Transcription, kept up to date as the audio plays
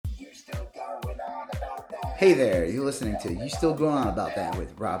Hey there, you're listening to You Still Going On About That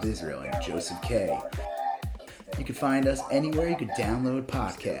with Rob Israel and Joseph K. You can find us anywhere you could download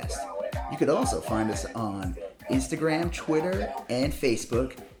podcasts. You could also find us on Instagram, Twitter, and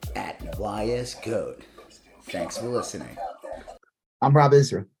Facebook at YSGOAT. Thanks for listening. I'm Rob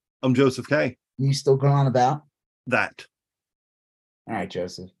Israel. I'm Joseph K. You still going on about that? All right,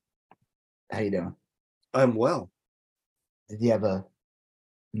 Joseph. How you doing? I'm well. Did you have a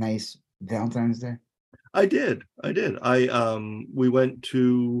nice Valentine's Day? I did. We went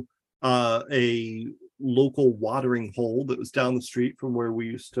to a local watering hole that was down the street from where we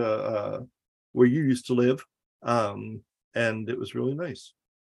used to where you used to live. And it was really nice.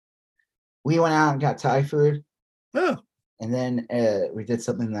 We went out and got Thai food. Oh. And then we did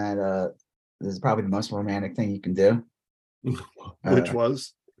something that is probably the most romantic thing you can do. Which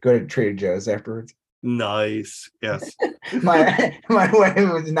was? Go to Trader Joe's afterwards. Nice. Yes. my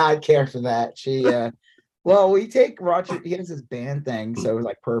wife did not care for that. She well, we take Roger. He has this band thing, so it was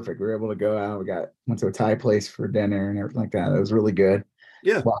like perfect. We were able to go out. Went to a Thai place for dinner and everything like that. It was really good.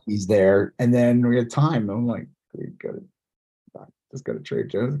 Yeah. While he's there, and then we had time. I'm like, we just go to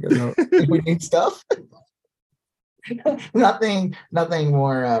Trader Joe's. We need stuff. nothing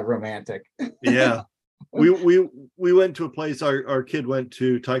more romantic. Yeah. We went to a place. Our kid went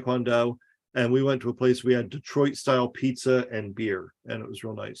to Taekwondo, and we went to a place. We had Detroit style pizza and beer, and it was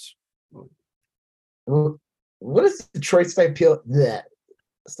real nice. What is Detroit style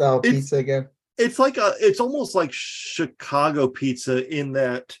pizza again? It's almost like Chicago pizza in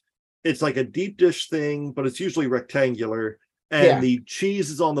that it's like a deep dish thing, but it's usually rectangular, and the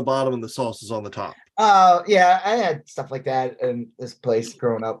cheese is on the bottom and the sauce is on the top. Yeah, I had stuff like that in this place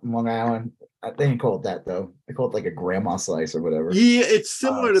growing up in Long Island. They didn't call it that though. They call it like a grandma slice or whatever. Yeah, it's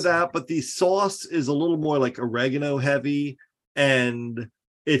similar to that, but the sauce is a little more like oregano heavy, and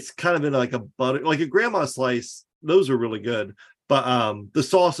it's kind of in like a butter, like a grandma slice. Those are really good, but the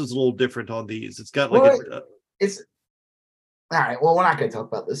sauce is a little different on these. It's got like it's all right. Well, we're not going to talk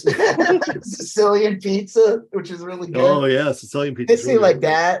about this. Sicilian pizza, which is really good. Oh yeah, Sicilian pizza. It's really like good.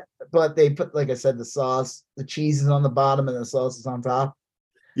 That, but they put, like I said, the sauce, the cheese is on the bottom, and the sauce is on top.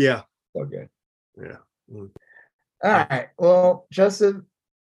 Yeah. So good. Yeah. All right. Well, Joseph,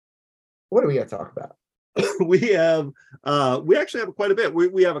 what do we got to talk about? We actually have quite a bit.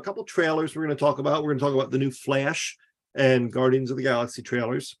 We have a couple trailers we're going to talk about. We're going to talk about the new Flash and Guardians of the Galaxy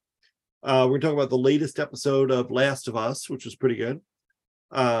trailers. We're going to talk about the latest episode of Last of Us, which is pretty good.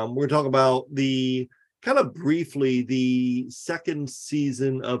 We're going to talk about the second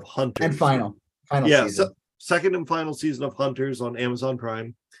season of Hunters. And final season. Second and final season of Hunters on Amazon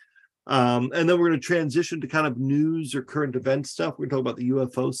Prime. And then we're going to transition to kind of news or current event stuff. We're going to talk about the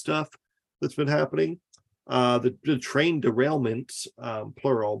UFO stuff that's been happening. The train derailments,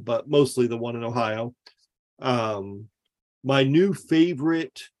 plural, but mostly the one in Ohio. My new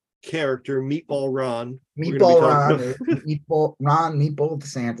favorite character, Meatball Ron. Meatball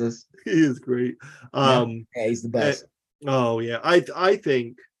DeSantis. He is great. Yeah, he's the best. I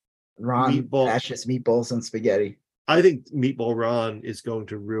think Ron ashes meatballs and spaghetti. I think Meatball Ron is going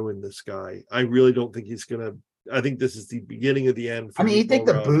to ruin this guy. I really don't think he's gonna. I think this is the beginning of the end. You think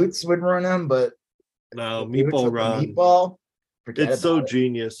the boots would ruin him, but no, Meatball Ron. Meatball. It's so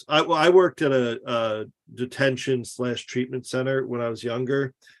genius. I worked at a detention / treatment center when I was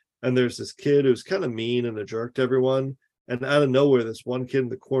younger, and there's this kid who's kind of mean and a jerk to everyone. And out of nowhere, this one kid in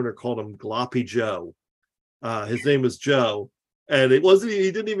the corner called him Gloppy Joe. His name was Joe, and it wasn't.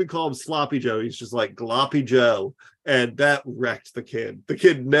 He didn't even call him Sloppy Joe. He's just like Gloppy Joe, and that wrecked the kid. The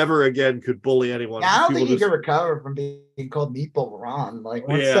kid never again could bully anyone. Yeah, I don't think you can recover from being called Meatball Ron. Like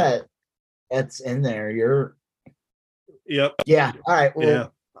once that's in there, you're. Yep. Yeah. All right.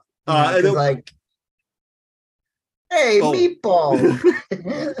 Well, and then, like, hey, Meatball.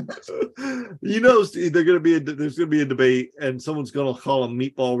 There's going to be a debate, and someone's going to call him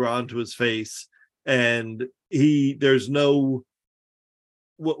Meatball Ron to his face, and there's no.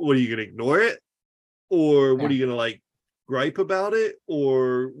 What are you going to ignore it, or what are you going to like gripe about it,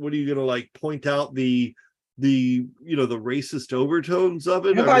 or what are you going to like point out the racist overtones of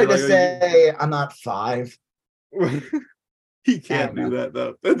it? You're probably going to say I'm not 5. He can't do that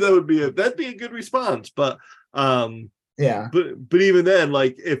though. That'd be a good response. But but even then,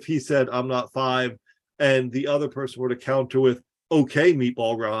 like if he said I'm not 5 and the other person were to counter with okay,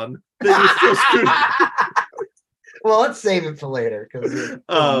 Meatball Ron, then you're still screwed. Well, let's save it for later because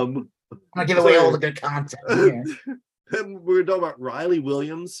I'm gonna give away all the good content. And we're talking about Riley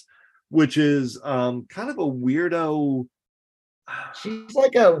Williams, which is kind of a weirdo. She's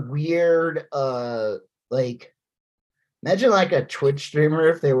like a weird like imagine like a Twitch streamer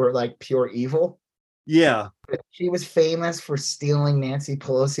if they were like pure evil. Yeah. She was famous for stealing Nancy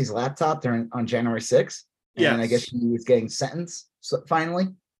Pelosi's laptop on January 6th. And I guess Yes. she was getting sentenced finally.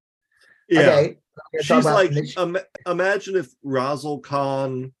 Yeah. Okay. She's like, imagine if Razel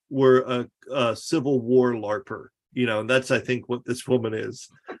Khan were a Civil War LARPer. You know, that's I think what this woman is.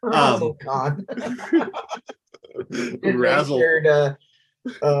 Razzle Khan. Razzle.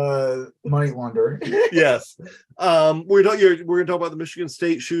 Money launderer. Yes. We're gonna talk about the Michigan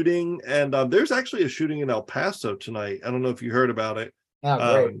State shooting, and there's actually a shooting in El Paso tonight. I don't know if you heard about it. Oh,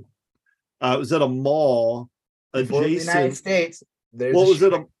 great. It was at a mall adjacent. The United States.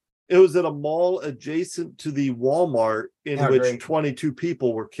 It was at a mall adjacent to the Walmart in which 22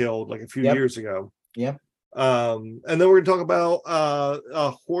 people were killed like a few years ago. Yep. And then we're gonna talk about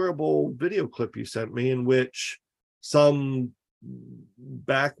a horrible video clip you sent me in which some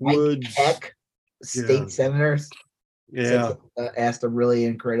backwoods state senators asked a really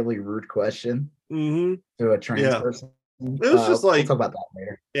incredibly rude question to a trans person. It was just like, we'll talk about that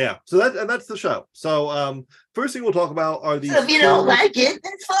later. Yeah, so that's the show. So first thing we'll talk about are these. So if you don't like it,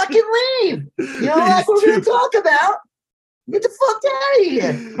 then fucking leave. You don't like what we're gonna talk about, get the fuck out of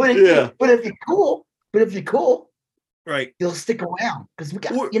here. But if you're cool, right, you'll stick around because we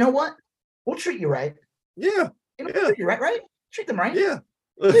got. You know what? We'll treat you right. Yeah. Treat you right? Treat them right. Yeah.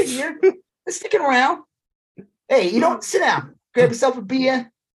 They're sticking around. Hey, you don't sit down. Grab yourself a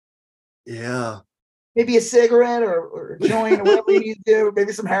beer. Yeah. Maybe a cigarette or a joint or whatever you need to do.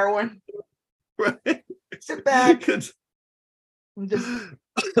 Maybe some heroin. Right. Sit back and just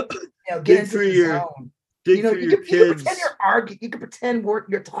get into the zone. You can pretend you're arguing. You can pretend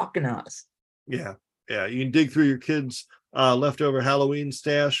you're talking to us. Yeah. Yeah. You can dig through your kids' leftover Halloween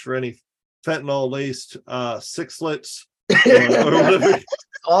stash for any fentanyl-laced sixlets or whatever.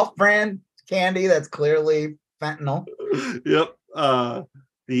 Off-brand candy that's clearly fentanyl. Yep.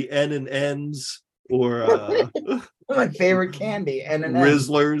 The N and N's or my favorite candy, N and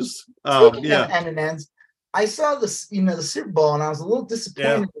Rizzlers. N and N's. I saw this, the Super Bowl, and I was a little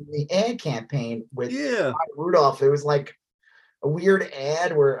disappointed in the ad campaign with Rudolph. It was like a weird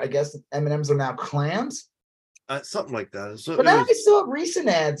ad where I guess M&Ms are now clams. Something like that. But then I saw recent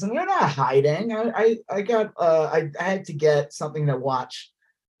ads, and they're not hiding. I had to get something to watch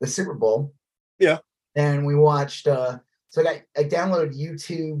the Super Bowl. Yeah. And we watched. So I downloaded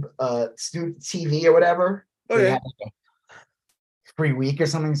YouTube Student TV or whatever. Okay. Had like a free week or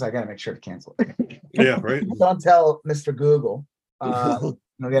something, so I got to make sure to cancel it. Yeah, right. Don't tell Mr. Google. They'll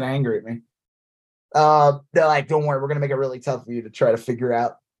get angry at me. They're like, "Don't worry, we're gonna make it really tough for you to try to figure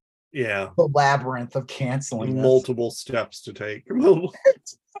out." Yeah. The labyrinth of canceling multiple steps to take.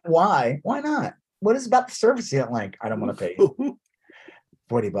 Why? Why not? What is about the service you don't like? I don't want to pay you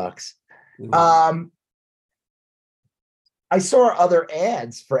 $40. I saw other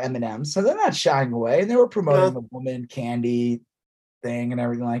ads for M&M's, so they're not shying away, and they were promoting the woman candy thing and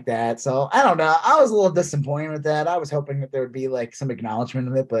everything like that. So I don't know. I was a little disappointed with that. I was hoping that there would be like some acknowledgement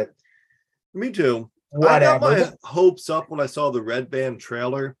of it, but me too. Whatever. I got my hopes up when I saw the Red Band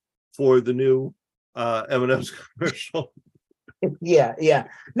trailer for the new M&M's commercial. Yeah.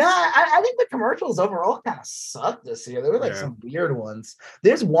 No, I think the commercials overall kind of sucked this year. There were like some weird ones.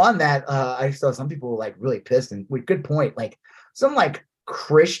 There's one that I saw some people were like really pissed, and with good point, like some like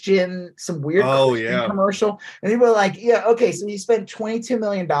Christian, some weird Christian commercial. And people were like, yeah, okay, so you spent $22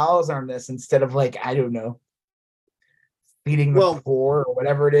 million on this instead of like, I don't know, feeding the poor or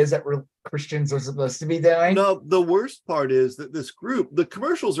whatever it is that Christians are supposed to be doing. No, the worst part is that this group, the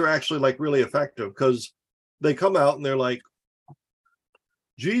commercials are actually like really effective because they come out and they're like,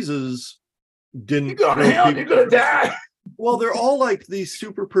 Jesus didn't. You're going to hell, you're going to die. Well, they're all like these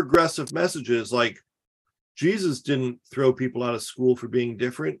super progressive messages. Like, Jesus didn't throw people out of school for being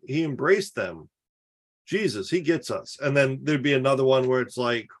different. He embraced them. Jesus, he gets us. And then there'd be another one where it's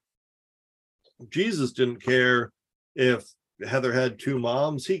like, Jesus didn't care if Heather had two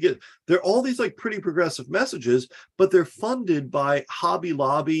moms. They're all these like pretty progressive messages, but they're funded by Hobby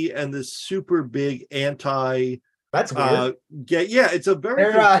Lobby and this super big That's weird. It's a very.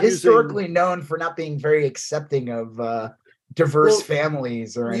 They're historically known for not being very accepting of diverse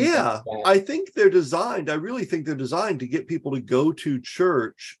families or anything. Yeah, like that. I think they're designed. I really think they're designed to get people to go to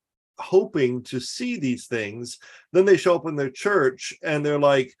church, hoping to see these things. Then they show up in their church and they're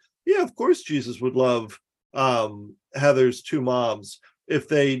like, "Yeah, of course Jesus would love Heather's two moms if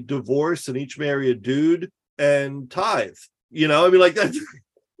they divorce and each marry a dude and tithe." You know, I mean, like that's.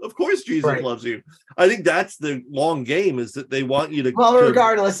 Of course Jesus loves you. I think that's the long game, is that they want you to. Well,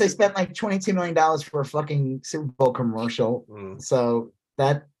 regardless, they spent like $22 million for a fucking Super Bowl commercial. So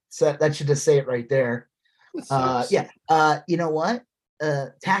that should just say it right there. You know what?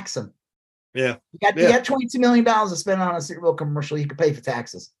 Tax them. Yeah. You got $22 million to spend on a Super Bowl commercial. You could pay for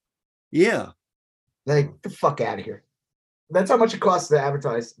taxes. Yeah. Like, get the fuck out of here. That's how much it costs to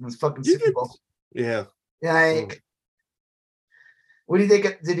advertise this fucking Super Bowl. Yeah. Like, what do you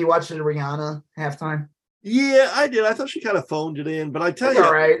think? Did you watch the Rihanna halftime? Yeah, I did. I thought she kind of phoned it in, but I tell you,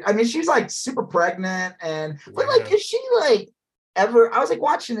 all right. I mean, she's like super pregnant, but like, Yeah. is she like ever? I was like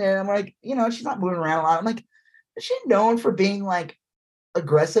watching it, and I'm like, she's not moving around a lot. I'm like, is she known for being like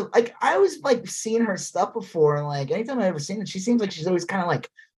aggressive? Like, I was like seeing her stuff before, and like anytime I ever seen it, she seems like she's always kind of like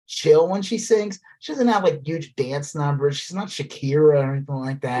chill when she sings. She doesn't have like huge dance numbers. She's not Shakira or anything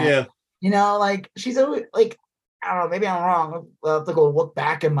like that. Yeah. Like she's always like, I don't know, maybe I'm wrong. I'll have to go look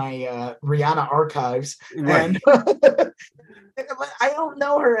back in my Rihanna archives. Right. And but I don't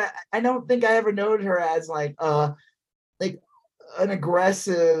know her. I don't think I ever noted her as like an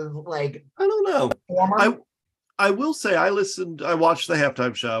aggressive, like, I don't know. performer. I will say I watched the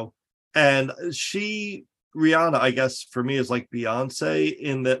halftime show, and Rihanna, I guess for me, is like Beyonce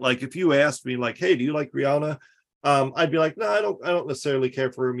in that, like, if you asked me like, hey, do you like Rihanna? I'd be like, no, I don't necessarily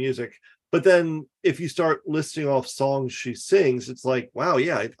care for her music. But then if you start listing off songs she sings, it's like, wow,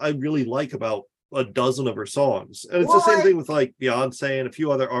 yeah, I really like about a dozen of her songs. And it's the same thing with like Beyonce and a few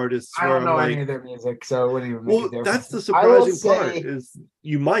other artists. I don't know any of their music, so it wouldn't even make a difference. That's the surprising part is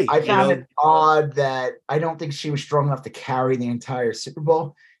you might. I found it odd that I don't think she was strong enough to carry the entire Super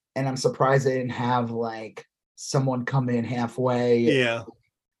Bowl. And I'm surprised they didn't have like someone come in halfway. Yeah.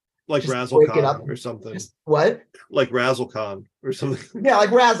 Like Razzle Khan or something. What? Like Razzle Khan or something. Yeah,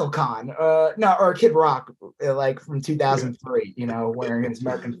 like Razzle Khan. No, or Kid Rock, like from 2003, wearing his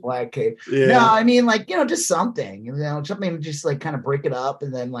American flag cape. Yeah. No, I mean, like, just something, something just like kind of break it up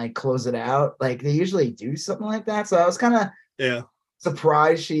and then like close it out. Like they usually do something like that. So I was kind of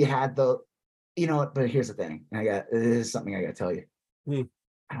surprised she had the, but here's the thing. This is something I got to tell you.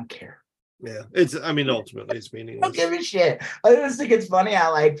 I don't care. Yeah, ultimately it's meaningless. I don't give a shit. I just think it's funny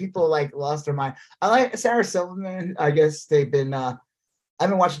how like people like lost their mind. I like Sarah Silverman. I guess they've been I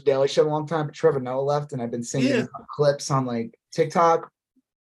haven't watched the Daily Show in a long time, but Trevor Noah left, and I've been seeing clips on like TikTok,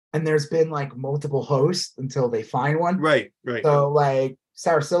 and there's been like multiple hosts until they find one. Right. So like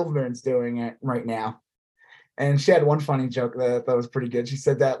Sarah Silverman's doing it right now. And she had one funny joke that I thought was pretty good. She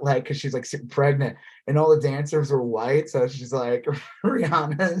said that like because she's like super pregnant and all the dancers were white, so she's like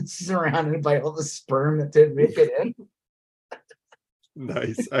Rihanna is surrounded by all the sperm that didn't make it in.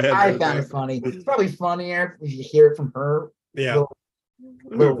 Nice. I found it funny. It's probably funnier if you hear it from her. Yeah.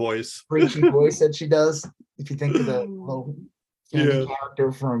 Little voice, preachy voice that she does. If you think of the little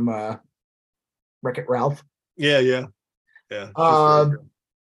character from Wreck-It Ralph. Yeah.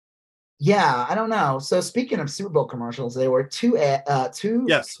 Yeah, I don't know. So speaking of Super Bowl commercials, they were two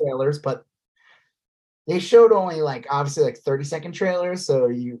trailers, but they showed only like obviously like 30-second trailers.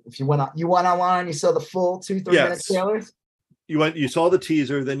 So if you went online, you saw the full 2-3 minute trailers. You saw the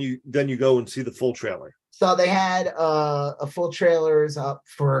teaser, then you go and see the full trailer. So they had a full trailers up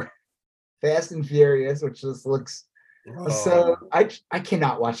for Fast and Furious, which just looks so. I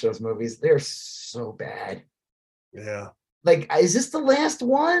cannot watch those movies. They're so bad. Yeah. Like, is this the last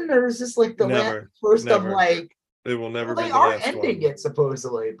one, or is this like the first of like? It will never be. They are ending it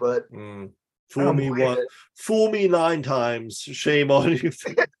supposedly, but fool me 9 times. Shame on you.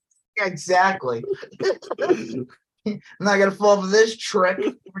 Exactly. I'm not gonna fall for this trick.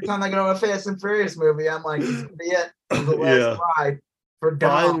 Every time I go to a Fast and Furious movie, I'm like, this is gonna be it. The last ride for Dom.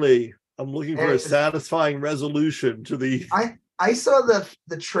 Finally, I'm looking for a satisfying resolution to the. I saw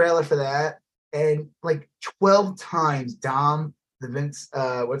the trailer for that. And like 12 times, Dom, the Vince,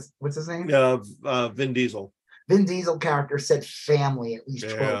 what's his name? Vin Diesel. Vin Diesel character said family at least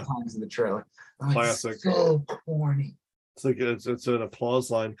 12 times in the trailer. Classic. It's so corny. It's like it's an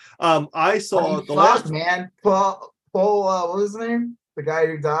applause line. I saw the last man, Paul. What was his name? The guy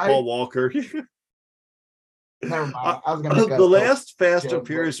who died. Paul Walker. Never mind. I was gonna. The last Fast and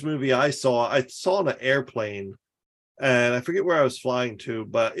Furious movie I saw on an airplane. And I forget where I was flying to,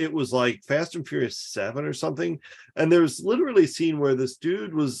 but it was like Fast and Furious 7 or something. And there's literally a scene where this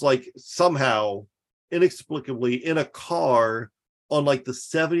dude was like somehow inexplicably in a car on like the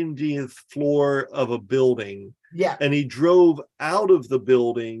 70th floor of a building. Yeah. And he drove out of the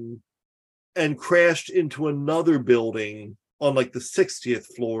building and crashed into another building on like the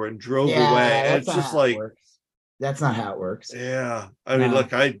 60th floor and drove away. And it's just like, that's not how it works. Yeah. I mean,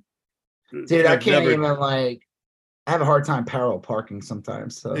 look, I can't even like. I have a hard time parallel parking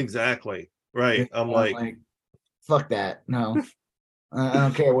sometimes. So exactly right. I'm like, fuck that. No, I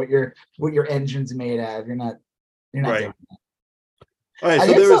don't care what your engine's made out of. You're not doing that. All right,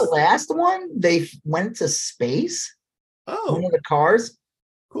 so the last one they went to space. Oh, one of the cars.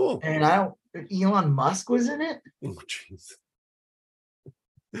 Cool. And I Elon Musk was in it. Oh, jeez.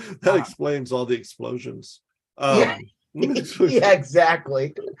 That explains all the explosions. Yeah, yeah,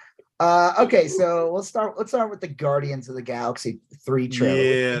 exactly. Okay, so let's start with the Guardians of the Galaxy 3 trailer.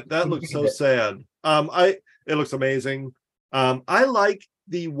 Yeah, that looks so sad. It looks amazing. I like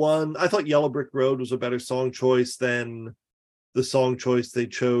the one. I thought Yellow Brick Road was a better song choice than the song choice they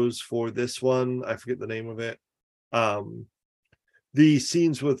chose for this one. I forget the name of it. The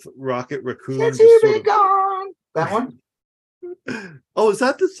scenes with Rocket Raccoon. Since you've been gone. That one? Oh, is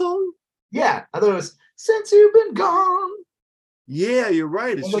that the song? Yeah, I thought it was Since You've Been Gone. Yeah, you're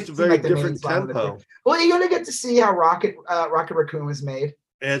right. It's just a very different tempo. Well, you're gonna get to see how Rocket Raccoon was made.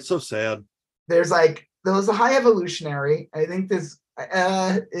 Yeah, it's so sad. There was a high evolutionary. I think this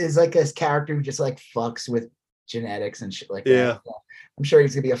is like this character who just like fucks with genetics and shit like that. Yeah. So I'm sure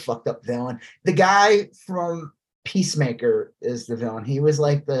he's gonna be a fucked up villain. The guy from Peacemaker is the villain. He was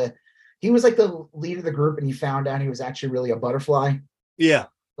like the leader of the group, and you found out he was actually really a butterfly. Yeah.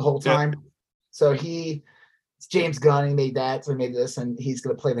 The whole time. Yeah. So it's James Gunn. He made that, so he made this, and he's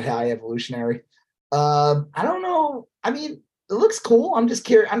gonna play the high evolutionary. I don't know. I mean, it looks cool. I'm just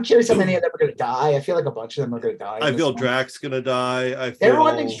curious. I'm curious how many of them are gonna die. I feel like a bunch of them are gonna die. I feel Drax gonna die.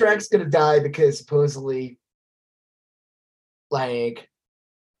 Everyone thinks Drax gonna die because supposedly, like,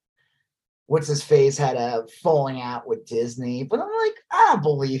 what's his face had a falling out with Disney, but I'm like, I don't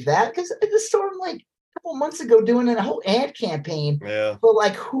believe that because I just saw him like a couple months ago doing a whole ad campaign for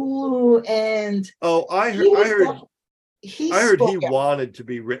like Hulu and. Oh, I heard he wanted to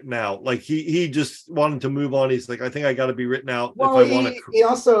be written out. Like he just wanted to move on. He's like, I think I got to be written out if I want to. He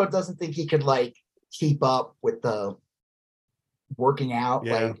also doesn't think he could like keep up with the working out,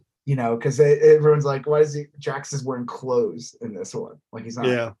 like because everyone's like, why is Drax is wearing clothes in this one? Like he's not.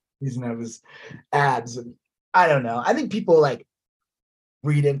 Yeah. He doesn't have his abs, and I don't know. I think people like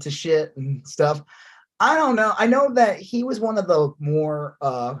read into shit and stuff. I don't know. I know that he was one of the more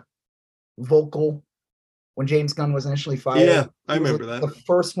vocal when James Gunn was initially fired. Yeah, I remember that. The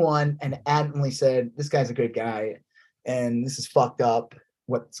first one, and adamantly said, "This guy's a good guy, and this is fucked up.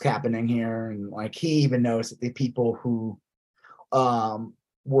 What's happening here?" And like he even knows that the people who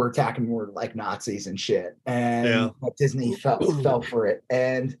were attacking were like Nazis and shit, and Disney fell for it.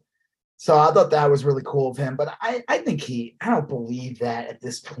 And so I thought that was really cool of him, but I think I don't believe that at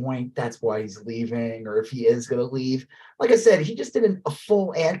this point that's why he's leaving, or if he is going to leave. Like I said, he just did a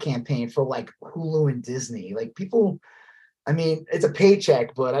full ad campaign for like Hulu and Disney. Like people, I mean, it's a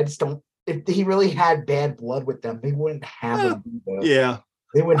paycheck, but I just don't, if he really had bad blood with them, they wouldn't have him.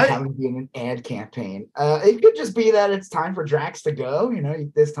 They wouldn't have him be in an ad campaign. It could just be that it's time for Drax to go. You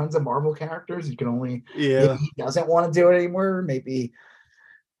know, there's tons of Marvel characters. You can only, maybe he doesn't want to do it anymore. Maybe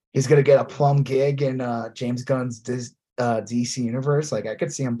he's going to get a plum gig in James Gunn's DC universe. Like I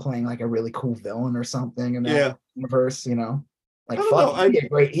could see him playing like a really cool villain or something in that universe, you know, like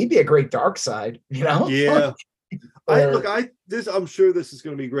he'd be a great dark side, you know? Yeah. I'm sure this is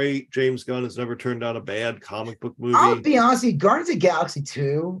going to be great. James Gunn has never turned out a bad comic book movie. I'll be honest with you, Guardians of the Galaxy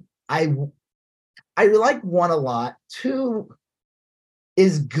 2, I like 1 a lot. 2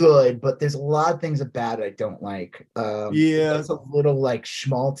 is good, but there's a lot of things about it I don't like. It's a little like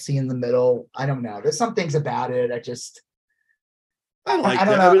schmaltzy in the middle. I don't know. There's some things about it I don't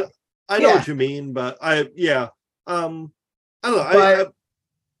know. I know what you mean, but I don't know.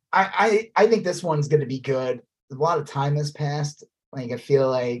 I think this one's going to be good. A lot of time has passed. Like I feel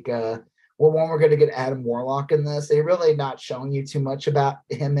like we're going to get Adam Warlock in this. They're really not showing you too much about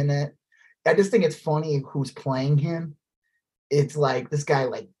him in it. I just think it's funny who's playing him. It's like this guy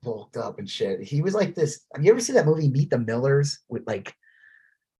like bulked up and shit. He was like this. Have you ever seen that movie Meet the Millers with like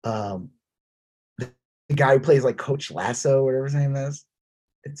the guy who plays like Coach Lasso, whatever his name is?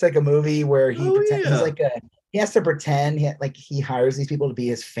 It's like a movie where he pretends he's like he has to pretend he hires these people to be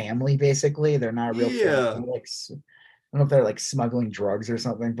his family. Basically, they're not real family. Like I don't know if they're like smuggling drugs or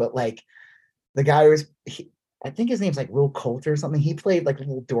something, but like the guy I think his name's like Will Coulter or something. He played like a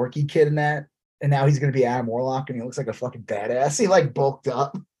little dorky kid in that. And now he's going to be Adam Warlock, and he looks like a fucking badass. He like bulked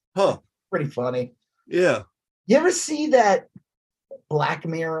up. Huh. Pretty funny. Yeah. You ever see that Black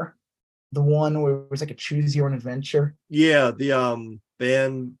Mirror? The one where it was like a choose your own adventure? Yeah. The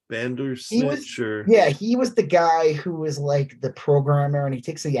Bandersnatch he was the guy who was like the programmer, and he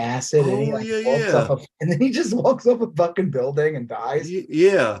takes the acid and he and then he just walks off a fucking building and dies.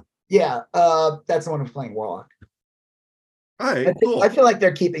 Yeah. That's the one who's playing Warlock. All right, I feel like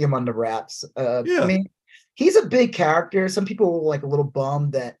they're keeping him under wraps. I mean, he's a big character. Some people were like a little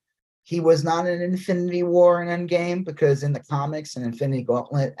bummed that he was not in Infinity War and Endgame, because in the comics and Infinity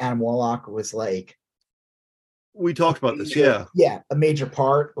Gauntlet, Adam Warlock was like. We talked about this, a major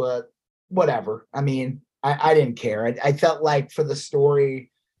part. But whatever. I mean, I didn't care. I felt like for the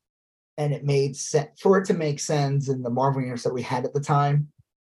story, and it made sense for it to make sense in the Marvel universe that we had at the time.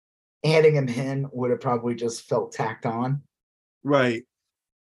 Adding him in would have probably just felt tacked on. Right.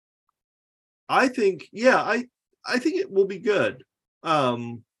 I think, I think it will be good.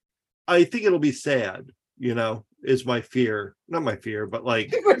 I think it'll be sad, is my fear. Not my fear, but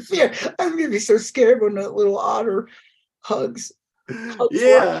like My fear. I'm gonna be so scared when that little otter hugs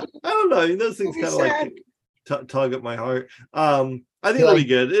yeah, I don't know. Those things kind of like tug at my heart. I think it'll be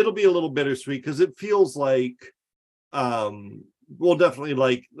good. It'll be a little bittersweet because it feels like, well, definitely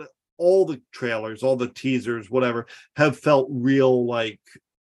like all the trailers, all the teasers, whatever, have felt real like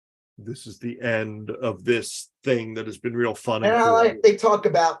this is the end of this thing that has been real fun. And cool. they talk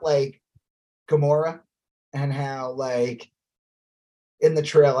about like Gamora and how like in the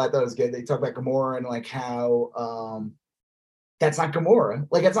trail, I thought it was good. They talk about Gamora and like how that's not Gamora.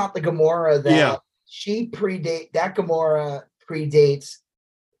 Like it's not the Gamora that she that Gamora predates.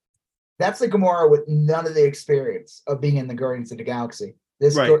 That's the Gamora with none of the experience of being in the Guardians of the Galaxy.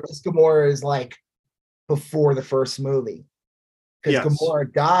 This Gamora is like before the first movie. Because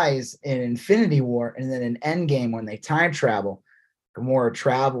Gamora dies in Infinity War, and then in Endgame, when they time travel, Gamora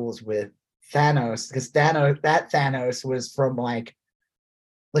travels with Thanos, because Thanos was from like,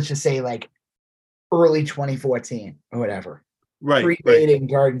 let's just say like early 2014 or whatever. Predating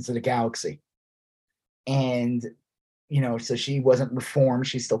Guardians of the Galaxy. And so she wasn't reformed.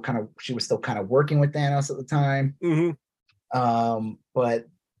 She was still kind of working with Thanos at the time. Mm-hmm. But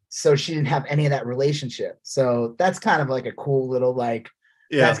so she didn't have any of that relationship. So that's kind of like a cool little like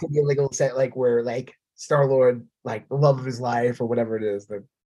that's gonna be a little set like where like Star-Lord, like the love of his life or whatever it is, his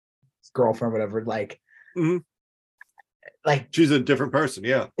girlfriend, whatever, like like she's a different person.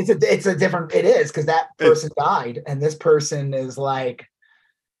 Yeah. It's a different, it is, because that person died, and this person is like,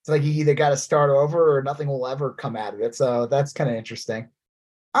 it's like you either got to start over or nothing will ever come out of it. So that's kind of interesting.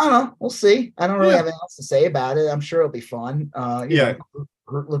 I don't know. We'll see. I don't really have anything else to say about it. I'm sure it'll be fun.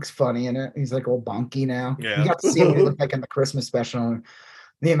 Groot looks funny in it. He's like all bonky now. Yeah. You got to see what he looked like in the Christmas special.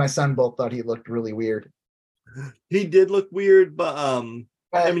 Me and my son both thought he looked really weird. He did look weird, but I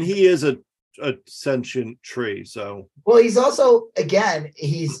mean, he is a sentient tree, so. Well, he's also, again,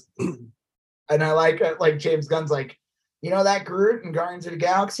 he's, and I like James Gunn's like, that Groot in Guardians of the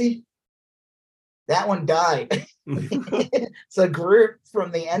Galaxy? That one died. So Groot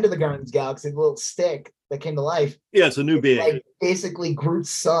from the end of the Guardians of the Galaxy, the little stick that came to life. Yeah, it's a new being. Like basically Groot's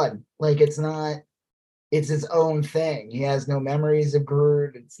son. Like it's his own thing. He has no memories of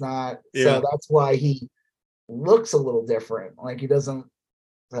Groot. It's not. Yeah. So that's why he looks a little different. Like he doesn't.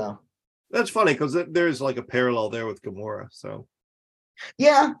 So. That's funny because there's like a parallel there with Gamora. So.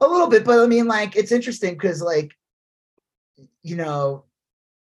 Yeah, a little bit, but I mean, like it's interesting because, like,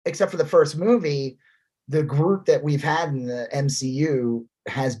 except for the first movie, the Groot that we've had in the MCU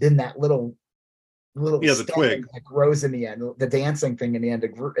has been that little the twig that grows in the end, the dancing thing in the end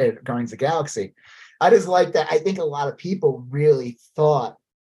of Guardians of the Galaxy. I just like that. I think a lot of people really thought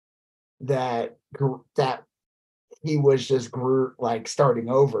that he was just Groot, like starting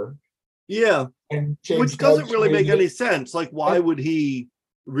over. Yeah, and which doesn't really make any sense. Like, why would he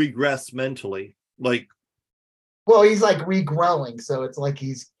regress mentally? Like, well, he's like regrowing, so it's like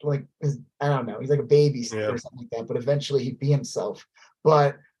he's like I don't know, he's like a baby or something like that. But eventually he'd be himself.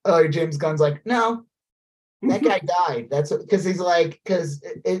 But James Gunn's like, no, that guy died. That's because he's like, and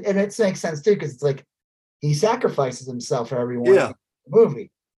it makes sense too, because it's like he sacrifices himself for everyone in the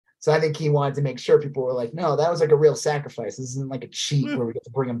movie. So I think he wanted to make sure people were like, no, that was like a real sacrifice. This isn't like a cheat where we get to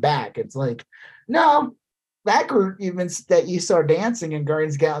bring him back. It's like, no, that Groot even that you saw dancing in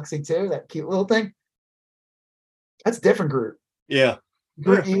Guardians of the Galaxy 2, that cute little thing, that's different Groot. Yeah.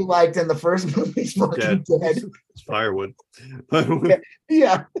 Groot you liked in the first movie's fucking dead. It's firewood.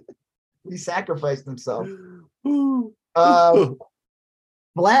 Yeah. He sacrificed himself.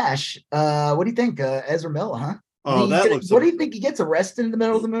 Flash, what do you think? Ezra Miller, huh? Oh, what do you think he gets arrested in the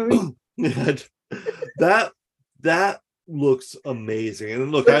middle of the movie? that looks amazing.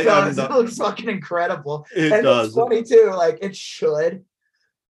 And look, it looks fucking incredible. It does. It's funny too. Like it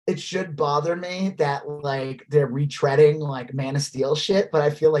should bother me that like they're retreading like Man of Steel shit, but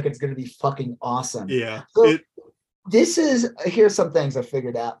I feel like it's gonna be fucking awesome. Yeah. So here's some things I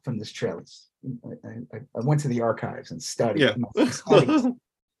figured out from this trailer. I went to the archives and studied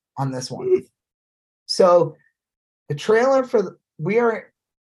on this one. So the trailer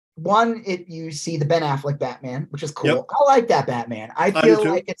you see the Ben Affleck Batman, which is cool. Yep. I like that Batman. I feel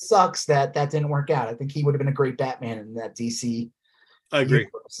like it sucks that didn't work out. I think he would have been a great Batman in that DC. I agree.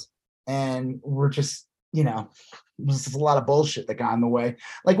 Universe. And we're just, was just a lot of bullshit that got in the way.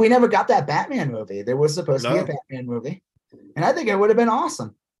 Like we never got that Batman movie. There was supposed to be a Batman movie, and I think it would have been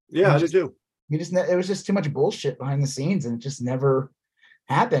awesome. Yeah, I did too. It was just too much bullshit behind the scenes, and it just never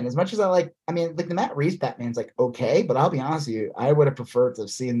happened. As much as like the Matt Reeves Batman's like okay, but I'll be honest with you, I would have preferred to have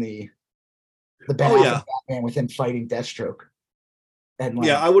seen the Batman with him fighting Deathstroke. And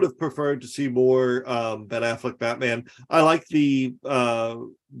like, I would have preferred to see more Ben Affleck Batman. I like the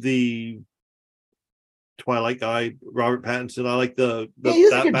Twilight guy, Robert Pattinson. I like the he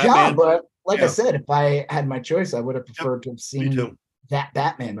does a good Batman. job, but like I said, if I had my choice, I would have preferred to have seen that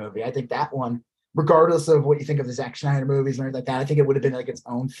Batman movie. I think that one, regardless of what you think of the Zack Snyder movies and everything like that, I think it would have been like its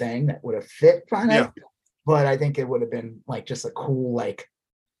own thing that would have fit kind of. But I think it would have been like just a cool like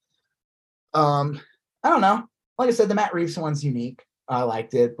I don't know. Like I said, the Matt Reeves one's unique. I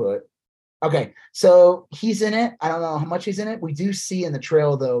liked it, but okay. So he's in it. I don't know how much he's in it. We do see in the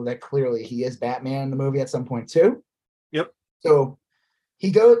trail though that clearly he is Batman in the movie at some point too. Yep. So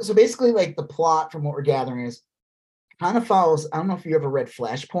he goes. So basically, like the plot from what we're gathering is kind of follows. I don't know if you ever read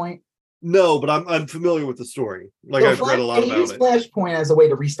Flashpoint. No, but I'm familiar with the story. Like I've read a lot about it. Flashpoint as a way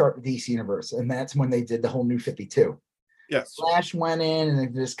to restart the DC universe, and that's when they did the whole New 52. Yes. Flash went in and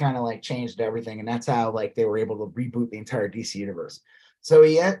it just kind of like changed everything, and that's how like they were able to reboot the entire DC universe. So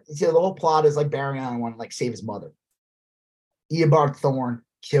the whole plot is like Barry Allen wanted to like save his mother. Eobard Thawne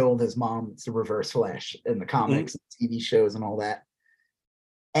killed his mom. It's the Reverse Flash in the comics, TV shows, and all that.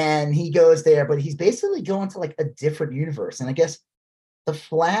 And he goes there, but he's basically going to like a different universe. And I guess the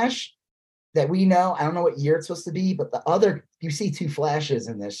Flash that we know, I don't know what year it's supposed to be, but the other, you see two Flashes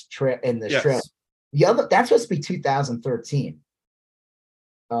in this trip. The other, that's supposed to be 2013.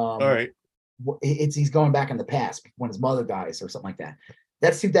 All right. He's going back in the past when his mother dies or something like that.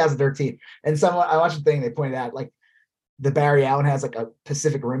 That's 2013. And I watched a thing, they pointed out like the Barry Allen has like a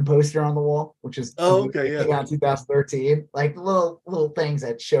Pacific Rim poster on the wall, which is out 2013. Like little things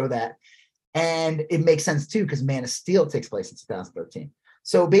that show that. And it makes sense too, because Man of Steel takes place in 2013.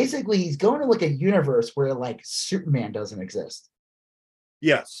 So basically he's going to like a universe where like Superman doesn't exist.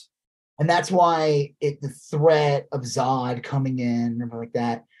 Yes. And that's why the threat of Zod coming in and everything like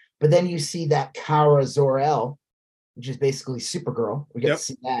that. But then you see that Kara Zor-El, which is basically Supergirl. We get to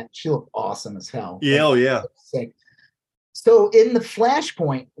see that. She looked awesome as hell. Yeah, like, sick. So in the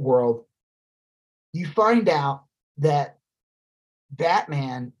Flashpoint world, you find out that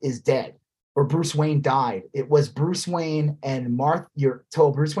Batman is dead, or Bruce Wayne died. It was Bruce Wayne and Martha. You're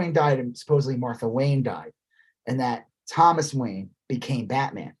told Bruce Wayne died and supposedly Martha Wayne died, and that Thomas Wayne became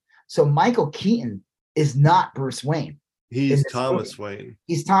Batman. So Michael Keaton is not Bruce Wayne. He's Thomas Wayne.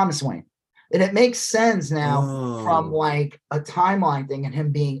 He's Thomas Wayne. And it makes sense now from like a timeline thing and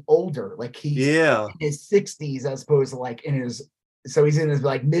him being older. Like he's in his 60s as opposed to like so he's in his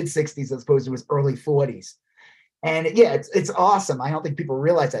like mid 60s as opposed to his early 40s. And it's awesome. I don't think people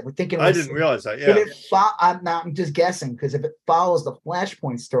realize that. We're thinking I didn't realize that. Yeah. I'm just guessing, because if it follows the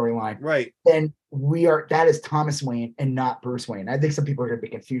Flashpoint storyline, right, then that is Thomas Wayne and not Bruce Wayne. I think some people are going to be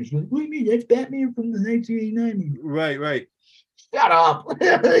confused. What do you mean? That's Batman from the 1989 movie. Right. Shut up.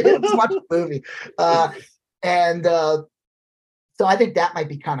 Let's watch the movie. So I think that might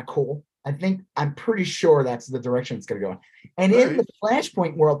be kind of cool. I'm pretty sure that's the direction it's going to go in. And in the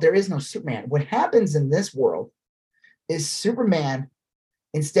Flashpoint world, there is no Superman. What happens in this world is Superman,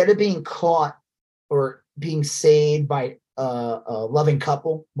 instead of being caught or being saved by a loving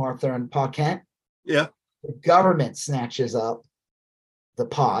couple, Martha and Pa Kent, the government snatches up the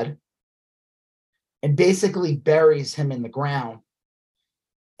pod and basically buries him in the ground,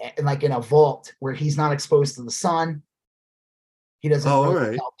 like in a vault where he's not exposed to the sun. He doesn't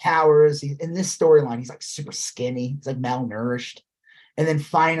have powers. In this storyline, he's like super skinny. He's like malnourished. And then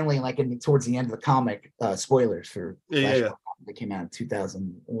finally, like towards the end of the comic, spoilers for that came out in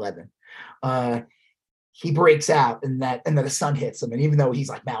 2011. He breaks out, and then the sun hits him. And even though he's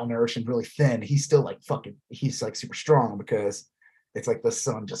like malnourished and really thin, he's still like he's like super strong, because it's like the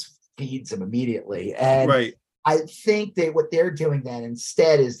sun just feeds him immediately. And I think that what they're doing then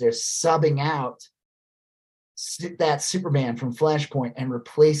instead is they're subbing out that Superman from Flashpoint and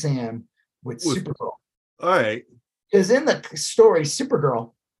replacing him with Supergirl. All right. Because in the story,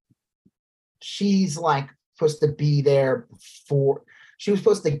 Supergirl, she's like supposed to be there before. She was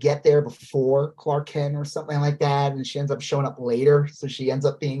supposed to get there before Clark Kent or something like that, and she ends up showing up later. So she ends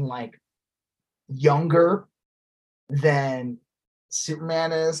up being like younger than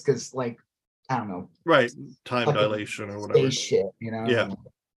Superman is, because like, I don't know. Right. Time dilation or whatever. Space shit, you know? Yeah.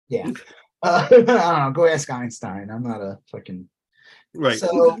 Yeah. I don't know. Go ask Einstein. I'm not a fucking... Right.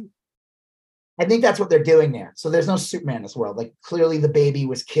 So I think that's what they're doing there. So there's no Superman in this world. Like clearly the baby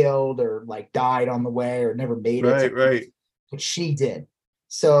was killed or like died on the way or never made it. Right. But she did.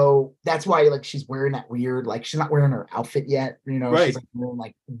 So that's why like she's wearing that weird, like she's not wearing her outfit yet. You know, Right. she's like wearing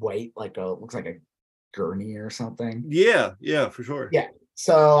like white, like looks like a gurney or something. Yeah, for sure. Yeah.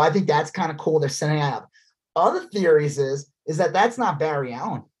 So I think that's kind of cool. They're setting it up. Other theories is that that's not Barry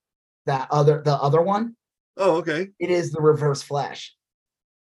Allen. The other one. Oh, okay. It is the Reverse Flash.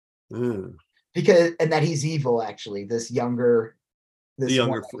 Mm. Because and that he's evil actually. This younger,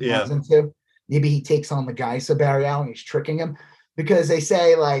 yeah. into. Maybe he takes on the guy. So Barry Allen, he's tricking him because they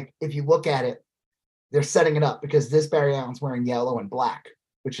say like if you look at it, they're setting it up because this Barry Allen's wearing yellow and black,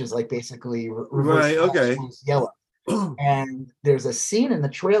 which is like basically reverse right. Okay. Yellow. And there's a scene in the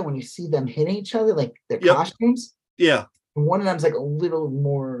trail when you see them hitting each other, like their costumes. Yeah. And one of them's like a little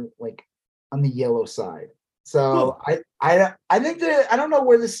more like on the yellow side. So I think that I don't know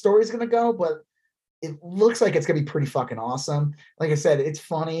where this story's gonna go, but it looks like it's gonna be pretty fucking awesome. Like I said, it's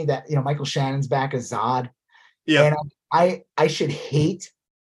funny that Michael Shannon's back as Zod. Yeah. And I should hate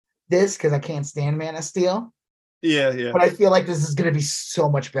this because I can't stand Man of Steel. Yeah. But I feel like this is gonna be so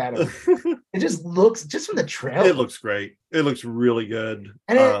much better. It just looks from the trailer. It looks great. It looks really good.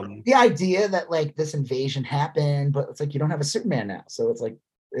 And the idea that like this invasion happened, but it's like you don't have a Superman now, so it's like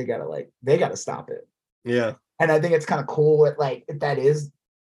they gotta stop it. Yeah. And I think it's kind of cool that like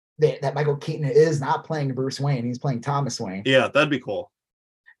that Michael Keaton is not playing Bruce Wayne, he's playing Thomas Wayne. Yeah, that'd be cool.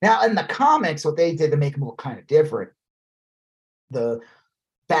 Now in the comics, what they did to make him look kind of different, the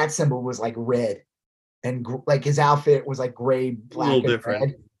bat symbol was like red, and like his outfit was like gray, black, a little different.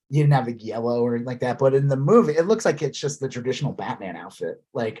 Red. You didn't have the yellow or anything like that, but in the movie, it looks like it's just the traditional Batman outfit.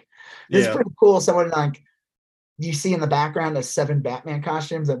 Like it's pretty cool. Someone like you see in the background there's 7 Batman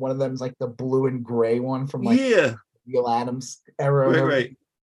costumes, and one of them is like the blue and gray one from like Neil Adams era. Right.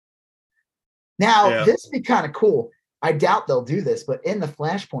 Now this would be kind of cool. I doubt they'll do this, but in the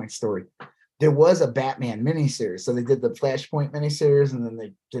Flashpoint story, there was a Batman miniseries. So they did the Flashpoint miniseries, and then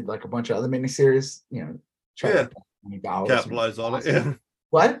they did like a bunch of other miniseries. Try to capitalize on it. Yeah.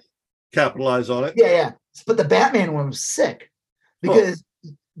 What? Capitalize on it. Yeah. But the Batman one was sick because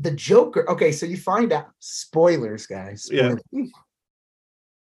the Joker. Okay, so you find out spoilers, guys. Spoilers. Yeah.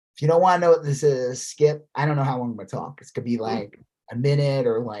 If you don't want to know what this is, skip. I don't know how long I'm gonna talk. It's gonna be like a minute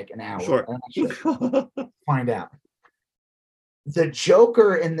or like an hour. Sure. I'm not sure. Find out. The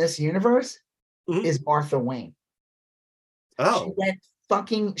Joker in this universe is Martha Wayne. Oh.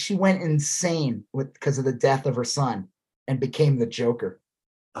 She went insane because of the death of her son and became the Joker.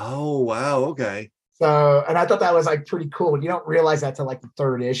 Oh wow, okay. So, and I thought that was like pretty cool. You don't realize that till like the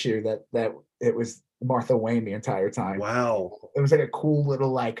 3rd issue that it was Martha Wayne the entire time. Wow. It was like a cool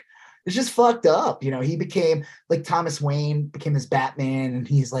little like it's just fucked up. He became like Thomas Wayne became his Batman, and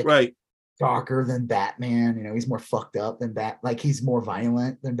he's like darker than Batman. He's more fucked up than like he's more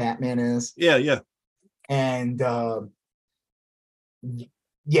violent than Batman is. Yeah. And the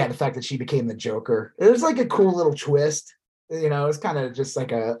fact that she became the Joker, it was like a cool little twist. It's kind of just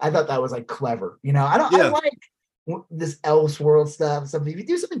like I thought that was like clever. I like this Elseworld stuff. If you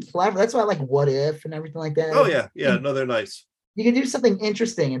do something clever, that's why I like What If and everything like that. Oh yeah. No, they're nice. You can do something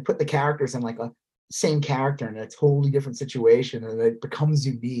interesting and put the characters in like a same character in a totally different situation, and it becomes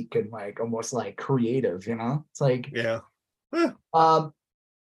unique and like almost like creative. It's like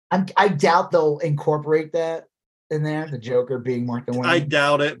I doubt they'll incorporate that in there. The Joker being Martha Wayne. I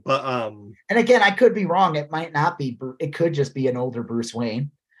doubt it, but and again, I could be wrong. It might not be. It could just be an older Bruce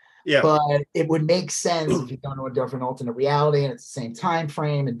Wayne. Yeah. But it would make sense if you go to a different alternate reality and it's the same time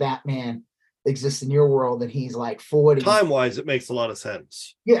frame, and Batman exists in your world and he's like 40. Time-wise, it makes a lot of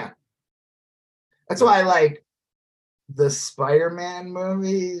sense. Yeah. That's why I like the Spider-Man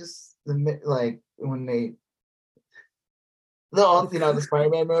movies. Like when the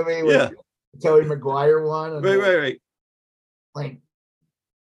Spider-Man movie with Tobey Maguire one. Right. Like,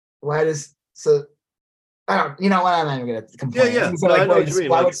 why does I don't. You know what? I'm not even gonna complain. Yeah. So, like,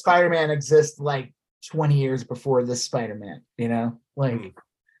 why would Spider-Man exist like 20 years before this Spider-Man?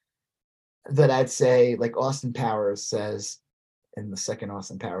 That I'd say like Austin Powers says in the second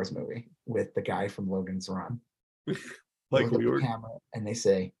Austin Powers movie with the guy from Logan's Run. Michael York. Camera and they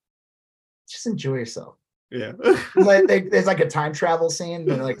say, just enjoy yourself. Yeah. There's like a time travel scene.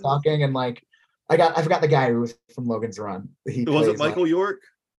 They're like talking and like I forgot the guy who was from Logan's Run. Was it Michael York?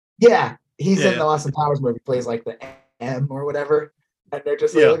 Yeah. He's in the Austin Powers movie, plays like the M or whatever. And they're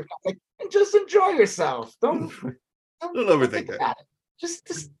just like just enjoy yourself. Don't overthink it. About it.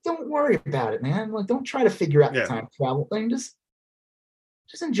 Just don't worry about it, man. Like don't try to figure out the time travel thing. Just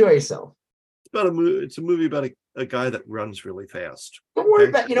enjoy yourself. It's a movie about a guy that runs really fast. Don't worry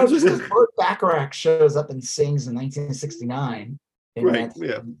about, just because Burt Bacharach shows up and sings in 1969 Right.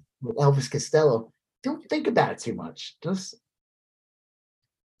 Yeah. With Elvis Costello, don't think about it too much. Just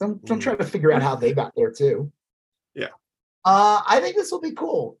don't try to figure out how they got there too. Yeah. I think this will be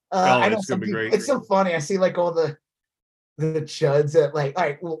cool. I know it's gonna be great. It's so funny. I see like all the chuds that like, all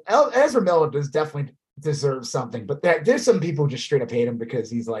right, well, Ezra Miller does definitely deserve something, but there's some people who just straight up hate him because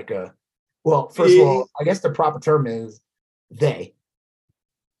he's like first of all, I guess the proper term is they.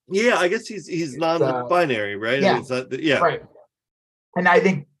 Yeah, I guess he's non-binary, right? Yeah, right. And I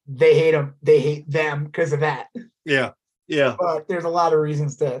think they hate him. They hate them because of that. Yeah, yeah. But there's a lot of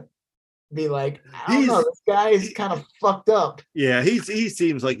reasons to be like, I don't know, this guy is kind of fucked up. Yeah, he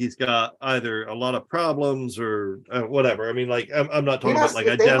seems like he's got either a lot of problems or whatever. I mean, like I'm not talking about like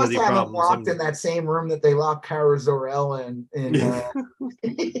identity problems. They must have him locked in that same room that they locked Cara Zor-El in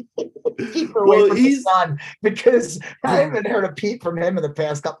keep her away from the sun, because I haven't heard a peep from him in the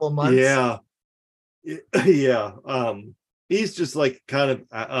past couple of months. Yeah. Yeah. He's just like kind of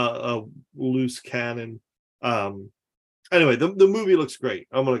a loose cannon. Anyway, the movie looks great.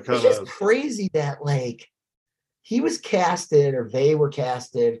 I'm gonna kind of. It's just crazy that like he was casted, or they were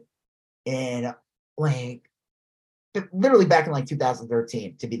casted in like literally back in like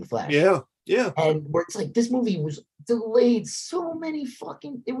 2013 to be the Flash. Yeah. And where it's like this movie was delayed so many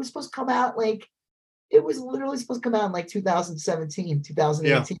fucking. It was supposed to come out like it was literally supposed to come out in like 2017, 2018.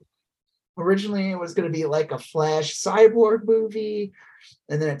 Yeah. Originally, it was going to be like a Flash Cyborg movie,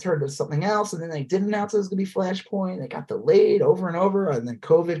 and then it turned into something else. And then they did announce it was going to be Flashpoint. It got delayed over and over, and then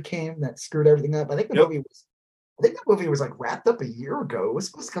COVID came that screwed everything up. I think the movie was like wrapped up a year ago. It was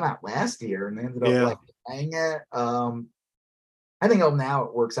supposed to come out last year, and they ended up like delaying it. I think now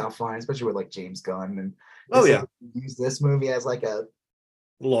it works out fine, especially with like James Gunn and use this movie as like a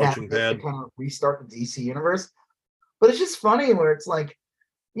launching pad to kind of restart the DC universe. But it's just funny where it's like,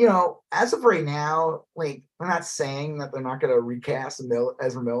 as of right now, like we're not saying that they're not going to recast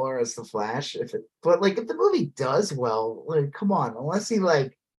Ezra Miller as the Flash, but like if the movie does well, like come on, unless he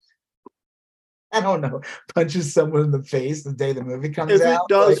like, I don't know, punches someone in the face the day the movie comes out. If it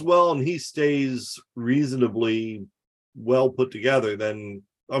does well and he stays reasonably well put together, then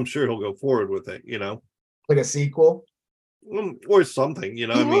I'm sure he'll go forward with it. Like a sequel or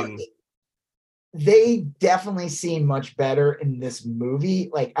something. I mean. They definitely seem much better in this movie.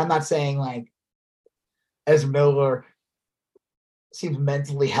 Like, I'm not saying like Ezra Miller seems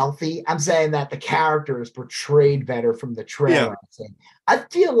mentally healthy. I'm saying that the character is portrayed better from the trailer. Yeah. I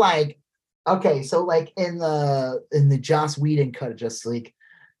feel like, okay, so like in the Joss Whedon cut of Justice League,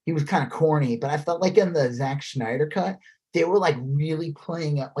 he was kind of corny, but I felt like in the Zack Snyder cut, they were like really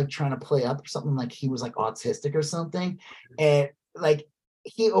playing up, like trying to play up something like he was like autistic or something. And like,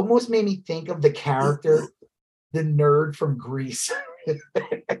 he almost made me think of the character, the nerd from Grease. Eugene?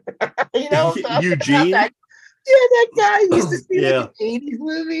 That guy used to see like 80s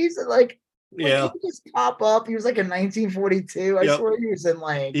movies and like he just pop up. He was like in 1942. I swear he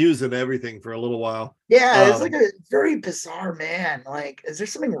was in everything for a little while. Yeah, it's like a very bizarre man. Like, is there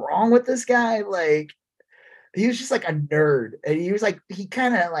something wrong with this guy? Like, he was just like a nerd, and he was like, he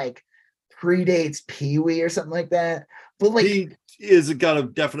kind of like predates Pee-wee or something like that. But like, he is got a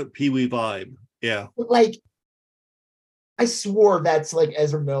definite Pee-wee vibe. Yeah. But like, I swore that's like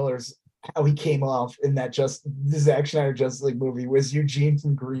Ezra Miller's how he came off in that the Zack Snyder Justice League movie was Eugene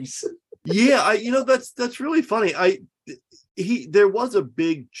from Grease. Yeah, that's really funny. There was a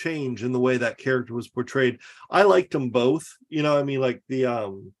big change in the way that character was portrayed. I liked them both. I mean, like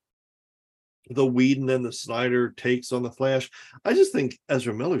the Whedon and the Snyder takes on the Flash. I just think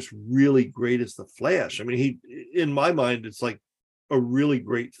Ezra Miller's really great as the Flash. I mean, he, in my mind, it's like a really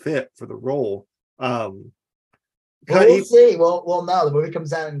great fit for the role. We'll see. Well, no, the movie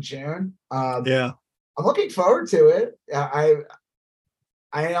comes out in June. I'm looking forward to it. I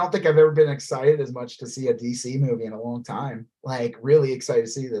don't think I've ever been excited as much to see a DC movie in a long time. Like, really excited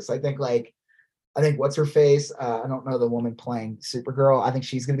to see this. I think what's her face? I don't know the woman playing Supergirl. I think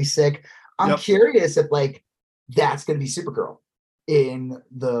she's gonna be sick. I'm curious if like that's gonna be Supergirl in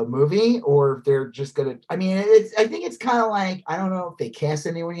the movie, or if they're just gonna. I mean, I think it's kind of like, I don't know if they cast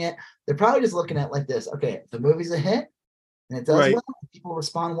anyone yet. They're probably just looking at like this. Okay, if the movie's a hit and it does well, people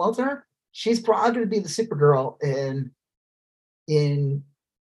respond well to her, she's probably gonna be the Supergirl in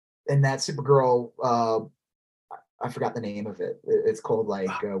that Supergirl. I forgot the name of it. It's called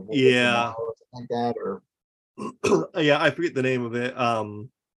like or something like that, or I forget the name of it.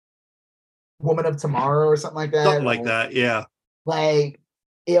 Woman of Tomorrow or something like that. Something like that, yeah. Like,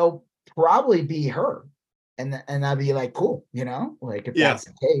 it'll probably be her, and I'd be like, cool, like if that's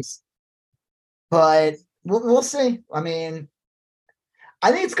the case. But we'll see. I mean,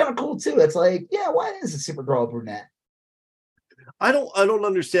 I think it's kind of cool too. It's like, yeah, why is a Supergirl a brunette? I don't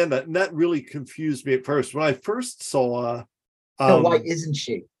understand that. And that really confused me at first. When I first saw Why isn't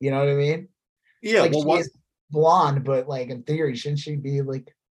she? You know what I mean? Yeah, like well, she what is blonde, but like in theory, shouldn't she be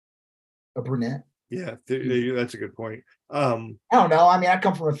like a brunette? yeah, that's a good point. I don't know. I mean, I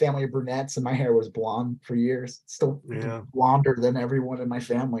come from a family of brunettes, and my hair was blonde for years. It's still Yeah. blonder than everyone in my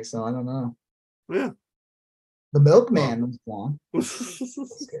family, so I don't know. Yeah. The milkman was blonde.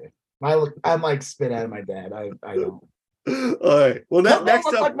 Well. I'm like spit out of my dad. I don't. All right. Well, Milkman next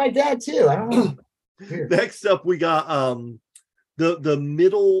looked up, like my dad too. I don't know. Weird. next up, we got the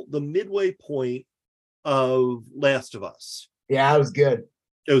midway point of Last of Us. Yeah, it was good.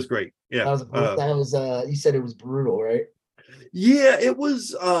 It was great. Yeah. That was you said it was brutal, right? Yeah, it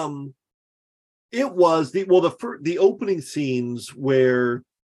was the opening scenes where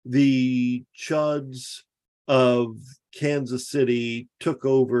the Chuds of Kansas City took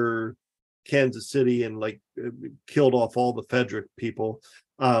over Kansas City and like killed off all the Fedric people.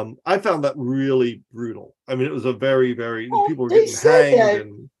 I found that really brutal. I mean, it was a very, very people were getting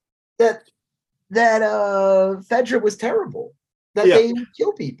hanged that Fedra was terrible. That they would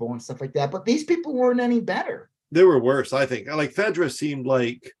kill people and stuff like that. But these people weren't any better. They were worse, I think. Like Fedra seemed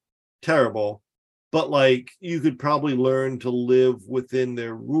like terrible, but like you could probably learn to live within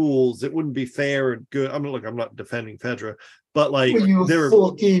their rules. It wouldn't be fair and good. I mean, look, I'm not defending Fedra, but like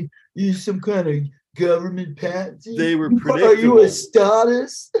you some kind of government patsy. They were predictable. Are you a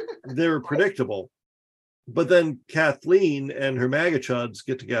status? They were predictable. But then Kathleen and her MAGA chuds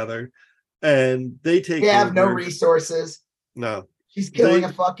get together and they take have no resources. No. She's killing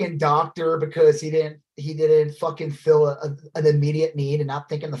a fucking doctor because he didn't fucking fill an immediate need, and not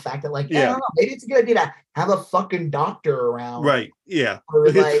thinking the fact that like, I don't know, maybe it's a good idea to have a fucking doctor around. Right. Yeah. Or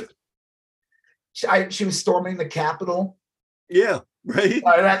like she was storming the Capitol. Yeah. Right.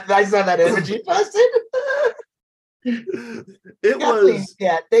 I saw that image you posted. Was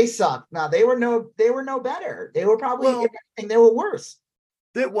they sucked. No, they were no better. They were probably they were worse.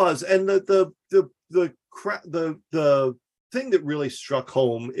 It was, and the thing that really struck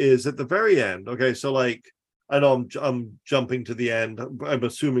home is at the very end. Okay, so like I know I'm jumping to the end. I'm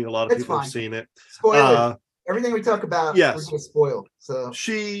assuming a lot of people have seen it. Spoiler. Everything we talk about, we're going to spoil. So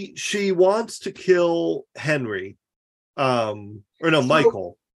she wants to kill Henry,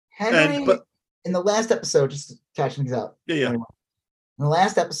 Michael. Henry, in the last episode, just catching things out. Yeah. In the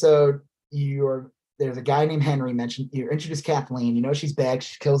last episode, there's a guy named Henry mentioned. You introduce Kathleen. You know she's bad.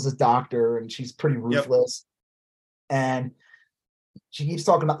 She kills his doctor, and she's pretty ruthless. Yep. And she keeps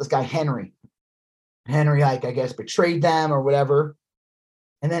talking about this guy Henry. Henry, like, I guess, betrayed them or whatever.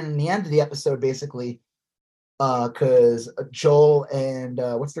 And then in the end of the episode, basically, because Joel and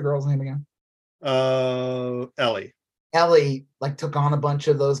what's the girl's name again? Ellie. Ellie like took on a bunch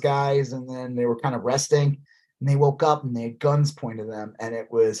of those guys, and then they were kind of resting, and they woke up and they had guns pointed at them, and it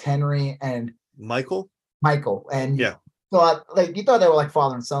was Henry and Michael, and you thought they were like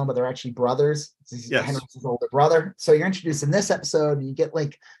father and son, but they're actually brothers. Yes. Henry's his older brother. So you're introduced in this episode, and you get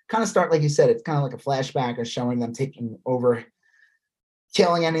like kind of start like you said, it's kind of like a flashback of showing them taking over,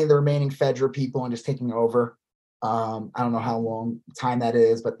 killing any of the remaining Fedra people, and just taking over. I don't know how long time that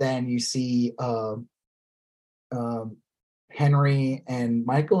is, but then you see Henry and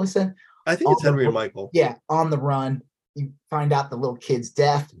Michael. I think it's Henry and Michael. Yeah, on the run. You find out the little kid's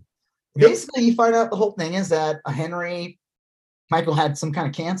death. Yep. Basically, you find out the whole thing is that Michael had some kind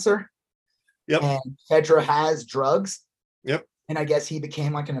of cancer. Yep. And Fedra has drugs. Yep. And I guess he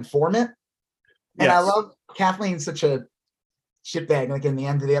became like an informant. And I love Kathleen's such a shitbag, like in the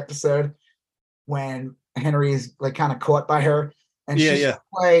end of the episode when Henry is like kind of caught by her. And she's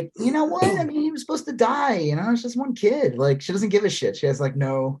like, you know what? I mean, he was supposed to die. You know, it's just one kid. Like, she doesn't give a shit. She has like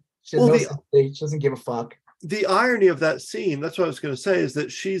she doesn't give a fuck. The irony of that scene, that's what I was going to say, is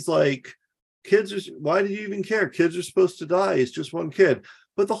that she's like, why do you even care? Kids are supposed to die. It's just one kid.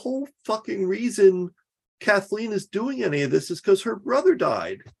 But the whole fucking reason Kathleen is doing any of this is because her brother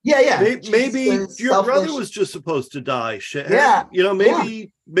died. Yeah. Maybe your brother was just supposed to die. Shit. Yeah. You know,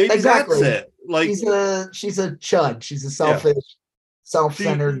 maybe exactly. That's it. Like she's a chud. She's a selfish,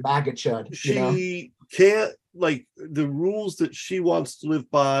 self-centered MAGA chud. She can't, like, the rules that she wants to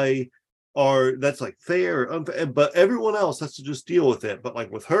live by that's like fair, unfair, but everyone else has to just deal with it. But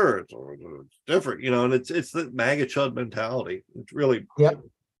like with her, it's different, and it's the MAGA chud mentality. It's really, yeah.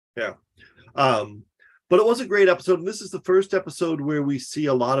 But it was a great episode, and this is the first episode where we see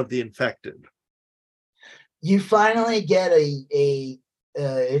a lot of the infected. You finally get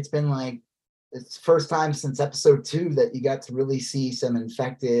it's been like it's the first time since episode 2 that you got to really see some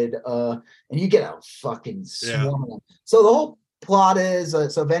infected, and you get a fucking swarm of them. So the whole plot is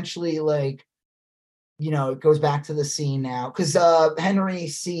so eventually, like, it goes back to the scene now because Henry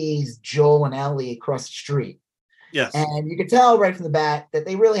sees Joel and Ellie across the street. Yes. And you could tell right from the bat that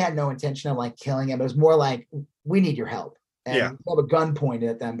they really had no intention of like killing him. It was more like, we need your help. And you have a gun pointed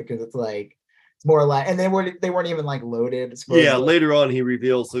at them because it's more like, and they weren't even like loaded. Yeah, later on he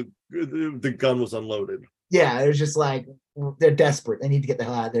reveals the gun was unloaded. Yeah, it was just like, they're desperate. They need to get the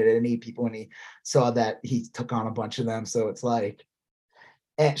hell out of there. They need people. And he saw that he took on a bunch of them. So it's like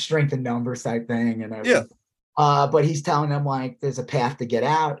strength in numbers type thing. And everything. Yeah. But he's telling them like there's a path to get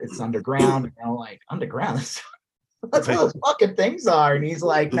out. It's underground. And they're like, underground? That's what those fucking things are. And he's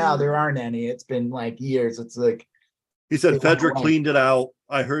like, no, there aren't any. It's been like years. It's like, he said Fedra cleaned it out.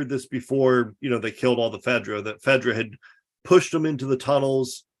 I heard this before, they killed all the Fedra, that Fedra had pushed them into the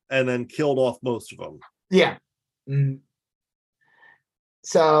tunnels and then killed off most of them. Yeah. Mm.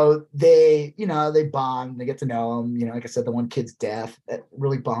 So they bond, they get to know him. Like I said, the one kid's death that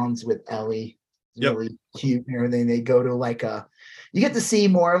really bonds with Ellie. Really cute and everything. They go to you get to see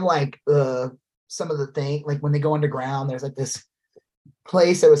more of like some of the things, like when they go underground, there's like this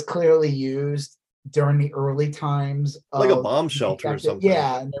place that was clearly used during the early times, like a bomb shelter or something.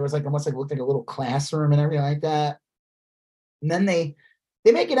 Yeah, and there was like almost like looked like a little classroom and everything like that. And then they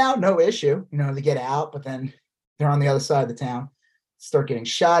make it out, no issue. They get out, but then they're on the other side of the town, start getting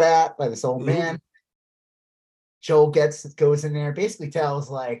shot at by this old man. Joel goes in there, basically tells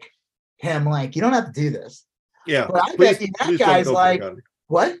him you don't have to do this. Yeah, but I bet that guy's like,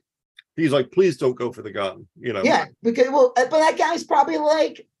 what? He's like, please don't go for the gun. Yeah, because but that guy's probably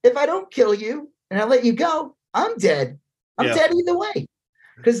like, if I don't kill you and I let you go, I'm dead. I'm dead either way.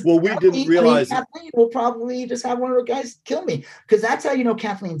 Because we didn't realize Kathleen will probably just have one of the guys kill me. Because that's how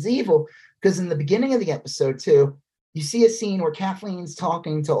Kathleen's evil. Because in the beginning of the episode too, you see a scene where Kathleen's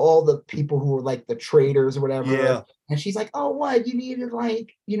talking to all the people who were like the traders or whatever. Yeah. And she's like, oh, what? You needed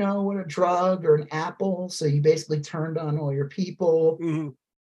a drug or an apple. So you basically turned on all your people. Mm-hmm.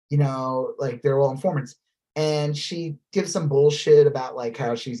 They're all informants. And she gives some bullshit about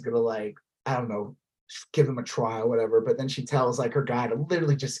how she's going to I don't know, give them a trial, whatever. But then she tells her guy to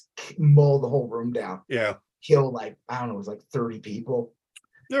literally just mow the whole room down. Yeah. Kill I don't know, it was 30 people.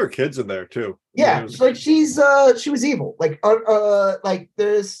 There were kids in there too. Yeah. She was evil.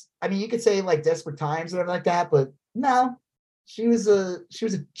 There's, you could say Desperate Times and everything like that, but no, she was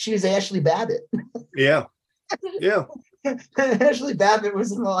Ashley Babbitt. Yeah. Yeah. Ashley Babbitt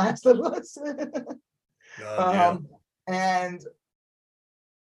was in The Last of Us. And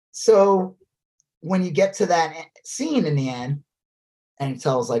so when you get to that scene in the end, and he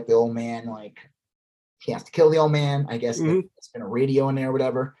tells the old man he has to kill the old man. I guess there's been a radio in there or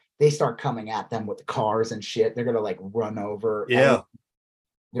whatever. They start coming at them with the cars and shit. They're gonna run over. Yeah.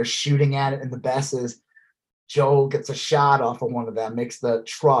 They're shooting at it, and the best is Joel gets a shot off of one of them, makes the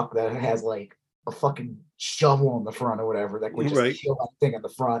truck that has a fucking shovel in the front or whatever that would just kill that thing in the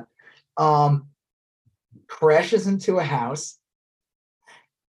front. Crashes into a house.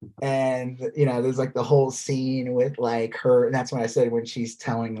 And there's the whole scene with her, and that's when I said when she's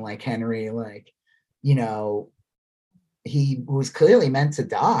telling Henry he was clearly meant to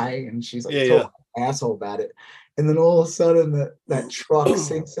die, and she's an asshole about it. And then all of a sudden that truck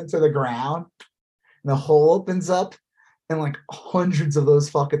sinks into the ground, and the hole opens up, and hundreds of those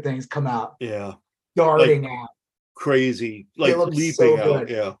fucking things come out. Yeah, darting out, crazy, leaping so out.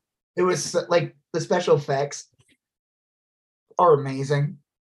 Yeah, it was the special effects are amazing.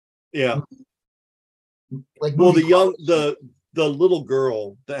 Yeah. The little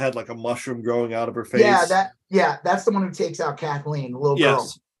girl that had a mushroom growing out of her face. That's the one who takes out Kathleen, the little girl.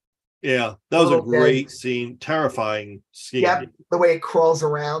 Yeah, that was a great scene, terrifying scene. Yeah, the way it crawls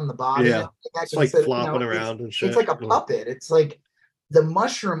around the body. Yeah, it's flopping around and shit. It's like a puppet. It's the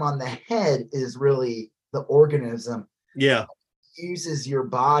mushroom on the head is really the organism. Yeah, it uses your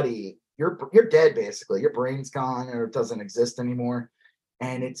body. You're dead basically. Your brain's gone or it doesn't exist anymore.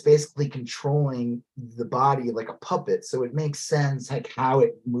 And it's basically controlling the body like a puppet. So it makes sense how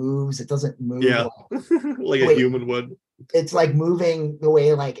it moves. It doesn't move like a human would. It's moving the way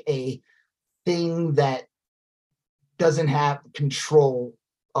a thing that doesn't have control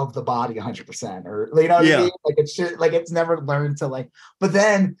of the body 100%, or what I mean? It's just it's never learned to but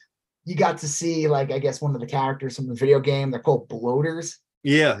then you got to see I guess one of the characters from the video game, they're called bloaters.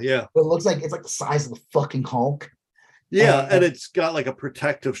 Yeah. It looks like it's the size of the fucking Hulk. Yeah, and it's got a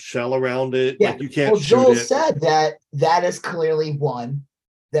protective shell around it. Yeah. You can't shoot Joel it. said that is clearly one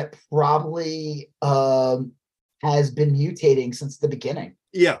that probably has been mutating since the beginning.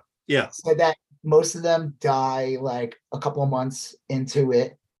 Yeah. Yeah. said that most of them die like a couple of months into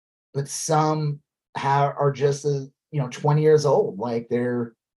it, but some are just 20 years old. Like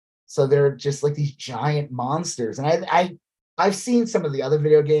they're just like these giant monsters. And I've seen some of the other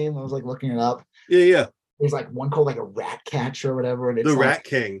video games. I was like looking it up. Yeah. There's like one called like a rat catcher or whatever. And it's The like, Rat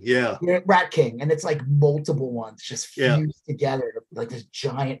King. Yeah. Rat King. And it's like multiple ones just fused together, like this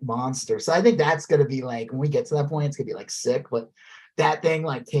giant monster. So I think that's going to be like, when we get to that point, it's going to be like sick. But that thing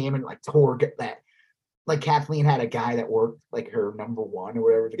like came and like tore that. Like Kathleen had a guy that worked like her number one or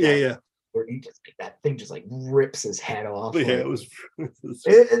whatever. Yeah. Where he just, that thing just like rips his head off. Yeah, like, it was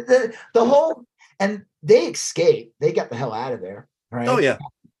the whole, and they escaped. They got the hell out of there, right? Oh yeah.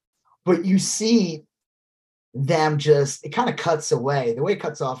 But you see them just, it kind of cuts away. The way it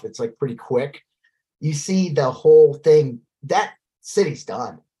cuts off, it's like pretty quick. You see the whole thing. That city's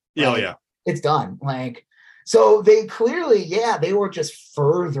done. Yeah, right? oh yeah. It's done. Like, so they clearly, they were just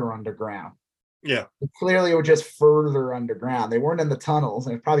further underground. Yeah. They clearly were just further underground. They weren't in the tunnels,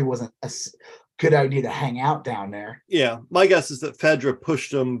 and it probably wasn't a good idea to hang out down there. Yeah. My guess is that Fedra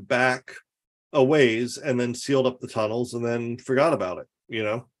pushed them back a ways and then sealed up the tunnels and then forgot about it,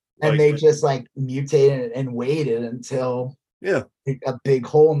 And they just like mutated and waited until a big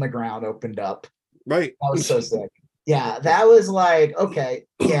hole in the ground opened up. Right. That was so sick. Yeah, that was like, okay,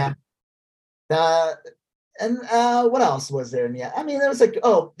 yeah. And what else was there? Yeah, I mean, there was like,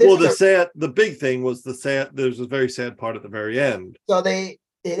 the big thing was there's a very sad part at the very end. So it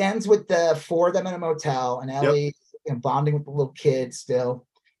ends with the four of them in a motel, and Ellie bonding with the little kid still,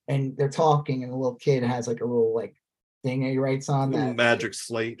 and they're talking, and the little kid has like a little like thing that he writes on, that magic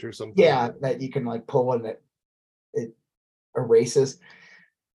slate or something. Yeah, that you can like pull and it erases.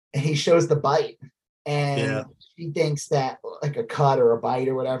 And he shows the bite, and she thinks that like a cut or a bite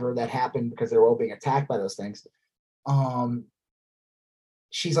or whatever that happened because they're all being attacked by those things.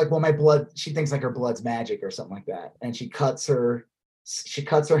 She's like, well, my blood, she thinks like her blood's magic or something like that. And she cuts her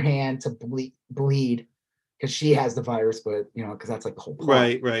hand to bleed because she has the virus, but because that's like the whole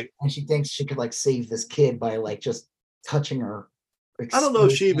plot. Right. And she thinks she could like save this kid by like just touching her. I don't know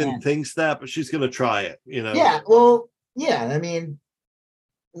if she even thinks that, but she's gonna try it, Yeah, well, yeah, I mean,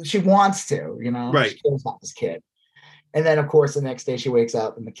 she wants to, right. She cares about this kid. And then of course the next day she wakes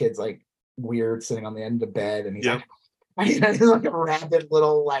up and the kid's like weird sitting on the end of the bed, and he's like a rabid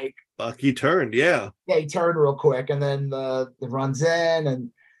little like he turned, he turned real quick, and then the runs in, and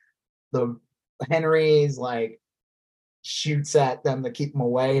the Henry's like shoots at them to keep him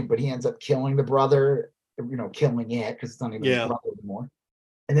away, but he ends up killing the brother, killing it because it's not even his brother anymore.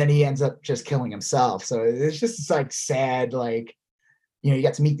 And then he ends up just killing himself. So it's just this like sad, like, you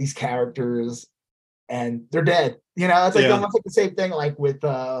got to meet these characters and they're dead. It's like almost like the same thing like with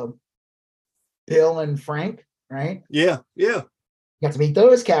Bill and Frank, right? Yeah. You got to meet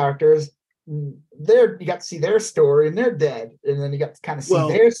those characters. You got to see their story and they're dead. And then you got to kind of see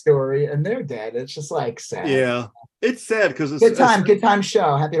their story and they're dead. It's just like sad. Yeah. It's sad because it's good time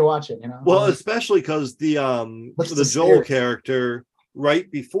show. Happy to watch it, Well, especially because the Joel character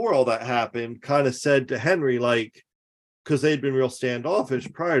right before all that happened kind of said to Henry, like, because they'd been real standoffish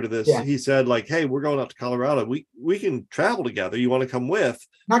prior to this, he said, like, hey, we're going out to Colorado. We can travel together. You want to come with?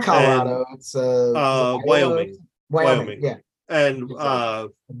 Not Colorado, it's Wyoming. Yeah. And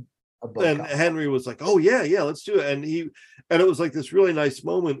and Henry was like, oh yeah, let's do it. And it was like this really nice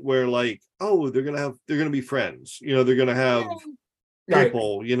moment where like, oh, they're gonna be friends, they're gonna have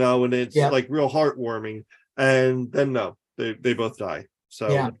people, and it's like real heartwarming. And then no, they both die.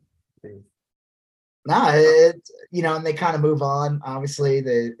 So and they kind of move on. Obviously,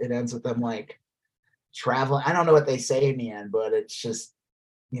 it ends with them like traveling. I don't know what they say in the end, but it's just,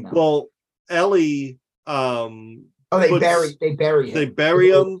 Well, Ellie, they bury him. They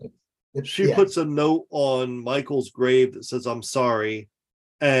bury him. She puts a note on Michael's grave that says, "I'm sorry,"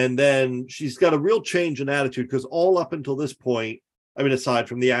 and then she's got a real change in attitude because all up until this point, I mean, aside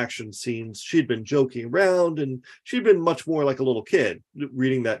from the action scenes, she'd been joking around and she'd been much more like a little kid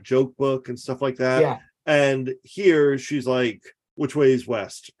reading that joke book and stuff like that. Yeah. And here she's like, which way is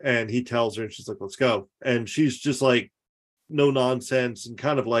west? And he tells her and she's like, let's go. And she's just like, no nonsense and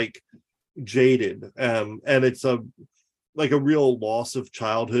kind of like jaded. And it's a real loss of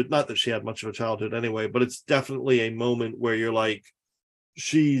childhood. Not that she had much of a childhood anyway, but it's definitely a moment where you're like,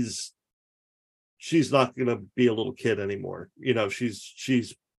 she's not going to be a little kid anymore.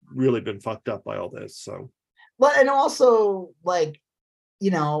 She's really been fucked up by all this. So, well, and also like,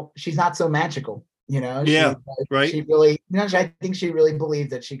 she's not so magical, right. She really, I think she really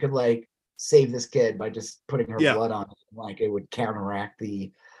believed that she could like save this kid by just putting her blood on it. Like it would counteract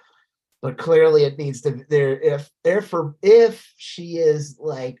but clearly it needs to if she is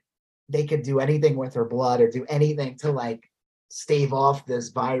like they could do anything with her blood or do anything to like stave off this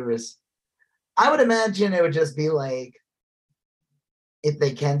virus. I would imagine it would just be like, if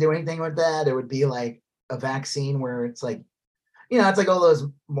they can do anything with that, it would be like a vaccine where it's like, it's like all those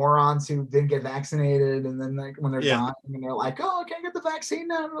morons who didn't get vaccinated, and then like when they're dying and they're like, "Oh, I can't get the vaccine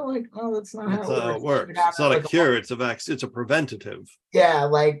now." And they're like, "Oh, that's not how it works. It's not a cure; it's a vaccine. It's a preventative." Yeah,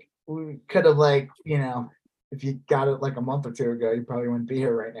 like we could have like if you got it like a month or two ago, you probably wouldn't be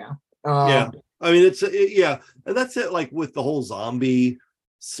here right now. I mean, and that's it. Like with the whole zombie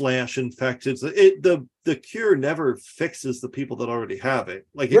 / infected, the cure never fixes the people that already have it.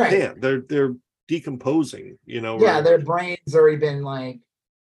 Like it can't. They're decomposing, their brains already been like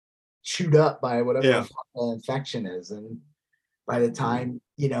chewed up by whatever the infection is, and by the time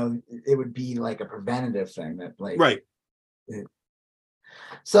it would be like a preventative thing that like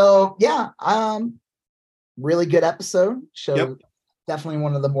so really good episode. Show definitely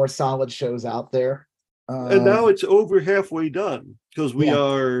one of the more solid shows out there, and now it's over halfway done because we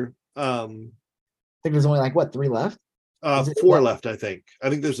are I think there's only like 3 left, 4 left. I think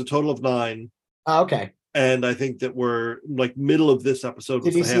there's a total of 9. Oh, okay. And I think that we're like middle of this episode.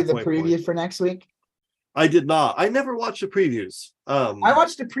 Did you see the preview for next week? I did not. I never watched the previews. I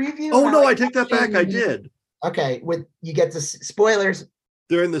watched the preview. Oh no, I take that back. I did. Okay, you get the spoilers.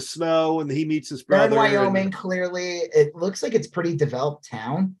 They're in the snow, and he meets his brother. They're in Wyoming. Clearly, it looks like it's pretty developed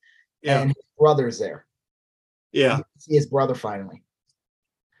town. Yeah, and his brother's there. Yeah, you see his brother finally.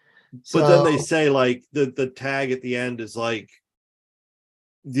 But then they say like the tag at the end is like,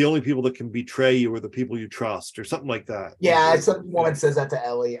 the only people that can betray you are the people you trust, or something like that. Yeah, some woman says that to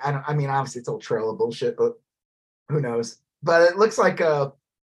Ellie. I mean, obviously it's all trailer bullshit, but who knows? But it looks like it'll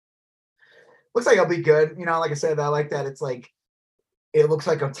be good. Like I said, I like that. It's like, it looks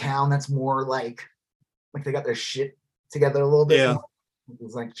like a town that's more like they got their shit together a little bit. Yeah, more.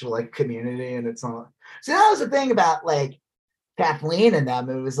 It's like community, and it's all. So that was the thing about like Kathleen and them.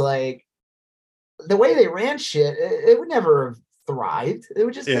 It was like the way they ran shit. It would never have thrived. It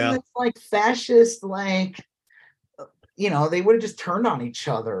would just be this like fascist, like they would have just turned on each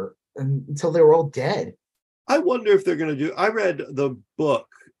other until they were all dead. I wonder if they're going to do. I read the book.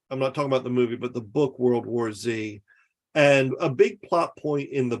 I'm not talking about the movie, but the book World War Z, and a big plot point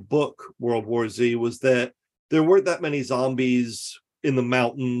in the book World War Z was that there weren't that many zombies in the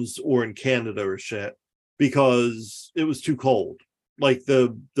mountains or in Canada or shit because it was too cold. Like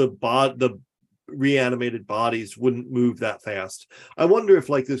the reanimated bodies wouldn't move that fast. I wonder if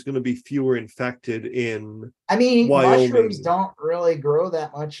like there's going to be fewer infected in Wyoming. Mushrooms don't really grow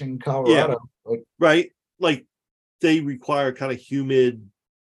that much in Colorado. Yeah. Right? Like they require kind of humid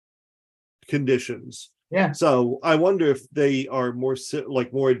conditions. Yeah. So I wonder if they are more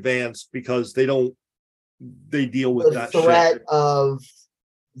advanced because they deal with that threat shit. Of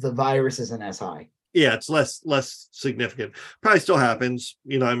the virus isn't as high. Yeah, it's less significant. Probably still happens,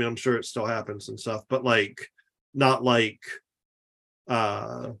 I mean, I'm sure it still happens and stuff, but like not like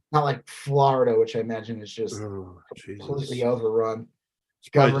Florida, which I imagine is just completely overrun.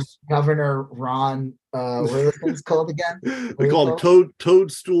 Governor Ron, what are the things called again? They call him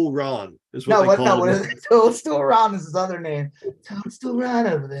Toadstool Ron. Is what they call him. Toadstool Ron is his other name. Toadstool Ron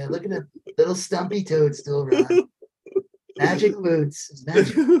over there. Look at the little stumpy Toadstool Ron. Magic boots.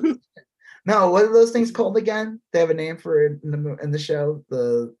 No, what are those things called again? They have a name for it in the show.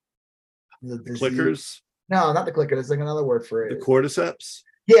 The clickers? No, not the clickers. There's like another word for it. The cordyceps?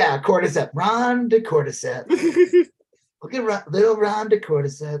 Yeah, cordyceps. Ron de cordyceps. Look at little Ron de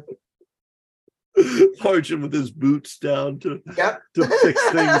cordyceps. Marching with his boots down to fix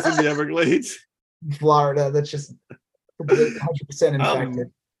things in the Everglades. Florida, that's just 100%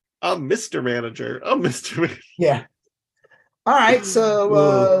 infected. I'm Mr. Manager. Yeah. All right,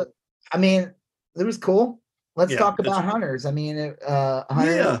 so I mean, it was cool. Let's talk about Hunters. I mean,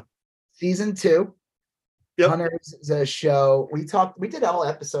 Hunters season 2. Yep. Hunters is a show. We did a whole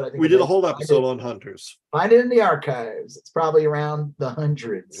episode. I think we did a whole episode on Hunters. Find it in the archives. It's probably around the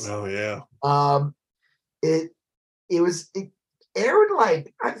hundreds. Oh yeah. It aired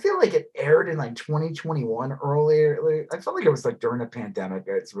I feel like it aired in like 2021 earlier. I felt like it was like during the pandemic.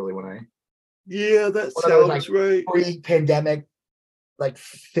 It's really when I. Yeah, that sounds right. Pre-pandemic, like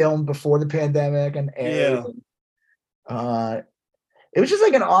filmed before the pandemic and aired. Yeah. It was just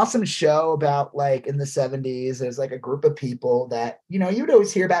like an awesome show about like in the 70s. There's like a group of people that, you'd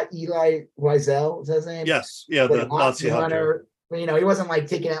always hear about Elie Wiesel. Is that his name? Yes. Yeah. The Nazi hunter. He wasn't like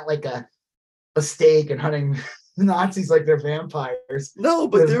taking out like a steak and hunting Nazis like they're vampires. No,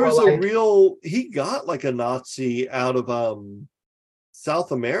 but there was he got like a Nazi out of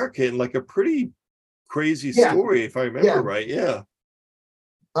South America in like a pretty crazy story, if I remember right. Yeah.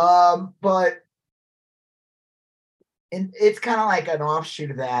 But it's kind of like an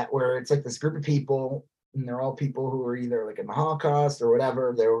offshoot of that, where it's like this group of people, and they're all people who are either like in the Holocaust or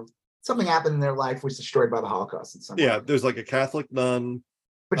whatever. Something happened in their life was destroyed by the Holocaust in some way. Yeah, there's like a Catholic nun.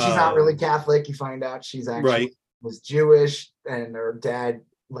 But she's not really Catholic. You find out she's actually was Jewish, and her dad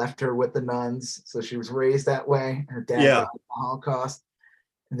left her with the nuns, so she was raised that way. Her dad died in the Holocaust.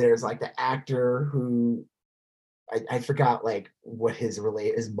 There's like the actor who I forgot like what his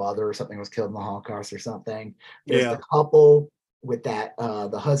mother or something was killed in the Holocaust or something. There's the couple with that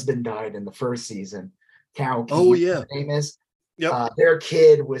the husband died in the first season. Carol Key, her name is. Yep. Their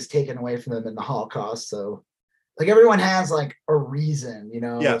kid was taken away from them in the Holocaust. So like everyone has like a reason,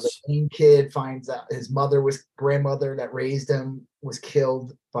 Yes. The main kid finds out his grandmother that raised him was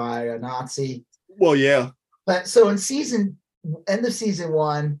killed by a Nazi. Well, yeah. But so in end of season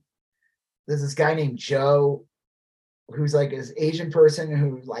 1, there's this guy named Joe who's like this Asian person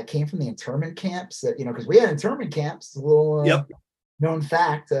who like came from the internment camps that, because we had internment camps, a little known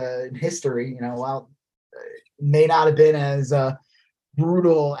fact in history, while may not have been as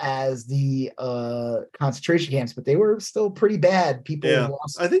brutal as the concentration camps, but they were still pretty bad. People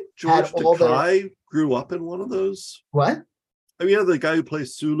I think George Takei grew up in one of those. What? I mean, the guy who played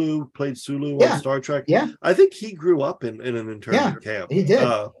Sulu on Star Trek. Yeah. I think he grew up in an internment camp. He did.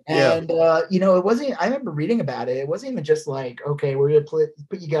 It wasn't, I remember reading about it. It wasn't even just like, okay, we're going to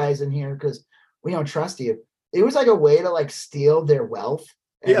put you guys in here because we don't trust you. It was like a way to like steal their wealth.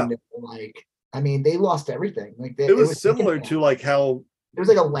 And like, I mean, they lost everything. Like it was similar to like how it was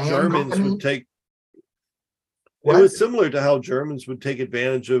like a land Germans company. would take. What? It was similar to how Germans would take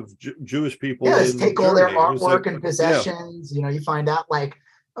advantage of Jewish people. Yeah, take all their artwork like, and possessions. You find out like,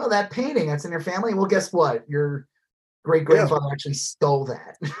 oh, that painting that's in your family. Well, guess what? Your great grandfather actually stole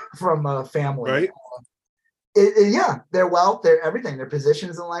that from a family. Right. Their wealth, their everything, their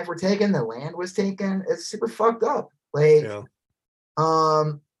positions in life were taken. The land was taken. It's super fucked up. Like,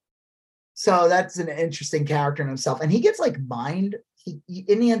 so that's an interesting character in himself, and he gets like mined. He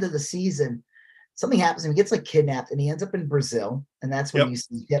in the end of the season, something happens and he gets like kidnapped, and he ends up in Brazil, and that's when you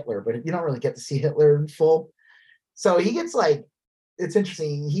see Hitler. But you don't really get to see Hitler in full. So he gets like, it's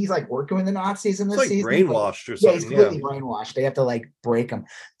interesting. He's like working with the Nazis in this season. Brainwashed or something. Yeah, he's completely brainwashed. They have to like break him.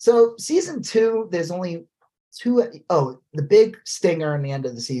 So season 2, there's only 2. Oh, the big stinger in the end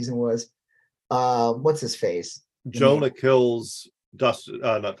of the season was, what's his face? Jonah kills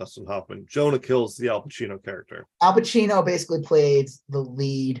not Dustin Hoffman. Jonah kills the Al Pacino character. Al Pacino basically played the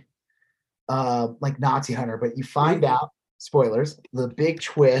lead, like Nazi hunter. But you find out, spoilers, the big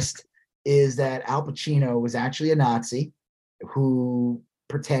twist is that Al Pacino was actually a Nazi who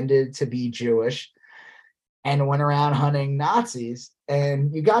pretended to be Jewish and went around hunting Nazis.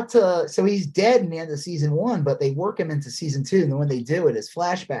 And so he's dead in the end of season 1, but they work him into season 2. And then when they do it, it's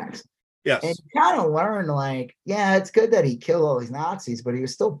flashbacks. Yes. And you kind of learn like, yeah, it's good that he killed all these Nazis, but he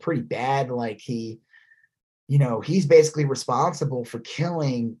was still pretty bad. Like he's basically responsible for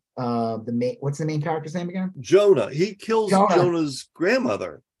killing what's the main character's name again? Jonah. He kills Jonah's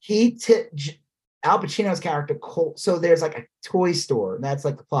grandmother. Al Pacino's character, so there's like a toy store, and that's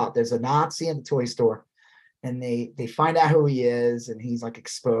like the plot. There's a Nazi in the toy store, and they find out who he is, and he's like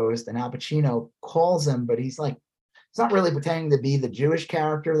exposed, and Al Pacino calls him, but he's not really pretending to be the Jewish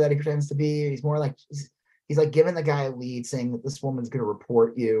character that he pretends to be. He's more like he's like giving the guy a lead, saying that this woman's going to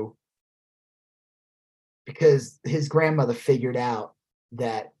report you because his grandmother figured out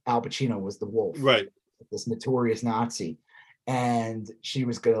that Al Pacino was the wolf, right? This notorious Nazi, and she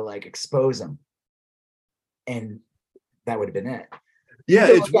was going to like expose him, and that would have been it. Yeah,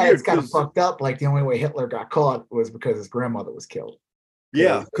 it's weird. It's kind of fucked up. Like the only way Hitler got caught was because his grandmother was killed.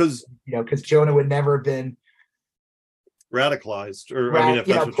 Yeah, because Jonah would never have been radicalized, or I mean, if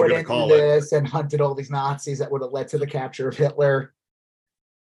that's what you're going to call it, and hunted all these Nazis that would have led to the capture of Hitler.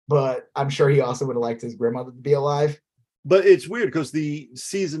 But I'm sure he also would have liked his grandmother to be alive. But it's weird because the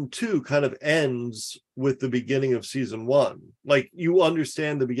season 2 kind of ends with the beginning of season 1. Like you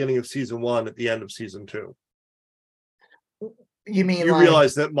understand the beginning of season 1 at the end of season 2. You mean you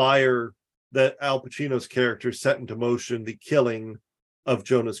realize that Al Pacino's character set into motion the killing of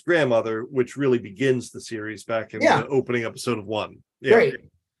Jonah's grandmother, which really begins the series back in the opening episode of 1. Yeah. Right.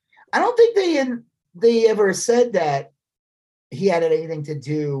 I don't think they ever said that he had anything to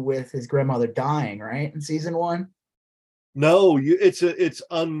do with his grandmother dying, right? In season 1. No, it's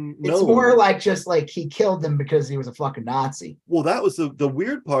unknown. It's more like just like he killed them because he was a fucking Nazi. Well, that was the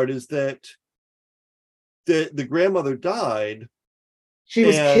weird part, is that the grandmother died. She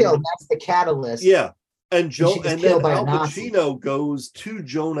was killed. That's the catalyst. Yeah. And she gets and then killed by a Al Nazi. Pacino goes to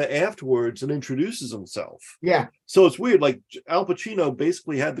Jonah afterwards and introduces himself. Yeah. So it's weird. Like Al Pacino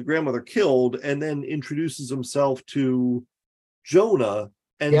basically had the grandmother killed and then introduces himself to Jonah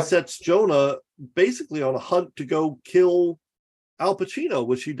and sets Jonah basically on a hunt to go kill Al Pacino,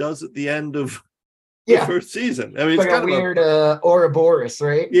 which he does at the end of the first season. I mean, it's like kind a weird Ouroboros,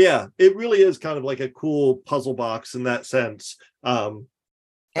 right? Yeah, it really is kind of like a cool puzzle box in that sense. I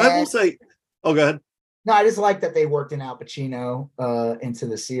will say, oh, go ahead. No, I just like that they worked in Al Pacino into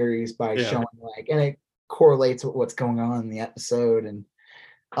the series by showing like, and it correlates with what's going on in the episode. And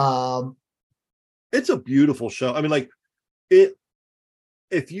it's a beautiful show. I mean, like it,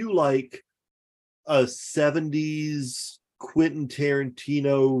 if you like a 70s Quentin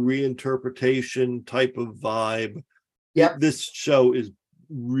Tarantino reinterpretation type of vibe, this show is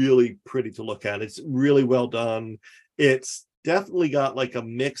really pretty to look at. It's really well done. It's definitely got like a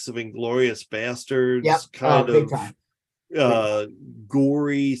mix of Inglourious Bastards kind of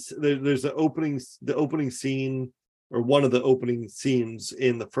gory. There's the opening scene, or one of the opening scenes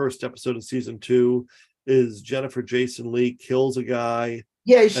in the first episode of season 2 is Jennifer Jason Leigh kills a guy.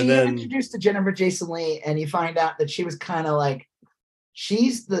 Yeah, introduced to Jennifer Jason Leigh, and you find out that she was kind of like,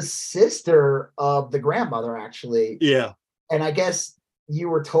 she's the sister of the grandmother, actually. Yeah. And I guess you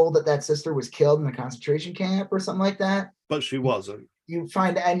were told that sister was killed in the concentration camp or something like that. But she wasn't. You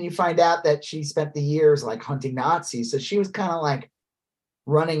find out that she spent the years like hunting Nazis. So she was kind of like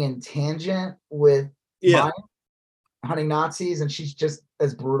running in tangent with hunting Nazis, and she's just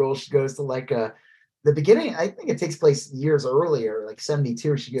as brutal. She goes to like the beginning, I think it takes place years earlier, like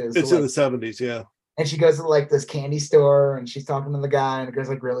 72. She goes. It's in the 70s, yeah. And she goes to like this candy store, and she's talking to the guy, and the guy's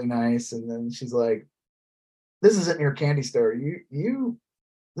like really nice, and then she's like, "This isn't your candy store.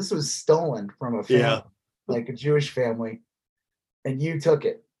 This was stolen from a family, like a Jewish family, and you took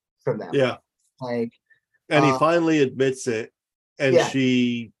it from them." Yeah. Like, and he finally admits it, and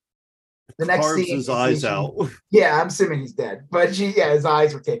she the next carves scene, his eyes out. Yeah, I'm assuming he's dead, but his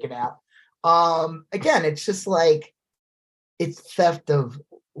eyes were taken out. Again, it's just like, it's theft of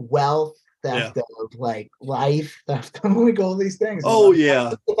wealth, theft of like life, theft of like all these things. Oh,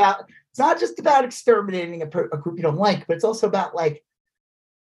 it's not just about exterminating a group you don't like, but it's also about like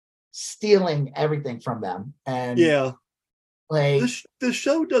stealing everything from them. And like the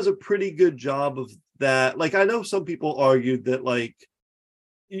show does a pretty good job of that. Like, I know some people argued that like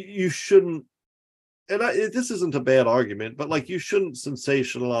you shouldn't, and this isn't a bad argument, but like you shouldn't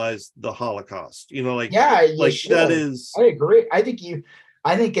sensationalize the Holocaust. You know, like that is. I agree. I think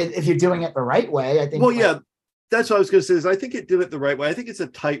if you're doing it the right way, I think. Well, that's what I was going to say. Is I think it did it the right way. I think it's a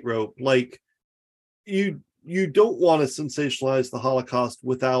tightrope. Like you don't want to sensationalize the Holocaust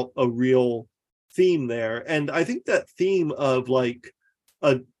without a real theme there, and I think that theme of like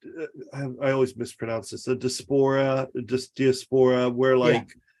I always mispronounce this, a diaspora, where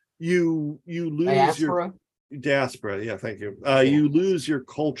like. You lose your diaspora. Yeah, thank you. You lose your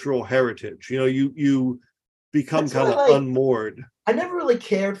cultural heritage. You know, you become kind of like, unmoored. I never really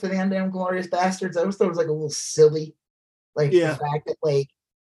cared for the Inglourious Bastards. I always thought it was like a little silly, like the fact that like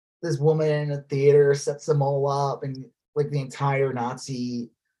this woman in a theater sets them all up, and like the entire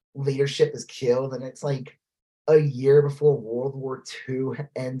Nazi leadership is killed, and it's like a year before World War II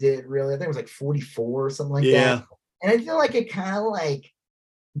ended. Really, I think it was like 44 or something like that. And I feel like it kind of like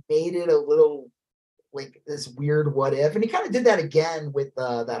made it a little like this weird what if, and he kind of did that again with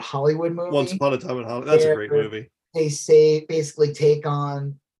that Hollywood movie, Once Upon a Time in Hollywood. That's a great movie. They basically take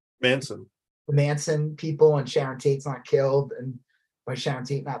on the Manson people, and Sharon Tate's not killed, and by Sharon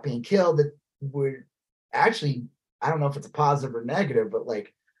Tate not being killed, it would actually, I don't know if it's a positive or negative, but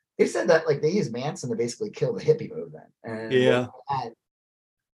like they said that like they used Manson to basically kill the hippie movement, and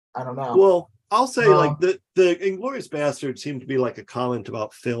I don't know. Well, I'll say like the Inglourious Bastards seemed to be like a comment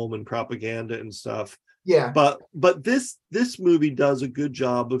about film and propaganda and stuff. Yeah. But this movie does a good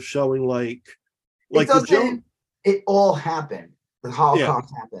job of showing like it all happened. The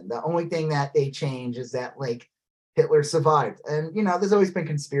Holocaust happened. The only thing that they change is that like Hitler survived. And you know, there's always been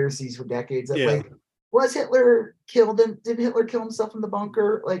conspiracies for decades that like, was Hitler killed, and did Hitler kill himself in the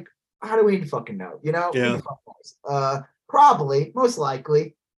bunker? Like, how do we even fucking know? You know? Probably, most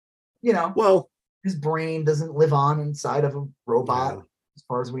likely. You know, well, his brain doesn't live on inside of a robot, as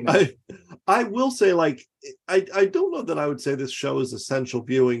far as we know. I will say, like, I don't know that I would say this show is essential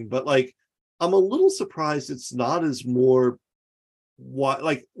viewing, but like, I'm a little surprised it's not as more.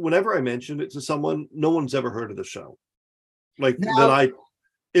 Like, whenever I mentioned it to someone, no one's ever heard of the show. Like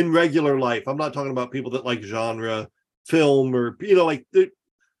in regular life, I'm not talking about people that like genre film or like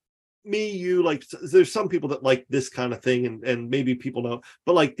me, you, like, there's some people that like this kind of thing, and maybe people know,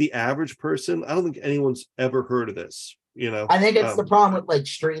 but like the average person, I don't think anyone's ever heard of this, you know. I think it's the problem with like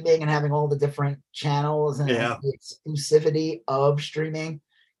streaming and having all the different channels and Yeah. the exclusivity of streaming,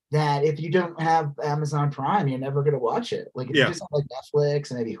 that if you don't have Amazon Prime, you're never going to watch it. Like if you Yeah. just have like Netflix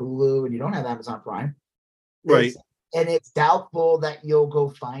and maybe Hulu and you don't have Amazon Prime, Right. it's doubtful that you'll go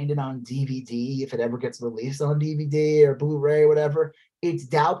find it on DVD if it ever gets released on DVD or Blu-ray or whatever. It's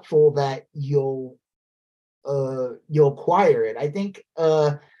doubtful that you'll acquire it. I think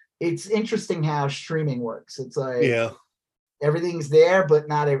it's interesting how streaming works. It's like Yeah. everything's there, but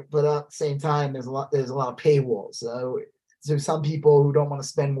not but at the same time there's a lot of paywalls. So some people who don't want to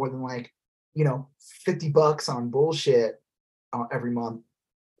spend more than like, $50 on bullshit every month,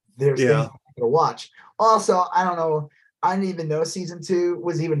 there's things I'm gonna watch. Also, I don't know, I didn't even know season 2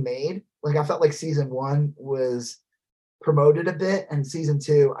 was even made. Like I felt like season 1 was promoted a bit, and season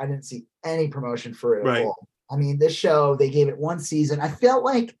 2 I didn't see any promotion for it at all. I mean, this show, they gave it 1 season. I felt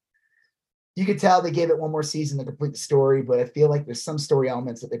like you could tell they gave it 1 more season to complete the story, but I feel like there's some story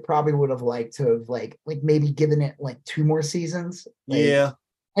elements that they probably would have liked to have like maybe given it like 2 more seasons.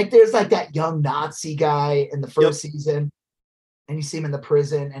 Like there's like that young Nazi guy in the first season, and you see him in the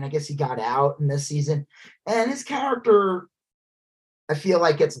prison, and I guess he got out in this season. And his character, I feel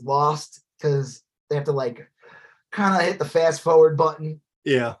like, gets lost because they have to like kind of hit the fast forward button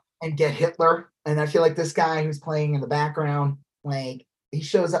and get Hitler. And I feel like this guy who's playing in the background, like he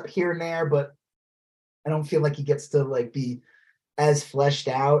shows up here and there, but I don't feel like he gets to like be as fleshed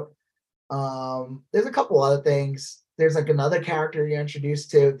out. There's a couple other things. There's like another character you're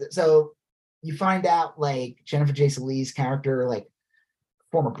introduced to. So you find out like Jennifer Jason Leigh's character, like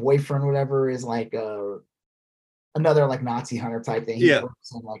former boyfriend, whatever, is like another like Nazi hunter type thing. He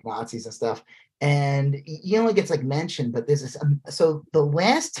works on like Nazis and stuff. And he only gets like mentioned, but this is so the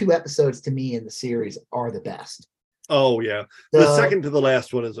last 2 episodes to me in the series are the best. Oh yeah, the second to the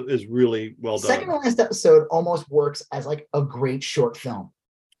last one is really well done. Second to last episode almost works as like a great short film.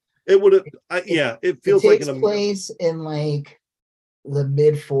 It would have, it feels like takes place in like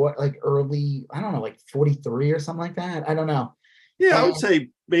the like early, I don't know, like 43 or something like that. I don't know. Yeah, I would say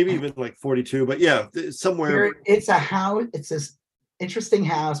maybe even like 42, but yeah, somewhere. It's a house. It's this interesting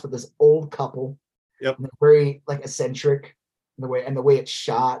house with this old couple. Yep. Very like eccentric the way it's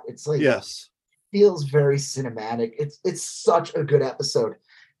shot. It's like feels very cinematic. It's such a good episode.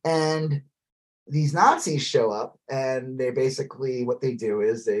 And these Nazis show up, and they basically, what they do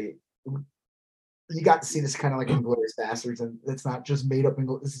is you got to see this kind of like Inglourious Bastards, and it's not just made up.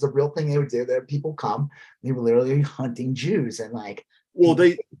 This is a real thing they would do. That people come, they were literally hunting Jews, and like, well,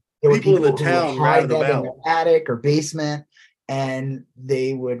 there were people in the town hide them in their attic or basement, and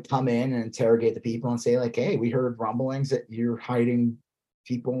they would come in and interrogate the people and say like, "Hey, we heard rumblings that you're hiding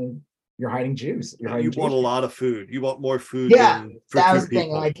people. You're hiding Jews. You bought a lot of food. You bought more food. Yeah, than that was the thing.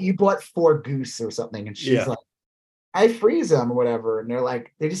 Like you bought 4 goose or something, and she's like, I freeze them or whatever. And they're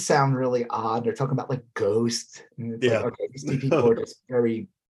like, they just sound really odd. They're talking about like ghosts. And it's like, okay, these 2 people are just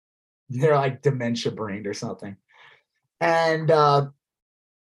they're like dementia brained or something. And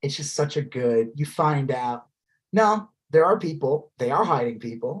it's just such a good, you find out, no, there are people, they are hiding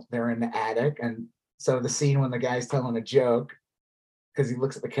people. They're in the attic. And so the scene when the guy's telling a joke, because he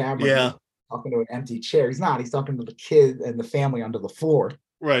looks at the camera, and he's talking to an empty chair. He's not. He's talking to the kid and the family under the floor.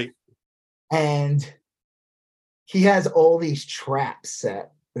 Right. And he has all these traps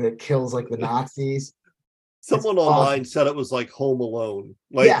set that kills like the Nazis. Someone online said it was like Home Alone.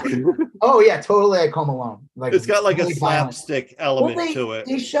 Like, yeah. Oh yeah, totally like Home Alone. Like it's got like really a slapstick element to it.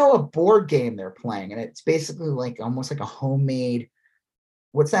 They show a board game they're playing, and it's basically like almost like a homemade.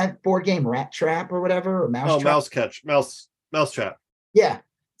 What's that board game? Rat Trap or whatever, or Mouse Trap? Mouse Trap. Yeah,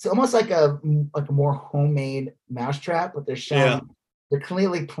 it's almost like a more homemade mousetrap, but they're showing they're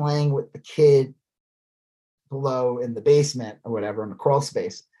clearly playing with the kid below in the basement or whatever in the crawl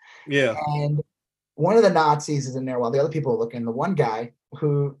space. Yeah, and one of the Nazis is in there while the other people are looking. The one guy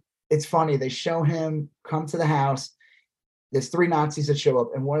who, it's funny, they show him come to the house. There's 3 Nazis that show up,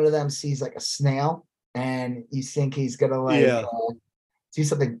 and one of them sees like a snail, and you think he's gonna like. See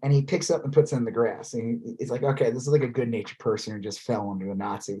something, and he picks up and puts it in the grass. And he's like, okay, this is like a good-natured person who just fell under the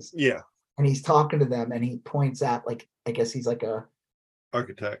Nazis. Yeah. And he's talking to them, and he points out, like, I guess he's like a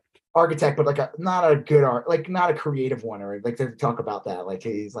architect, but like not a good art, like not a creative one, or like they talk about that. Like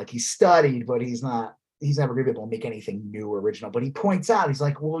he's studied, but he's never gonna be able to make anything new or original. But he points out, he's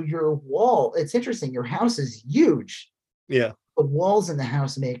like, well, your wall, it's interesting. Your house is huge. Yeah. The walls in the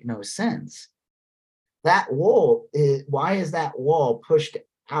house make no sense. That wall why is that wall pushed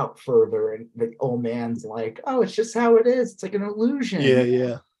out further? And the old man's like, oh, it's just how it is. It's like an illusion.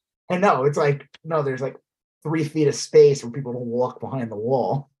 Yeah. And no, it's like, no, there's like 3 feet of space for people to walk behind the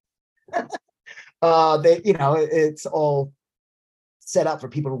wall. It's all set up for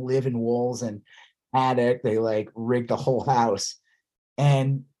people to live in walls and attic. They like rig the whole house,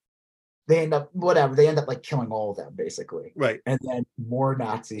 and they end up like killing all of them basically. Right. And then more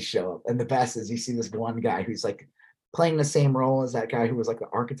Nazis show up. And the best is you see this one guy who's like playing the same role as that guy who was like the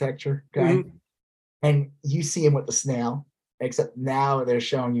architecture guy. Mm-hmm. And you see him with the snail, except now they're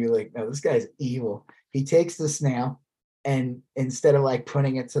showing you like, no, this guy's evil. He takes the snail and instead of like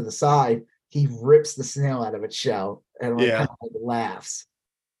putting it to the side, he rips the snail out of its shell and like kind of like laughs.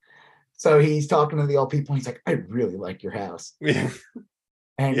 So he's talking to the old people. And he's like, I really like your house. Yeah.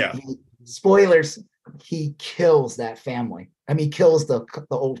 And spoilers, he kills that family. I mean, he kills the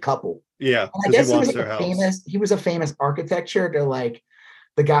old couple. Yeah. And I guess he was a famous architecture. They're like,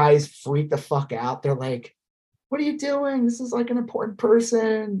 the guys freak the fuck out. They're like, what are you doing? This is like an important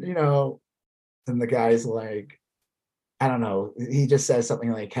person, And the guy's like, I don't know. He just says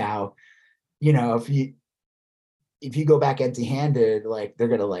something like how, if you go back empty-handed, like they're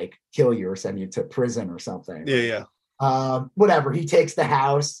gonna like kill you or send you to prison or something. Yeah. Whatever. He takes the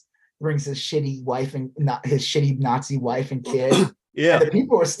house, brings his shitty wife and not his shitty Nazi wife and kid. Yeah. And the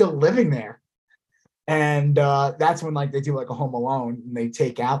people are still living there. And that's when like they do like a Home Alone and they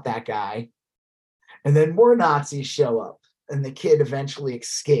take out that guy. And then more Nazis show up and the kid eventually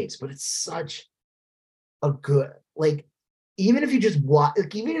escapes. But it's such a good, like, even if you just watch,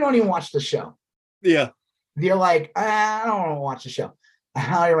 like, even if you don't even watch the show. Yeah. You're like, I don't want to watch the show. I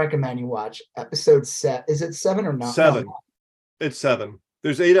highly recommend you watch episode 7. Is it 7 or not? 7. No. It's 7.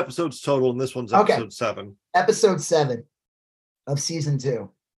 There's 8 episodes total, and this one's episode 7. Episode 7 of season 2.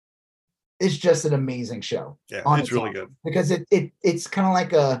 It's just an amazing show. Yeah, it's really good. Because it's kind of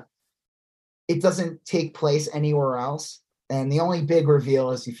like it doesn't take place anywhere else. And the only big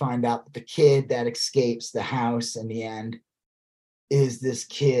reveal is you find out that the kid that escapes the house in the end is this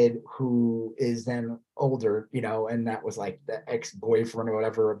kid who is then older, and that was like the ex-boyfriend or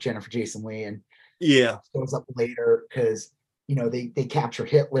whatever of Jennifer Jason Leigh, and shows up later because they capture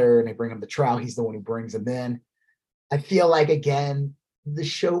Hitler and they bring him to trial. He's the one who brings him in. I feel like again the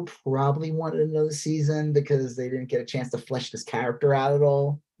show probably wanted another season because they didn't get a chance to flesh this character out at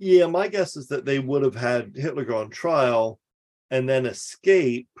all. Yeah, my guess is that they would have had Hitler go on trial and then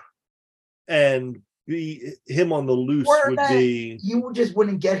escape, and him on the loose you just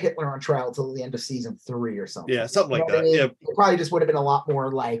wouldn't get Hitler on trial until the end of season 3 or something. Yeah, something like that. I mean? Yeah, it probably just would have been a lot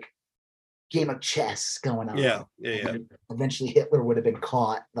more like game of chess going on. Yeah. Eventually, Hitler would have been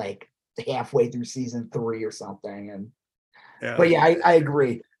caught like halfway through season 3 or something. But yeah, I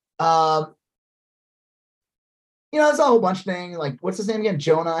agree. There's a whole bunch of things. Like, what's his name again?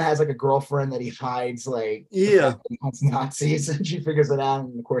 Jonah has like a girlfriend that he hides. Like, he wants Nazis, and she figures it out.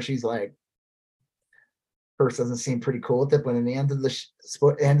 And of course, she's like, first doesn't seem pretty cool with it, but in the end of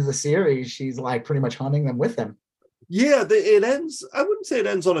the series, she's like pretty much hunting them with him. Yeah, it ends. I wouldn't say it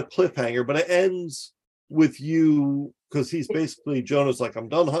ends on a cliffhanger, but it ends with you because he's basically Jonah's like, I'm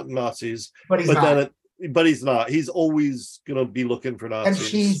done hunting Nazis, but he's not. But he's not. He's always gonna be looking for Nazis, and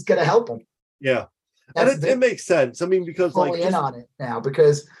she's gonna help him. Yeah, and it makes sense. I mean, because like in on it now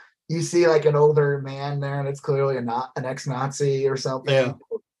because you see like an older man there, and it's clearly an ex-Nazi or something,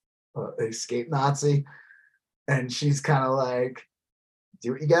 escaped Nazi. And she's kind of like,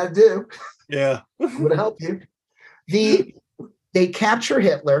 do what you got to do. Yeah. I'm going to help you. They capture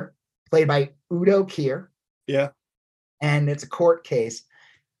Hitler, played by Udo Kier. Yeah. And it's a court case,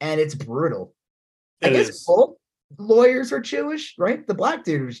 and it's brutal. I guess both lawyers are Jewish, right? The black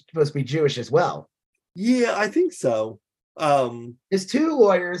dude was supposed to be Jewish as well. Yeah, I think so. There's 2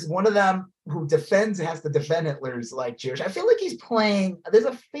 lawyers. One of them who has to defend Hitler's like Jewish. I feel like he's playing. There's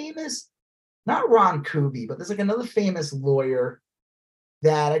a famous, not Ron Kuby, but there's like another famous lawyer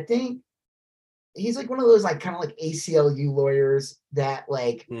that I think he's like one of those like kind of like ACLU lawyers that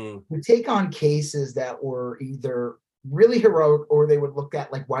like would take on cases that were either really heroic or they would look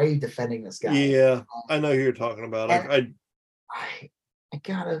at like, why are you defending this guy? Yeah, I know who you're talking about. I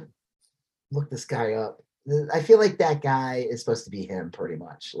gotta look this guy up. I feel like that guy is supposed to be him pretty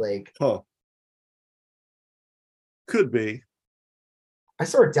much. Like, could be. I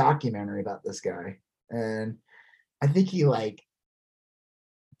saw a documentary about this guy, and I think he like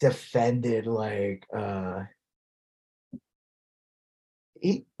defended like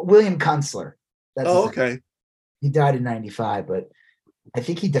William Kunstler. Okay. He died in 1995, but I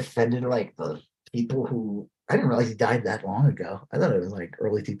think he defended like the people who I didn't realize he died that long ago. I thought it was like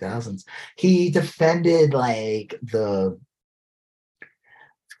early 2000s. He defended like the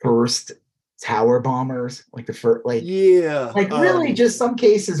first tower bombers, like the first, Yeah. like really just some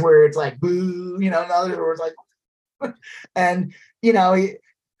cases where it's like boo, in others where it's like, and he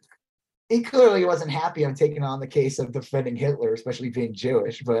clearly wasn't happy on taking on the case of defending Hitler, especially being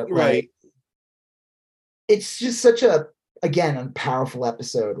Jewish, but right. It's just such a powerful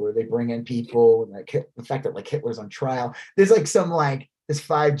episode where they bring in people and like the fact that like Hitler's on trial. There's like there's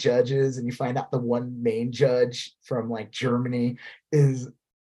 5 judges, and you find out the one main judge from like Germany is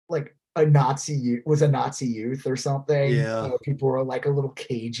like a Nazi youth or something. Yeah. So people were like a little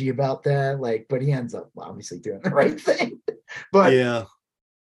cagey about that, but he ends up obviously doing the right thing. But yeah,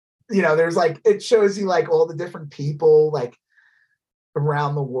 there's like, it shows you like all the different people like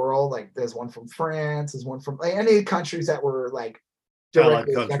around the world. Like there's one from France, there's one from like any countries that were like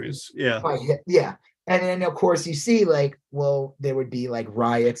allied countries. Yeah. Yeah. And then of course you see like, well, there would be like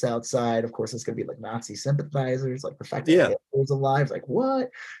riots outside. Of course, it's gonna be like Nazi sympathizers, like the fact that Hitler's alive, like what?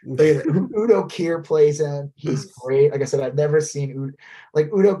 Udo Kier plays him. He's great. Like I said, I've never seen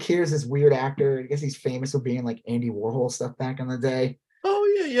Udo Kier's this weird actor. I guess he's famous for being like Andy Warhol stuff back in the day.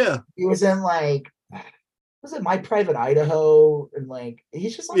 Oh yeah. He was in like, was it My Private Idaho? And like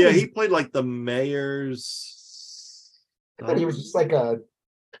he's just like he played like the mayor's. I thought he was just like a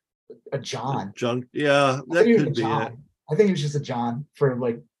John. Yeah, that could be it. I think he was just a John for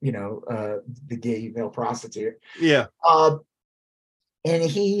like the gay male prostitute. Yeah. And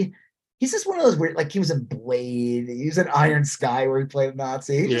he's just one of those weird, like he was in Blade, he was in Iron Sky where he played a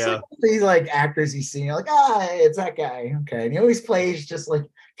Nazi. He's just like these like actors you see, you're like, it's that guy. Okay. And he always plays just like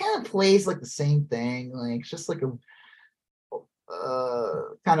kind of plays like the same thing. Like just like a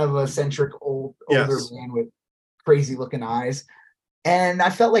kind of eccentric older man with crazy looking eyes. And I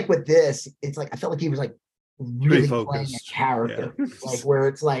felt like with this, it's like I felt like he was like really playing a character. Yeah. Like where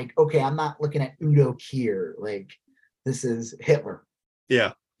it's like, okay, I'm not looking at Udo Kier. Like this is Hitler.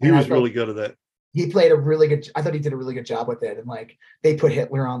 Yeah. He was really good at that. He played I thought he did a really good job with it. And like they put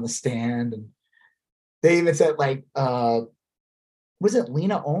Hitler on the stand, and they even said like was it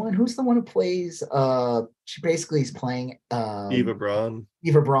Lena Olin? Who's the one who plays she basically is playing Eva Braun.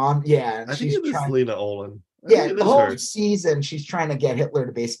 Yeah. I think it was Lena Olin. Yeah, the whole season she's trying to get Hitler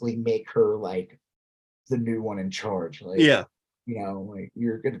to basically make her like the new one in charge. Like like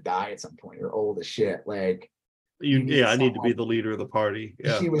you're gonna die at some point. You're old as shit. Like I need to be the leader of the party.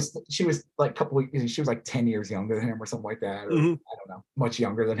 Yeah. She was like she was like 10 years younger than him or something like that. Or I don't know, much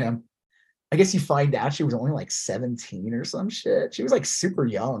younger than him. I guess you find out she was only like 17 or some shit. She was like super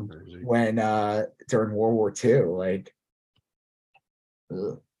young when during World War II. Like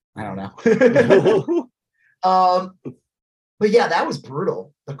I don't know. But yeah, that was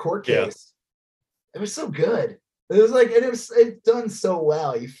brutal. The court case. It was so good. It was like, and it's done so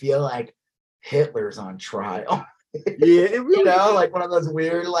well. You feel like Hitler's on trial. Yeah, it really like one of those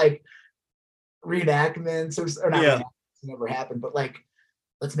weird like reenactments or not reenactments, never happened, but like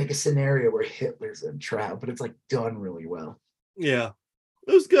let's make a scenario where Hitler's in trial, but it's like done really well. Yeah,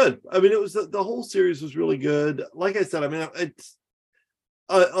 it was good. I mean, it was the whole series was really good. Like I said, I mean, it's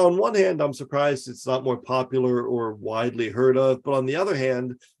on one hand, I'm surprised it's not more popular or widely heard of, but on the other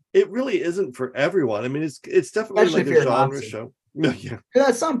hand, it really isn't for everyone. I mean, it's definitely especially like a genre show. Yeah.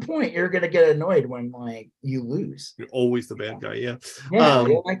 At some point, you're gonna get annoyed when like you lose. You're always the bad guy. Yeah.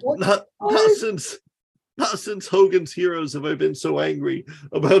 Like, what? Not since Hogan's Heroes have I been so angry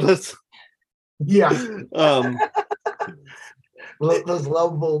about us. Yeah. Those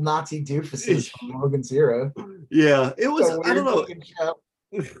lovable Nazi doofuses from Hogan's Hero. Yeah, it was. I don't know.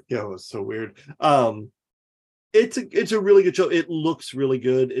 Yeah, it was so weird. It's a really good show. It looks really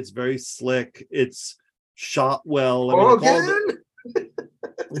good. It's very slick. It's shot well. I mean,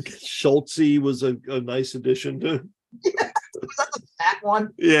 Schultze was a nice addition to. Yeah. Was that the fat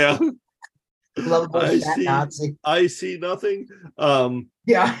one? Yeah. Lovable fat Nazi. I see nothing.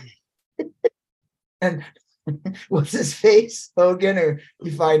 Yeah. And what's his face? Hogan, or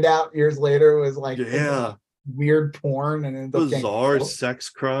you find out years later was like weird porn and bizarre sex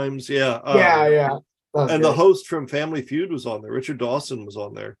crimes. Yeah. Yeah. And the host from Family Feud was on there. Richard Dawson was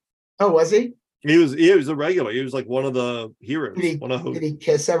on there. Oh, was he? He was a regular. He was like one of the heroes. Did he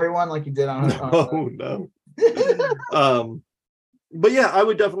kiss everyone like he did on? No. But yeah, I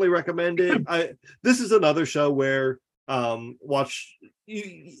would definitely recommend it. This is another show where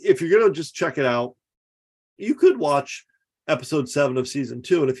if you're gonna just check it out, you could watch episode 7 of season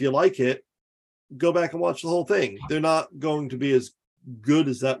 2, and if you like it, go back and watch the whole thing. They're not going to be as good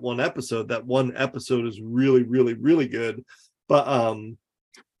as that one episode. That one episode is really, really, really good. But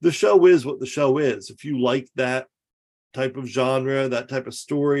the show is what the show is. If you like that type of genre, that type of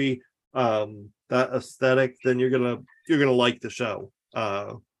story, that aesthetic, then you're gonna like the show.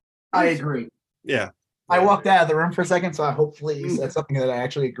 I agree. Yeah. I walked out of the room for a second, so hopefully you said something that I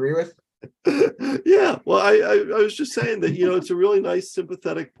actually agree with. Yeah, well, I was just saying that, it's a really nice,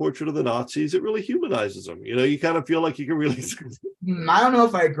 sympathetic portrait of the Nazis. It really humanizes them. You kind of feel like you can really. I don't know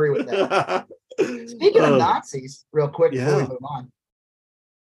if I agree with that. Speaking of Nazis, real quick before we move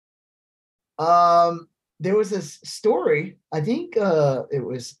on, there was this story. I think it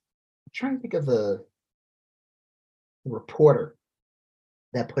was. I'm trying to think of the reporter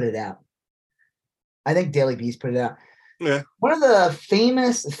that put it out. I think Daily Beast put it out. Yeah. One of the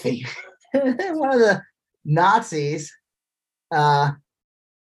famous one of the Nazis. The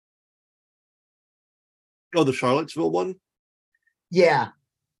Charlottesville one? Yeah.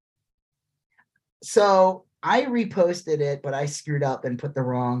 So I reposted it, but I screwed up and put the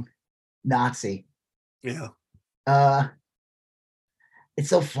wrong Nazi. Yeah. It's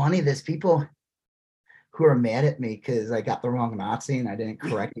so funny. There's people who are mad at me because I got the wrong Nazi and I didn't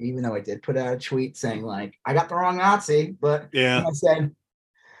correct it, even though I did put out a tweet saying, like, I got the wrong Nazi. But I said,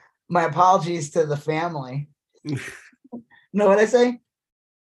 my apologies to the family. You know what I say?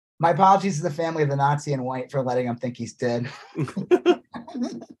 My apologies to the family of the Nazi in white for letting him think he's dead.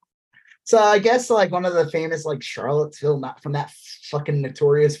 So I guess like one of the famous like Charlottesville, not from that fucking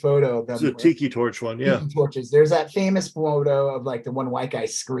notorious photo of them. It's a tiki torch one, yeah. Tiki torches. There's that famous photo of like the one white guy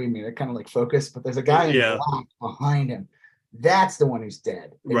screaming. They're kind of like focused, but there's a guy in black behind him. That's the one who's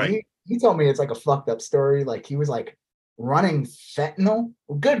dead. And right. He told me it's like a fucked up story. Like he was like running fentanyl.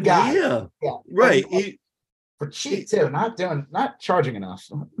 Good guy. Yeah. Right. For cheap too, not charging enough.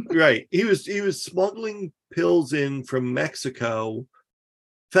 Right. He was smuggling pills in from Mexico.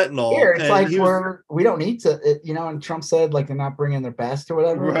 Fentanyl. Here, it's like we don't need to, and Trump said like they're not bringing their best or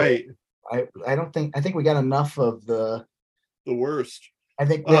whatever. Right. I think we got enough of the worst. I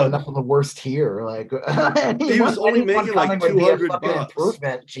think we have enough of the worst here. Like he was only making like $200.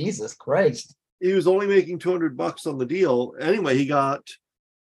 Improvement. Jesus Christ. He was only making $200 on the deal. Anyway, he got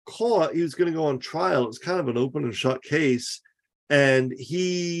caught. He was going to go on trial. It's kind of an open and shut case. And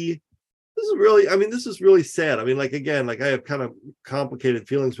this is really sad. I mean, like, again, like I have kind of complicated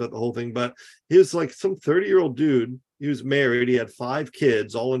feelings about the whole thing, but he was like some 30-year-old dude. He was married. He had 5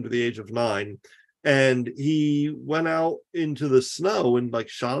 kids, all under the age of 9. And he went out into the snow and like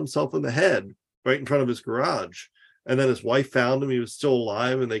shot himself in the head right in front of his garage. And then his wife found him. He was still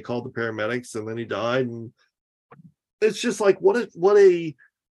alive and they called the paramedics and then he died. And it's just like, what a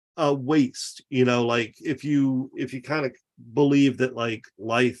waste, like if you kind of believe that like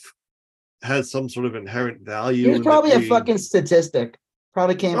life has some sort of inherent value. He was probably a fucking statistic.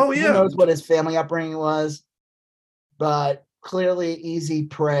 Probably came. Oh yeah. Who knows what his family upbringing was, but clearly easy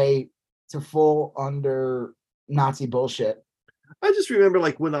prey to fall under Nazi bullshit. I just remember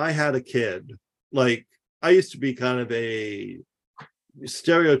like when I had a kid, like I used to be kind of a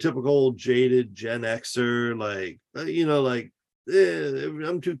stereotypical jaded Gen Xer, like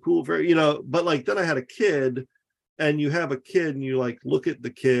I'm too cool for but like then I had a kid, and you have a kid and you like look at the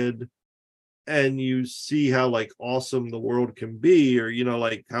kid and you see how like awesome the world can be, or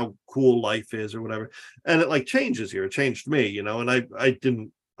like how cool life is or whatever, and it like changes you. It changed me, and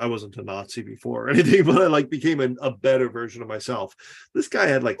I wasn't a Nazi before or anything, but I like became a better version of myself. This guy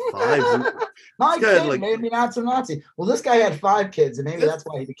had like 5 my kid made me not a Nazi. Well, this guy had 5 kids, and maybe that's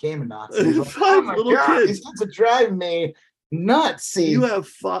why he became a Nazi. Like, 5 little kids. These kids are driving me nuts. You have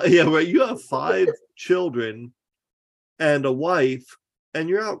 5, yeah, right. You have 5 children and a wife, and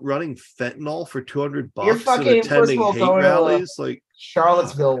you're out running fentanyl for $200 and attending hate rallies, like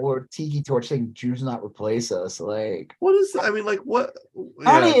Charlottesville, where tiki torch saying Jews not replace us. Like, what is that? I mean, like, what?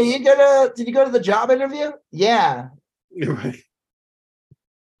 Honey, did you go to the job interview? Yeah. You're right.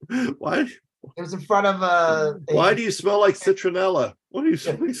 Why? It was in front of why do you smell like citronella? What do you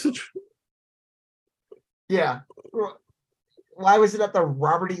smell like citronella? Yeah. Why was it at the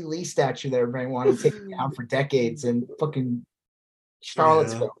Robert E. Lee statue that everybody wanted to take down for decades in fucking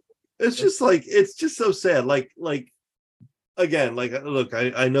Charlottesville? Yeah. It's just like, it's just so sad. Like again, like, look,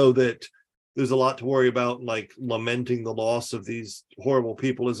 I know that there's a lot to worry about, and like lamenting the loss of these horrible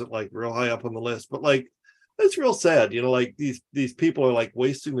people isn't like real high up on the list, but like it's real sad, like these people are like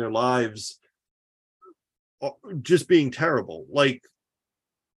wasting their lives just being terrible. Like,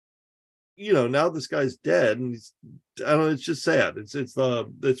 now this guy's dead, and I don't know, it's just sad.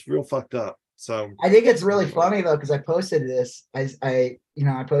 It's real fucked up. So I think it's really funny though, because I posted this. I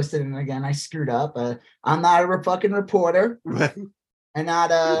posted it, and again I screwed up. I'm not a fucking reporter, right? And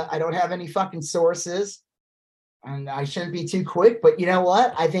I don't have any fucking sources, and I shouldn't be too quick. But you know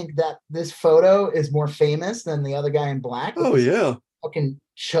what? I think that this photo is more famous than the other guy in black. Oh yeah, fucking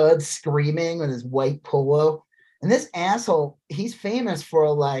chud screaming with his white polo, and this asshole, he's famous for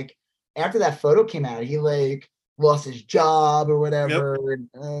like after that photo came out, he like lost his job or whatever. Yep.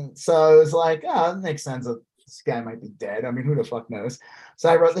 And so it was like, oh, it makes sense that this guy might be dead. I mean, who the fuck knows? So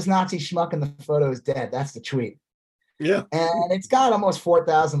I wrote, this Nazi schmuck in the photo is dead. That's the tweet. Yeah. And it's got almost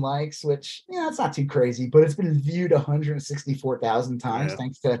 4,000 likes, which, it's not too crazy, but it's been viewed 164,000 times. Yeah.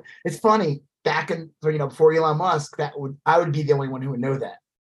 Thanks to, it's funny, back in, before Elon Musk, I would be the only one who would know that.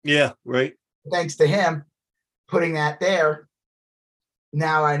 Yeah, right. Thanks to him putting that there.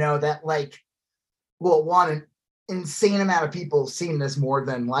 Now I know that, an insane amount of people seen this more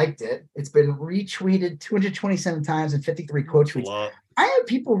than liked it. It's been retweeted 227 times and 53 quote tweets. I have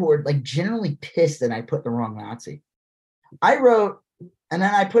people who are generally pissed that I put the wrong Nazi. I wrote, and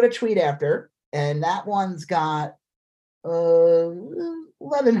then I put a tweet after, and that one's got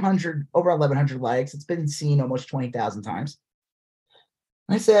 1,100 likes. It's been seen almost 20,000 times.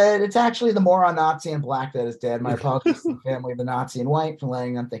 I said, it's actually the moron Nazi in black that is dead. My apologies to the family of the Nazi in white for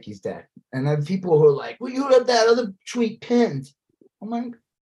letting them think he's dead. And then people who are like, well, you have that other tweet pinned. I'm like,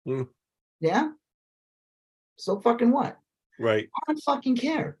 yeah? So fucking what? Right. I don't fucking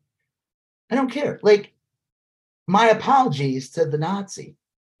care. I don't care. My apologies to the Nazi.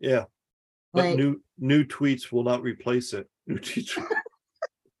 Yeah. But new tweets will not replace it. New tweets.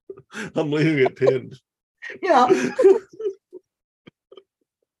 I'm leaving it pinned.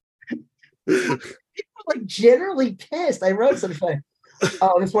 People are generally pissed. I wrote something.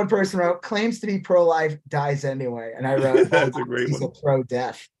 Oh, this one person wrote, claims to be pro-life, dies anyway. And I wrote, that's a great one. He's a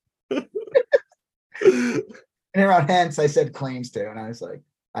pro-death. And I wrote, hence, I said claims to. And I was like,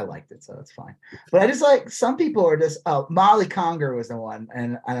 I liked it, so it's fine. But I just some people are just, Molly Conger was the one.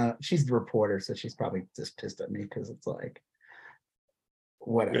 And I don't know, she's the reporter, so she's probably just pissed at me because it's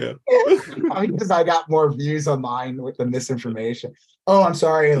whatever. Yeah. Because I got more views on mine with the misinformation. Oh, I'm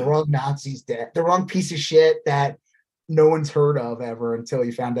sorry, the wrong Nazi's dead. The wrong piece of shit that no one's heard of ever until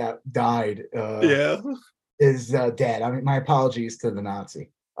you found out died. Is dead. I mean, my apologies to the Nazi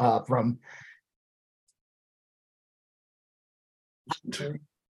from.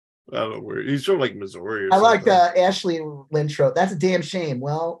 I don't know where he's from, Missouri. I like Ashley Lynch wrote, that's a damn shame.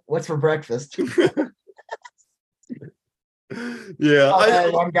 Well, what's for breakfast?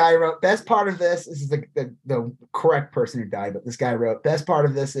 Yeah. One guy wrote, best part of this is the correct person who died, but this guy wrote, best part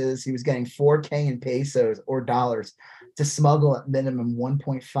of this is he was getting 4K in pesos or dollars to smuggle at minimum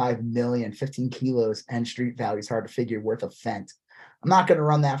 1.5 million, 15 kilos, and street values hard to figure worth of Fent. I'm not going to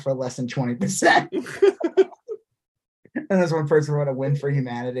run that for less than 20%. And there's one person who wrote, a win for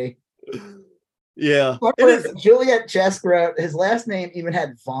humanity. Yeah. Juliet Jesk wrote, his last name even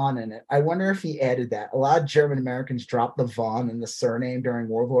had Von in it. I wonder if he added that. A lot of German Americans dropped the Von in the surname during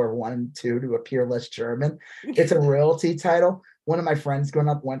World War I and II to appear less German. It's a royalty title. One of my friends growing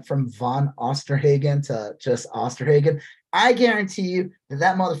up went from Von Osterhagen to just Osterhagen. I guarantee you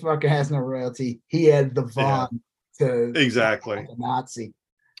that motherfucker has no royalty. He had the Von to exactly the Nazi.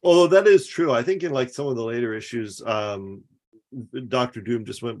 Although that is true. I think in some of the later issues, Dr. Doom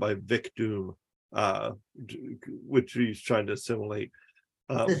just went by Vic Doom. Which he's trying to assimilate.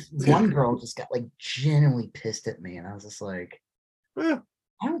 This one girl just got genuinely pissed at me, and I was just like, I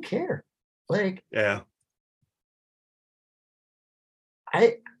don't care. Yeah,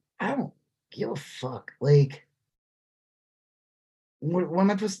 I don't give a fuck. When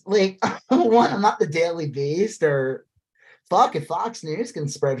am I just one? I'm not the Daily Beast, or fuck if Fox News can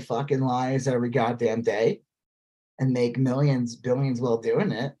spread fucking lies every goddamn day and make millions, billions while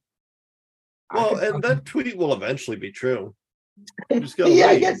doing it. Well, and that tweet will eventually be true. Yeah,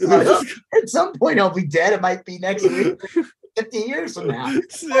 I guess so. At some point I'll be dead. It might be next week, 50 years from now.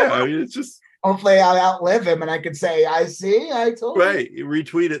 Yeah, I mean, it's just. Hopefully I'll outlive him and I could say, I told you. Right, you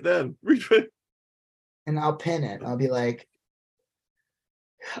retweet it then. Retweet. And I'll pin it. I'll be like,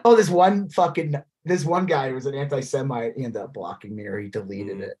 oh, this one guy who was an anti-Semite, he ended up blocking me or he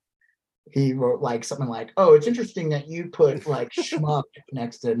deleted it. He wrote something like, oh, it's interesting that you put schmuck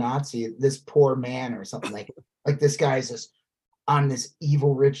next to Nazi, this poor man, or something like this guy's I'm this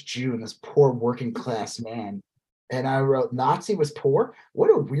evil rich Jew and this poor working class man. And I wrote, Nazi was poor? What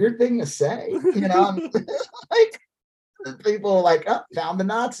a weird thing to say. People are found the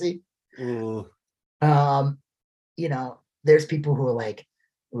Nazi. There's people who are what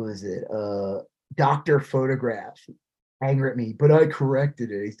was it? Dr. Photograph. Angry at me, but I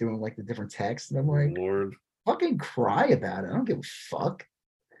corrected it. He's doing the different text, and I'm like, Lord, fucking cry about it. I don't give a fuck.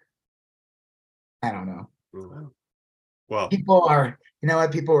 I don't know. Well, people are,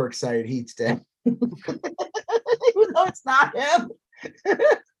 people are excited he's dead, even though it's not him.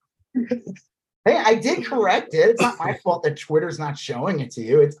 Hey, I did correct it. It's not my fault that Twitter's not showing it to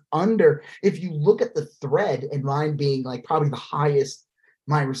you. It's if you look at the thread and mine being probably the highest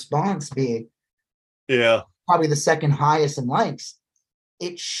my response being Yeah. probably the second highest in likes,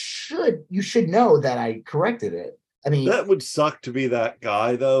 you should know that I corrected it. I mean, That would suck to be that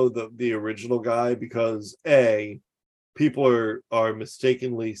guy though, the original guy, because people are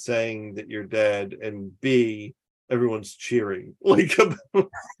mistakenly saying that you're dead, and B, everyone's cheering. Like, yeah,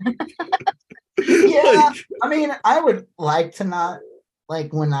 like, I mean, I would like to not,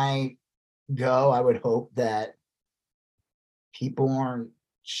 like, when I go, I would hope that people aren't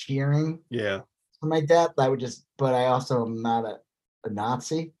cheering yeah, for my death. But I also am not a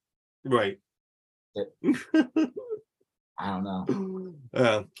Nazi. right. I don't know.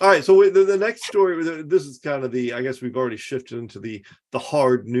 All right, so the next story, this is kind of I guess we've already shifted into the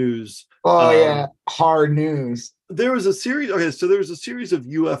hard news. Oh yeah, hard news. There was a series of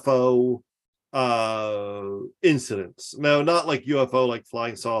UFO incidents. Now, not like UFO like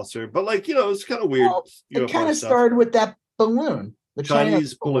flying saucer, but like, it's kind of weird. Well, it UFO kind of stuff. started with that balloon, the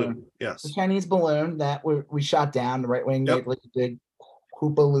Chinese balloon. the Yes. Chinese balloon that we shot down. The right wing Yep. made like a big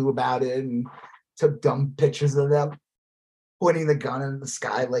hoopaloo about it and took dumb pictures of them pointing the gun in the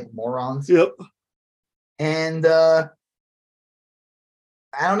sky like morons. Yep. And I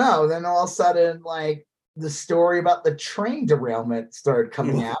don't know. Then all of a sudden, like, the story about the train derailment started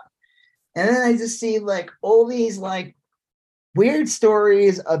coming out. And then I just see like all these like weird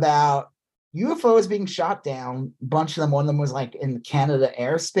stories about UFOs being shot down. A bunch of them, one of them was like in Canada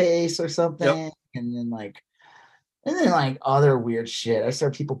airspace or something. Yep. And then like other weird shit. I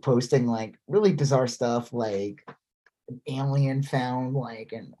started people posting like really bizarre stuff, like an alien found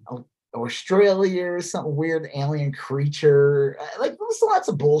like in Australia or some weird alien creature. Like, there's lots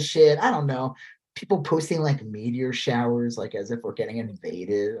of bullshit. I don't know. People posting like meteor showers, like as if we're getting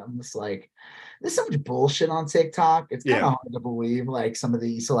invaded. I'm just like, there's so much bullshit on TikTok. It's kind of hard to believe. Like some of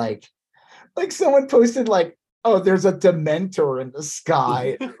these, like someone posted like, oh, there's a Dementor in the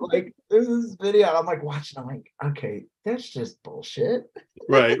sky. Like, there's this video. I'm like watching. I'm like, okay, that's just bullshit.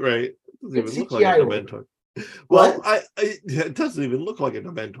 Right. It doesn't even look like a Dementor. Well, it doesn't even look like a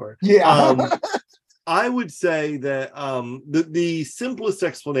Dementor. Yeah. I would say that the simplest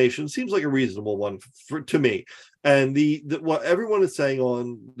explanation seems like a reasonable one to me, and the what everyone is saying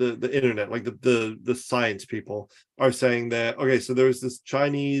on the internet, like the science people are saying that, okay, so there was this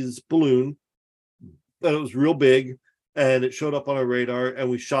Chinese balloon that it was real big, and it showed up on our radar, and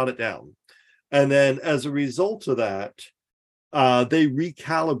we shot it down, and then as a result of that, they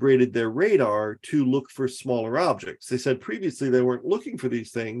recalibrated their radar to look for smaller objects. They said previously they weren't looking for these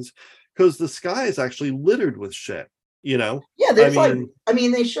things because the sky is actually littered with shit, Yeah, there's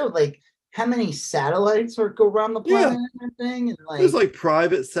they showed like how many satellites go around the planet and everything. And like, there's like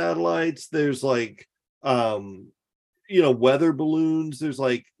private satellites, there's like weather balloons, there's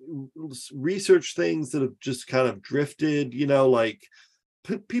like research things that have just kind of drifted, like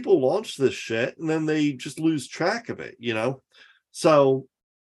people launch this shit and then they just lose track of it, so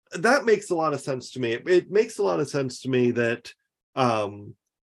that makes a lot of sense to me. It makes a lot of sense to me that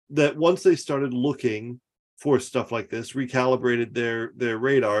that once they started looking for stuff like this, recalibrated their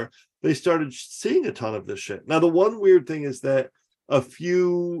radar, they started seeing a ton of this shit. Now, the one weird thing is that a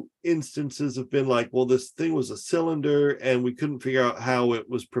few instances have been like, well, this thing was a cylinder and we couldn't figure out how it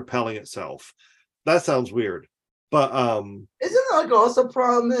was propelling itself. That sounds weird. But isn't like also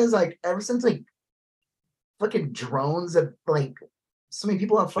problem is like ever since like fucking drones have like so many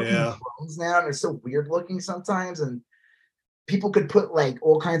people have fucking drones now and they're so weird looking sometimes, and people could put like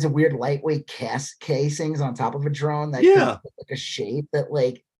all kinds of weird lightweight casings on top of a drone that like a shape that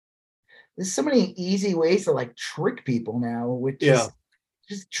like there's so many easy ways to like trick people now with just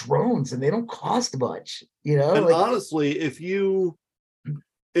drones, and they don't cost much, And like, honestly, if you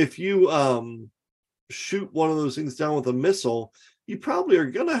shoot one of those things down with a missile, you probably are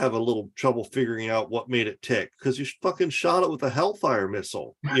gonna have a little trouble figuring out what made it tick because you fucking shot it with a Hellfire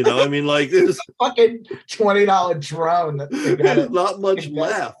missile. I mean, like, this fucking $20 drone that there's not much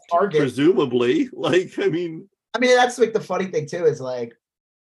left, presumably. Like, I mean, that's like the funny thing too is like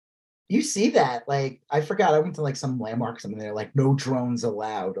you see that, like, I forgot, I went to like some landmark something there, like no drones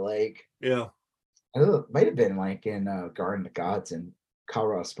allowed. Like, it might have been like in Garden of Gods in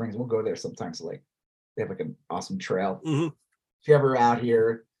Colorado Springs. We'll go there sometimes. Like, they have like an awesome trail. Mm-hmm. If you're ever out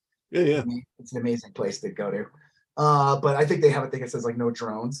here, it's an amazing place to go to. But I think they have a thing that says like no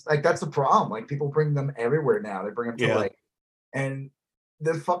drones. Like, that's the problem. Like, people bring them everywhere now. They bring them to like, and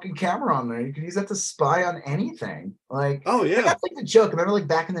the fucking camera on there, you can use that to spy on anything. Like, that's like the joke. Remember, like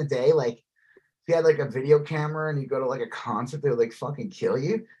back in the day, like if you had like a video camera and you go to like a concert, they would like fucking kill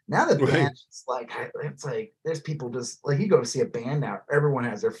you. Now the band's like, it's like there's people just like, you go to see a band now, everyone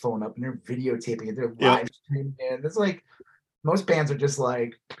has their phone up and they're videotaping it, they're live streaming it. It's like, Most bands are just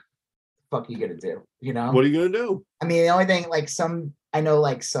like, fuck you gonna do, you know? What are you gonna do? I mean, the only thing, like I know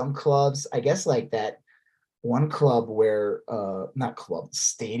like some clubs, I guess like that one club where not club,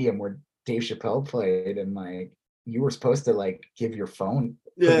 stadium where Dave Chappelle played, and like you were supposed to like give your phone,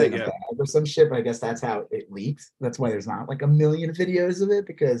 put Yeah, it in a yeah. bag or some shit, but I guess that's how it leaked. That's why there's not like a million videos of it,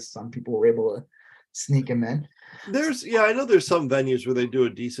 because some people were able to sneak them in. I know there's some venues where they do a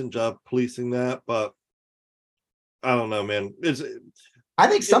decent job policing that, but I don't know, man. I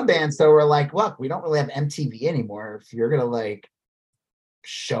think some bands though were like, look, we don't really have MTV anymore. If you're gonna like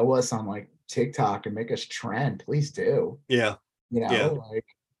show us on like TikTok and make us trend, please do. Yeah. You Yeah. know,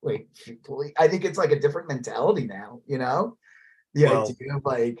 like I think it's like a different mentality now, you know? The idea of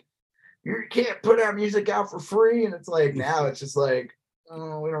like, you can't put our music out for free. And it's like now it's just like,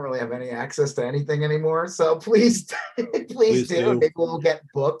 oh, we don't really have any access to anything anymore. So please, please do. Maybe we'll get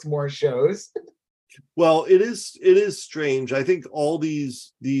booked more shows. Well, it is strange. I think all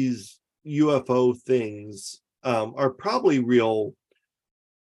these UFO things are probably real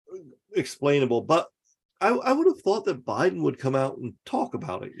explainable, but I would have thought that Biden would come out and talk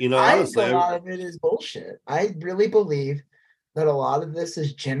about it. You know, honestly, a lot of it is bullshit. I really believe that a lot of this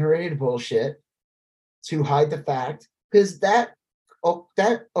is generated bullshit to hide the fact, because that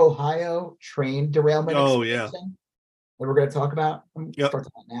Ohio train derailment that we're going to talk about,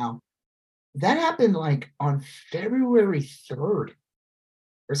 now, that happened like on February 3rd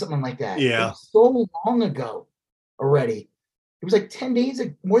or something like that. Yeah. It was so long ago already. It was like 10 days,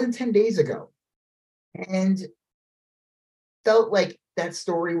 more than 10 days ago. And felt like that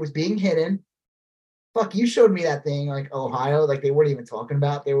story was being hidden. Fuck, you showed me that thing, like Ohio, like they weren't even talking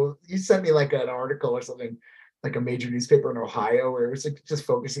about. You sent me like an article or something, like a major newspaper in Ohio where it was like just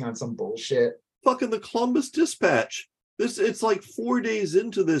focusing on some bullshit. Fucking the Columbus Dispatch. It's like 4 days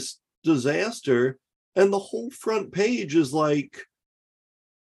into this disaster, and the whole front page is like,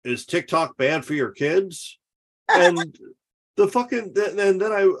 is TikTok bad for your kids? And the fucking, and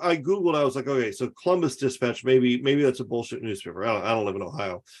then I Googled, I was like, okay, so Columbus Dispatch, maybe that's a bullshit newspaper. I don't live in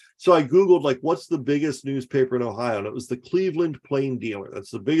Ohio. So I Googled, like, what's the biggest newspaper in Ohio? And it was the Cleveland Plain Dealer.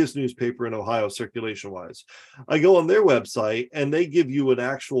 That's the biggest newspaper in Ohio, circulation-wise. I go on their website, and they give you an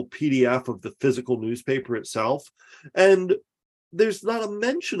actual PDF of the physical newspaper itself. And there's not a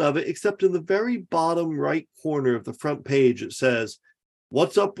mention of it, except in the very bottom right corner of the front page, it says,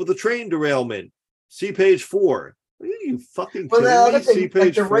 what's up with the train derailment? See page 4. Are you fucking kidding me? See page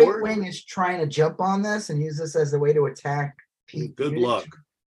like the 4? right wing is trying to jump on this and use this as a way to attack Pete. Good luck.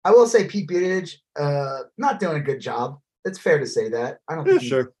 I will say Pete Buttigieg, not doing a good job. It's fair to say that. I don't think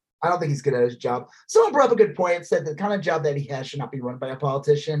he's good at his job. Someone brought up a good point and said the kind of job that he has should not be run by a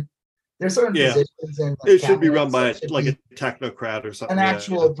politician. There's certain positions in it should be run by a technocrat or something. An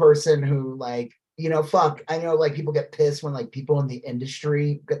actual person who, like, you know, fuck. I know, like, people get pissed when like people in the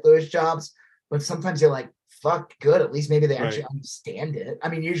industry get those jobs, but sometimes you're like, fuck, good. At least maybe they actually understand it. I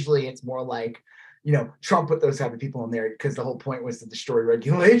mean, usually it's more like, you know, Trump put those type of people in there because the whole point was to destroy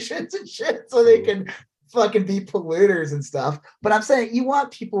regulations and shit so they can fucking be polluters and stuff. But I'm saying you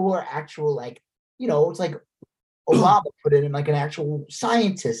want people who are actual, like, you know, it's like Obama put in like an actual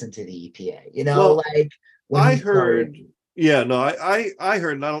scientist into the EPA, you know, like I heard, I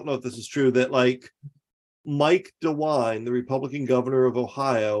heard, and I don't know if this is true, that like Mike DeWine, the Republican governor of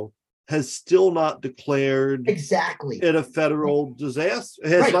Ohio, has still not declared it a federal disaster.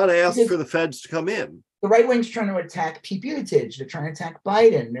 Has not asked for the feds to come in. The right wing's trying to attack Pete Buttigieg. They're trying to attack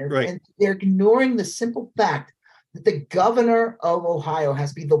Biden. And they're ignoring the simple fact that the governor of Ohio has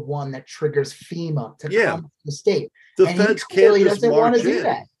to be the one that triggers FEMA to come to the state. The feds can't just march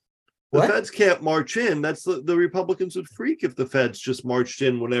in. The feds can't march in. That's the Republicans would freak if the feds just marched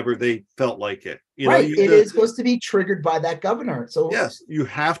in whenever they felt like it. It is supposed to be triggered by that governor. So yes, you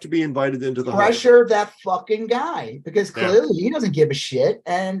have to be invited into the pressure that fucking guy, because clearly he doesn't give a shit.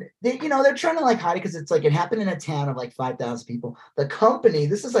 And they're trying to like hide it because it's like it happened in a town of like 5,000 people. The company,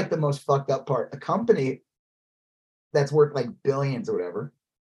 this is like the most fucked up part. The company that's worth like billions or whatever.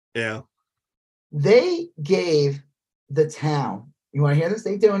 Yeah. They gave the town. You want to hear this?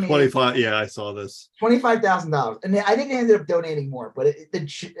 They donated 25. Yeah, I saw this. $25,000, and I think they ended up donating more. But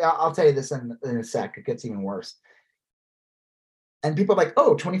I'll tell you this in a sec. It gets even worse. And people are like,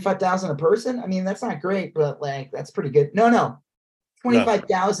 "Oh, 25,000 a person? I mean, that's not great, but like that's pretty good." No,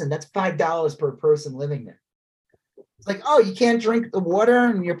 25,000. That's $5 per person living there. It's like, oh, you can't drink the water,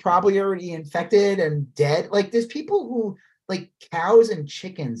 and you're probably already infected and dead. Like, there's people who, like, cows and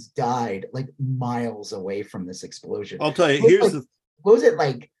chickens died like miles away from this explosion. I'll tell you. What was it,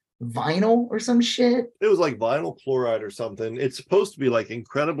 like vinyl or some shit? It was like vinyl chloride or something. It's supposed to be like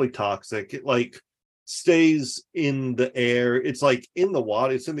incredibly toxic. stays in the air. It's like in the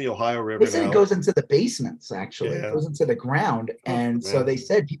water. It's in the Ohio River. They said now. it goes into the basements, actually. Yeah. It goes into the ground. And so man. they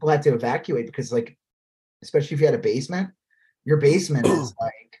said people had to evacuate because, like, especially if you had a basement, your basement is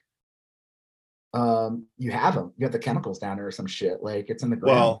like, you have them. You have the chemicals down there or some shit. Like, it's in the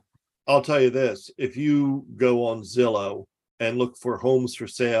ground. Well, I'll tell you this. If you go on Zillow and look for homes for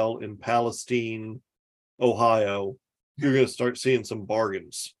sale in Palestine, Ohio, you're going to start seeing some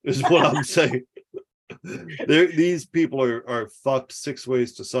bargains, is what I'm saying. These people are fucked 6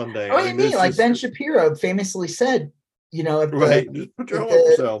 ways to Sunday. Oh, you mean like Ben Shapiro famously said, you know, if just put your home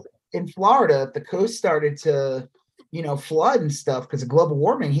for sale. In Florida, if the coast started to, you know, flood and stuff because of global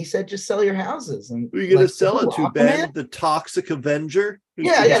warming, he said just sell your houses. And you're going to sell it to Ben, the toxic Avenger.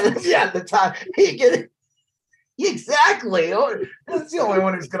 Yeah, the top. You get it. Exactly. That's the only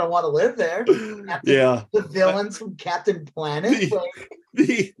one who's going to want to live there. The villains from Captain Planet.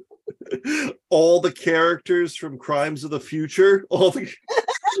 All the characters from Crimes of the Future. All the.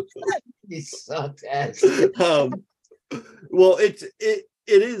 He sucked ass. Well, it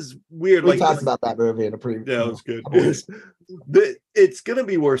is weird. We talked about that movie in a previous. Yeah, it was good. It's going to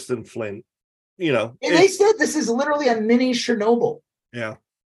be worse than Flint. You know, and they said this is literally a mini Chernobyl. Yeah.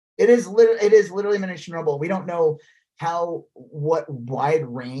 It is literally mini Chernobyl. We don't know what wide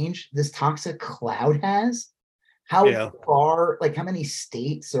range this toxic cloud has. How far, like how many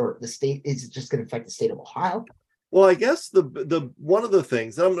states, or the state is just going to affect the state of Ohio? Well, I guess the one of the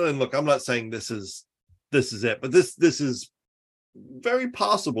things, I'm not saying this is it, but this is very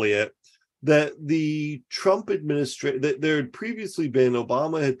possibly it, that the Trump administration, that there had previously been,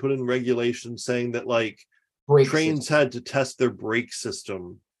 Obama had put in regulations saying that like trains had to test their brake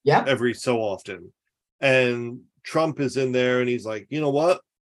system every so often. And Trump is in there and he's like, you know what?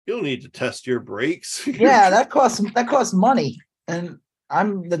 You don't need to test your brakes. Yeah, that costs money. And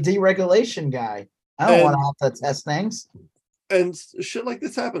I'm the deregulation guy. I don't want to have to test things. And shit like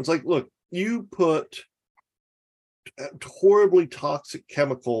this happens. Like, look, you put horribly toxic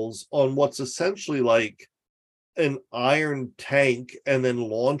chemicals on what's essentially like an iron tank and then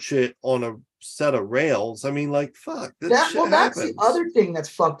launch it on a set of rails. I mean, like, fuck. That's the other thing that's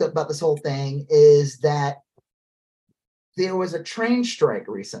fucked up about this whole thing is that there was a train strike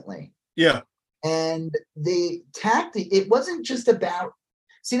recently. Yeah. And it wasn't just about,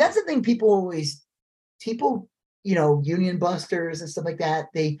 see, that's the thing people, you know, union busters and stuff like that,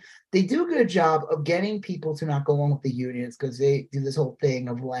 they do a good job of getting people to not go along with the unions because they do this whole thing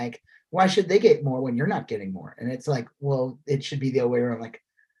of like, why should they get more when you're not getting more? And it's like, well, it should be the other way around. Like,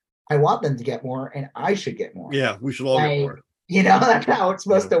 I want them to get more and I should get more. Yeah, we should all get more. You know, that's how it's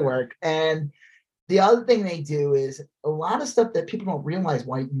supposed to work. And the other thing they do is a lot of stuff that people don't realize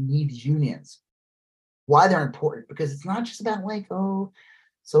why you need unions, why they're important, because it's not just about like, oh,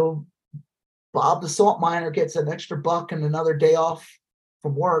 so Bob the salt miner gets an extra buck and another day off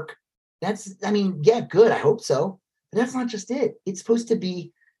from work. Good. I hope so. But that's not just it. It's supposed to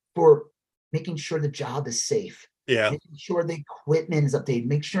be for making sure the job is safe. Yeah. Making sure the equipment is updated.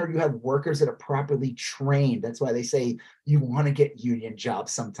 Make sure you have workers that are properly trained. That's why they say you want to get union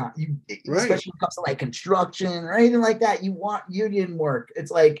jobs sometimes. Especially when it comes to like construction or anything like that. You want union work.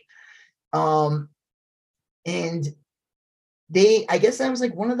 It's like, and I guess that was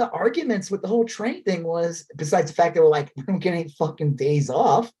like one of the arguments with the whole train thing was, besides the fact they were like, we don't get any fucking days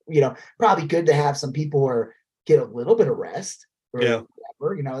off, you know, probably good to have some people or get a little bit of rest or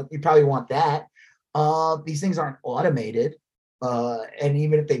whatever, you know, you probably want that. These things aren't automated. And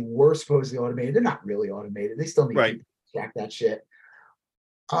even if they were supposedly automated, they're not really automated. They still need to check that shit.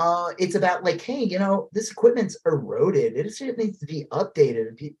 It's about like, hey, you know, this equipment's eroded. It just needs to be updated.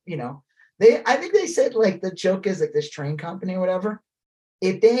 And you know, I think they said like the joke is like this train company or whatever.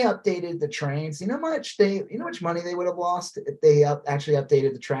 If they updated the trains, you know how much money they would have lost if they actually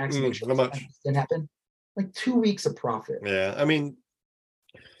updated the tracks and make sure this didn't happen? Like 2 weeks of profit. Yeah, I mean,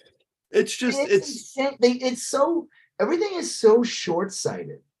 it's just it's so, everything is so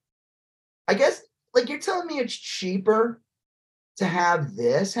short-sighted. I guess like you're telling me it's cheaper to have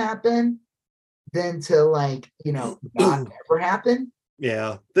this happen than to like, you know, not ever happen.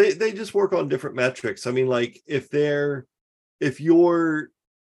 Yeah, they just work on different metrics. I mean, like if you're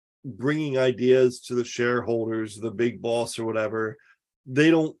bringing ideas to the shareholders, the big boss or whatever,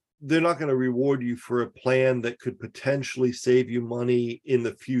 they're not going to reward you for a plan that could potentially save you money in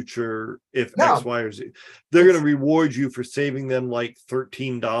the future if X, Y, or Z. They're going to reward you for saving them like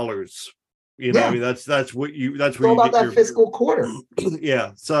 $13. You know, I mean, that's where you get that fiscal quarter.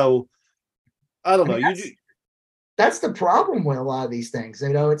 Yeah. So I don't know. That's the problem with a lot of these things. You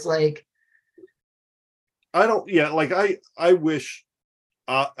know, it's like, I wish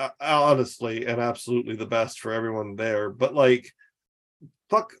honestly and absolutely the best for everyone there. But like,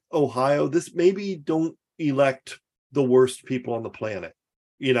 fuck Ohio. This maybe don't elect the worst people on the planet.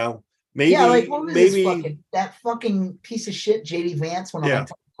 You know, Yeah, like maybe what was this maybe that fucking piece of shit JD Vance went on yeah. like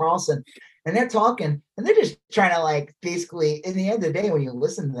Tucker Carlson, and they're talking and they're just trying to like basically in the end of the day when you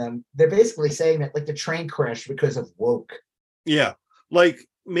listen to them, they're basically saying that like the train crashed because of woke. Yeah, like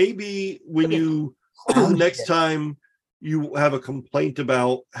maybe when you next shit. time you have a complaint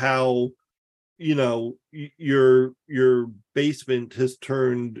about how your basement has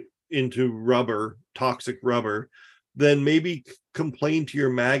turned into rubber, toxic rubber, then maybe complain to your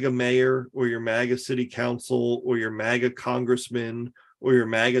MAGA mayor or your MAGA city council or your MAGA congressman or your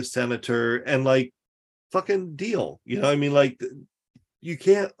MAGA senator and like fucking deal. I mean, like you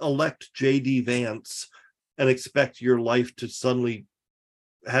can't elect JD Vance and expect your life to suddenly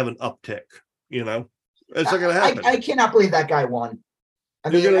have an uptick. It's not gonna happen. I cannot believe that guy won. I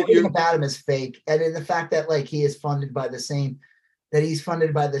mean, everything about him is fake, and in the fact that like he's funded by the same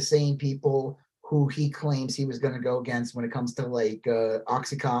people who he claims he was going to go against when it comes to like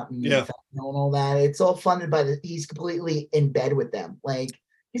Oxycontin and all that. It's all funded by he's completely in bed with them. Like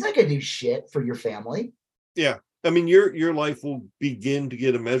he's not going to do shit for your family. Yeah, I mean your life will begin to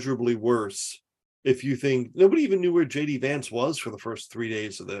get immeasurably worse if you think nobody even knew where JD Vance was for the first 3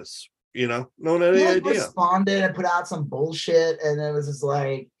 days of this. No one had any idea. Responded and put out some bullshit, and it was just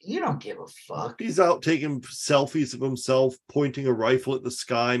like, you don't give a fuck. He's out taking selfies of himself, pointing a rifle at the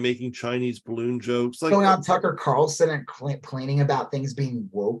sky, making Chinese balloon jokes, like going on Tucker Carlson and complaining about things being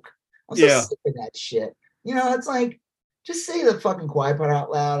woke. I'm so sick of that shit. It's like, just say the fucking quiet part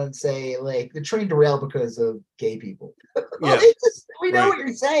out loud and say like the train derailed because of gay people. We know what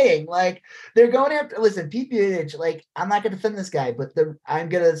you're saying. Like they're going after. Listen, Pete Buttigieg. Like I'm not going to defend this guy, but I'm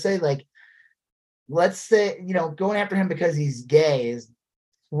going to say like, let's say going after him because he's gay is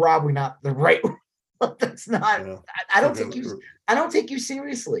probably not the right. That's not. Yeah. I don't take you. I don't take you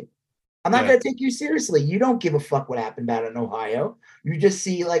seriously. I'm not going to take you seriously. You don't give a fuck what happened about it in Ohio. You just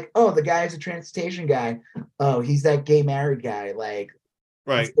see like, oh, the guy is a transportation guy. Oh, he's that gay married guy. Like,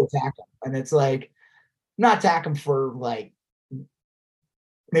 right. Let's attack him. And it's like, not attack him for like,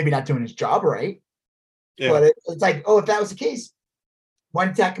 maybe not doing his job right. Yeah. But it's like, oh, if that was the case, why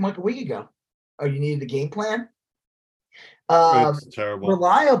didn't you attack him like a week ago? Oh, you needed a game plan? It's terrible.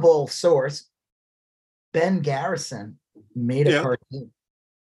 Reliable source, Ben Garrison, made a cartoon.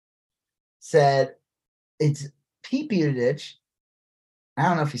 Said it's Pete Buttigieg. I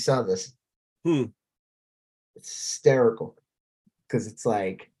don't know if you saw this. It's hysterical because it's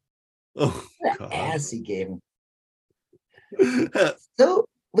like, ass he gave him. So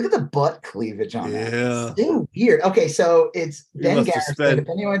look at the butt cleavage on that. It's so weird. Okay, so it's Ben Garrison. If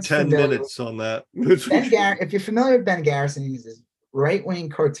anyone's 10 minutes on that. If you're familiar with Ben Garrison, he's this right-wing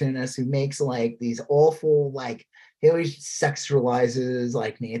cartoonist who makes like these awful like. He always sexualizes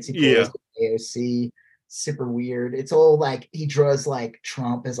like Nancy Pelosi, AOC, super weird. It's all like he draws like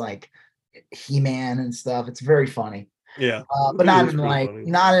Trump as like He-Man and stuff. It's very funny. Yeah, but not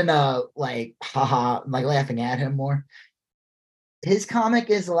in a like haha like laughing at him more. His comic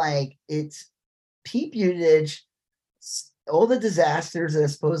is like it's Pete Buttigieg, all the disasters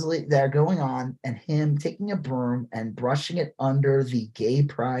that are going on, and him taking a broom and brushing it under the gay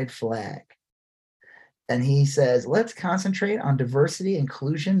pride flag. And he says, let's concentrate on diversity,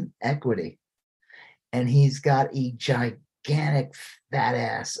 inclusion, equity. And he's got a gigantic fat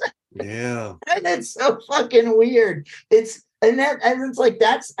ass. Yeah. And it's so fucking weird. It's like,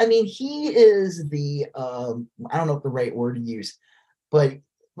 he is the, I don't know what the right word to use, but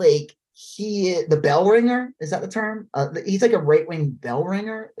like the bell ringer, is that the term? He's like a right-wing bell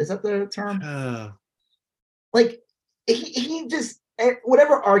ringer. Is that the term? Like he just,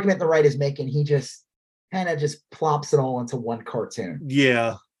 whatever argument the right is making, he just kind of just plops it all into one cartoon.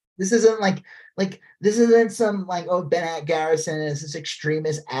 Yeah. This isn't like this isn't some like, oh, Ben Garrison is this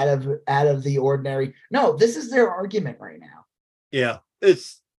extremist out of the ordinary. No, this is their argument right now. Yeah.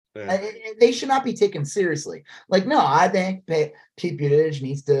 They should not be taken seriously. Like, no, I think Pete Buttigieg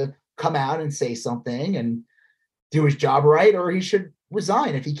needs to come out and say something and do his job right, or he should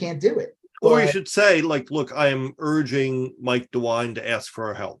resign if he can't do it. Or he should say, like, look, I am urging Mike DeWine to ask for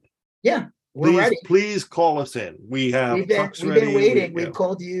our help. Yeah. We're ready. Please call us in. We've been waiting. We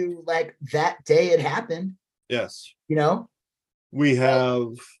called you like that day it happened. Yes. We have.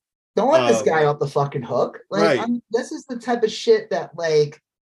 Don't let this guy off the fucking hook. Like, right. This is the type of shit that like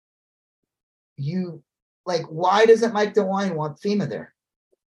why doesn't Mike DeWine want FEMA there?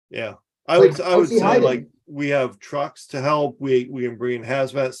 Yeah. I would say like we have trucks to help. We can bring in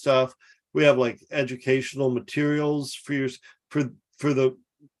hazmat stuff. We have like educational materials for for the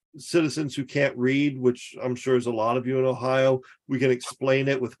citizens who can't read, which I'm sure is a lot of you in Ohio, we can explain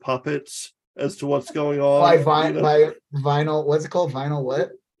it with puppets as to what's going on. By vinyl, what's it called? Vinyl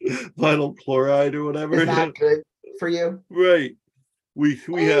what? Vinyl chloride or whatever. It's not good for you. Right. We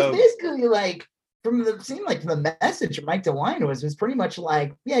have basically like from the message of Mike DeWine was pretty much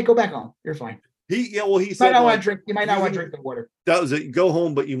like, yeah, go back home. You're fine. He said You might not want to drink the water. That was it. Go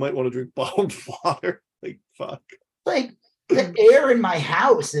home, but you might want to drink bottled water. Like, fuck. Like the air in my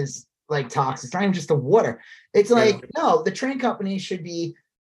house is like toxic. It's not even just the water. It's like, no, the train company should be.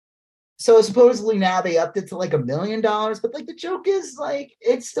 So supposedly now they upped it to like $1 million, but like the joke is like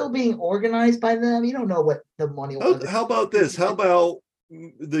it's still being organized by them. You don't know what the money was. How about this? How about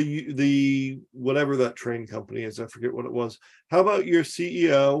the whatever that train company is? I forget what it was. How about your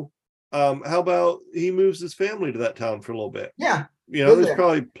CEO? How about he moves his family to that town for a little bit? Yeah. There's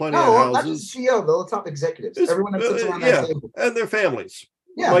probably plenty of houses. Not just CEO, the top executives. Everyone that sits around that table. And their families.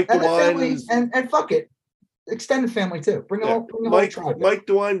 Yeah, Mike and DeWine families, and fuck it. Extended family too. Bring the whole tribe. Mike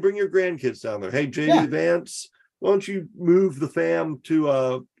DeWine, bring your grandkids down there. Hey, JD Vance, why don't you move the fam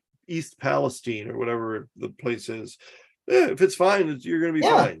to East Palestine or whatever the place is? Yeah, if it's fine, you're going to be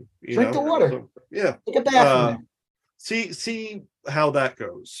fine. Drink the water. So, yeah. Take a bath. See how that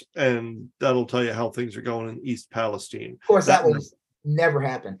goes, and that'll tell you how things are going in East Palestine. Of course, that will never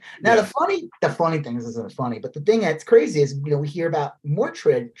happen. Now, the funny thing isn't funny, but the thing that's crazy is we hear about more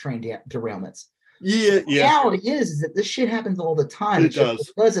train derailments. The reality is that this shit happens all the time. It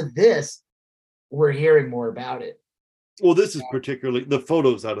does. Because of this, we're hearing more about it. Well, this is particularly, the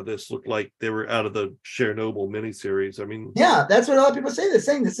photos out of this look like they were out of the Chernobyl miniseries. I mean, yeah, that's what a lot of people say. They're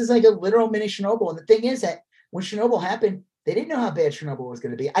saying this is like a literal mini Chernobyl. And the thing is that when Chernobyl happened, they didn't know how bad Chernobyl was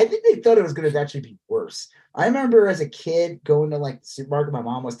going to be. I think they thought it was going to actually be worse. I remember as a kid going to like the supermarket, my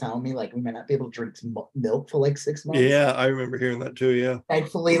mom was telling me like we might not be able to drink milk for like 6 months. Yeah, I remember hearing that too. Yeah.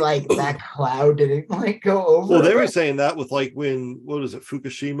 Thankfully, like that cloud didn't like go over. Well, they were saying that with like what is it,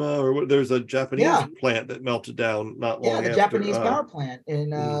 Fukushima, or there's a Japanese plant that melted down not long after. Yeah, the Japanese power plant.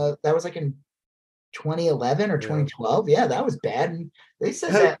 And that was like in 2011 or 2012. Yeah, that was bad. And they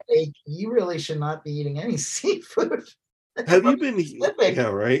said that like, you really should not be eating any seafood. Have you been? Yeah,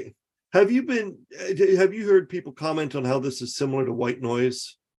 right. Have you heard people comment on how this is similar to White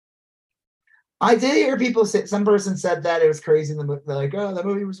Noise? I did hear people say, some person said that it was crazy. They're like, oh, that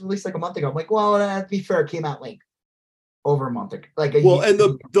movie was released like a month ago. I'm like, well, to be fair, it came out like over a month ago. And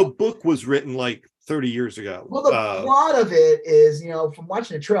the book was written like 30 years ago. Well, the plot of it is, from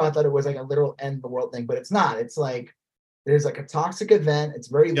watching the trailer, I thought it was like a literal end of the world thing, but it's not. It's like there's like a toxic event. It's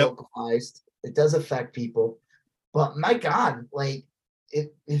very localized. It does affect people. But my God, like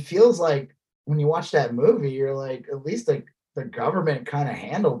it feels like when you watch that movie, you're like, at least like the government kind of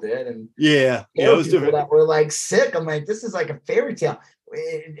handled it. And it was people different. That were like sick. I'm like, this is like a fairy tale.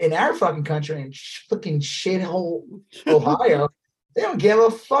 In our fucking country, in fucking shithole Ohio, they don't give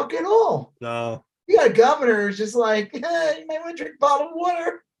a fuck at all. No. You got a governor who's just like, hey, you might want to drink bottled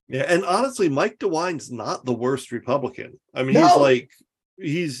water. Yeah, and honestly, Mike DeWine's not the worst Republican. I mean,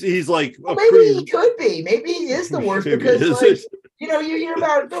 he's like maybe he could be. Maybe he is the worst because like, you hear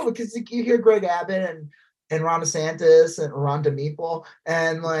about it because you hear Greg Abbott and Ron DeSantis and Ron DeMeatball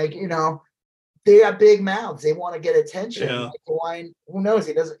and like they got big mouths. They want to get attention. Yeah. Mike DeWine, who knows?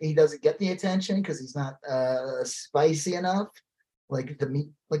 He doesn't get the attention because he's not spicy enough, like the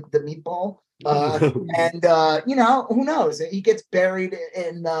meatball. And who knows? He gets buried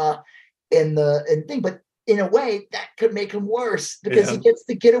in thing, but in a way that could make him worse because he gets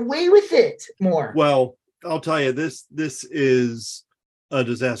to get away with it more. Well, I'll tell you, this is a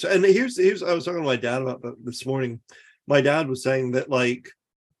disaster. And here's I was talking to my dad about that this morning. My dad was saying that like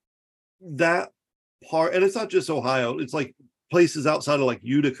that part, and it's not just Ohio, it's like places outside of like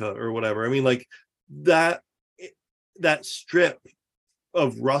Utica or whatever. I mean, like that strip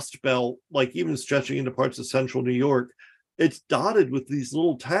of Rust Belt, like even stretching into parts of central New York, it's dotted with these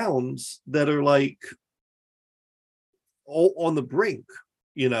little towns that are like all on the brink,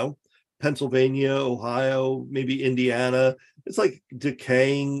 Pennsylvania, Ohio, maybe Indiana. It's like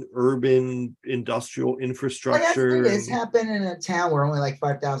decaying urban industrial infrastructure. It's happened in a town where only like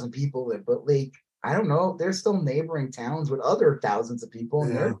 5,000 people live, but like, I don't know, there's still neighboring towns with other thousands of people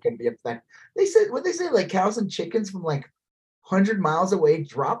and they're going to be affected. They said, like cows and chickens from like 100 miles away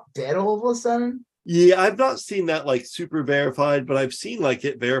drop dead all of a sudden. Yeah, I've not seen that like super verified, but I've seen like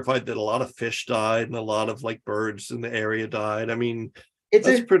it verified that a lot of fish died and a lot of like birds in the area died. I mean,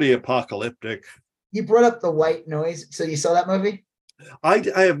 that's pretty apocalyptic. You brought up the White Noise. So you saw that movie? I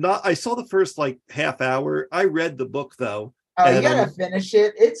have not. I saw the first like half hour. I read the book though. Oh, you gotta finish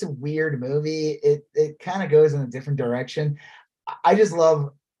it. It's a weird movie. It kind of goes in a different direction. I just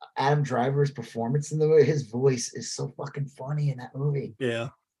love Adam Driver's performance in the movie. His voice is so fucking funny in that movie. Yeah.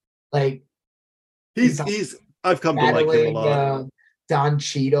 Like He's I've come to like him a battling lot. Don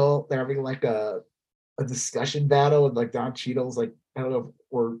Cheadle. They're having like a discussion battle, and like Don Cheadle's like, I don't know,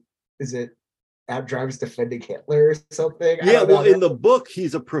 or is it Adam Driver's defending Hitler or something? Yeah, well, in the book,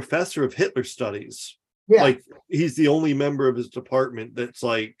 he's a professor of Hitler studies. Yeah. Like he's the only member of his department that's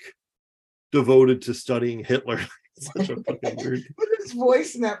like devoted to studying Hitler. Such a fucking weird. But his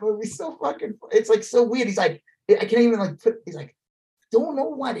voice in that movie is so fucking, it's like so weird. He's like, I can't even like put, he's like, don't know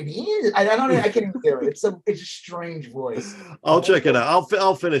what it is. I don't know. I can't even do it. It's a strange voice. I'll check it out.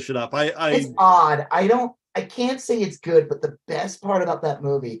 I'll finish it up. It's odd. I can't say it's good, but the best part about that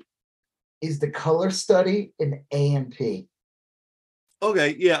movie is the color study in A&P.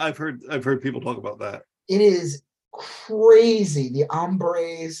 Okay, yeah, I've heard people talk about that. It is crazy. The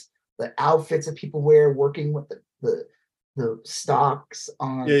ombres, the outfits that people wear, working with the stocks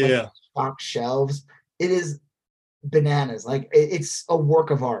on stock shelves. It is bananas. Like it's a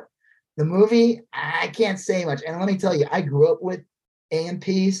work of art. The movie, I can't say much. And let me tell you, I grew up with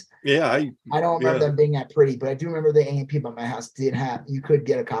A&Ps. Yeah, I don't remember them being that pretty, but I do remember the A&P by my house did have, you could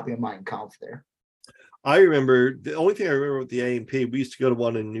get a copy of Mein Kampf there. I remember, the only thing I remember with the A&P, we used to go to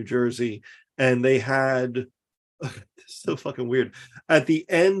one in New Jersey, and they had, so fucking weird, at the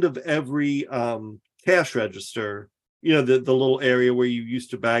end of every cash register, you know, the little area where you used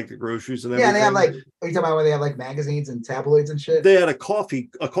to bag the groceries and everything. Yeah, they have like, are you talking about where they have like magazines and tabloids and shit? They had a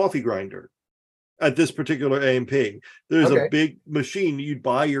coffee grinder at this particular A&P. There's a big machine. You'd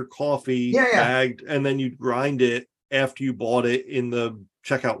buy your coffee bagged, and then you'd grind it after you bought it in the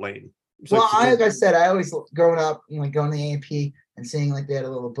checkout lane. Well, like I said, I always, growing up, like going to the A&P and seeing like they had a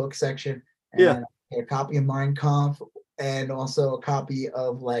little book section. And a copy of Mein Kampf, and also a copy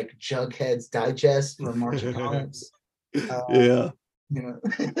of like Jughead's Digest from Martian Comics. You know,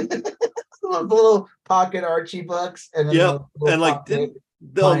 the little pocket Archie books, and then and like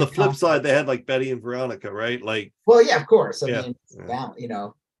on the flip side, they had like Betty and Veronica, right? Like, well, yeah, of course. I mean, you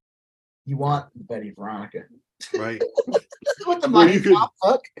know, you want Betty Veronica, right? With the Mein Kampf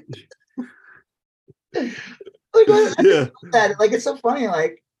book. Like it's so funny,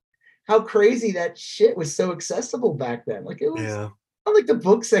 like how crazy that shit was so accessible back then. Like it was not like the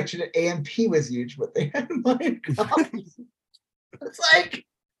book section at A&P was huge, but they had Mein Kampf. It's like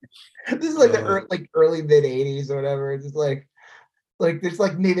this is like the early mid 80s or whatever. It's just like there's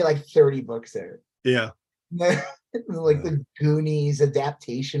like maybe like 30 books there. Yeah. Like the Goonies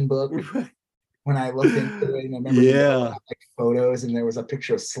adaptation book. When I looked into it, and I remember like photos, and there was a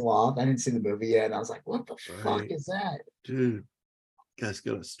picture of Sloth. I didn't see the movie yet, and I was like, "What the fuck is that, dude? Guys,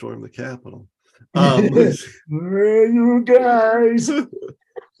 gotta storm the Capitol." Where you guys?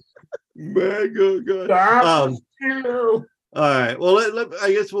 Mega guys. All right. Well,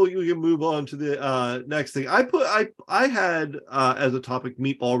 I guess we can move on to the next thing. I had as a topic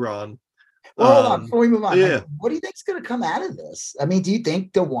Meatball Ron. Well, hold on before we move on. Like, what do you think's going to come out of this? I mean, do you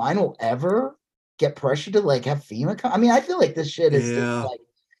think DeWine will ever get pressure to like have FEMA come? I mean, I feel like this shit is just like,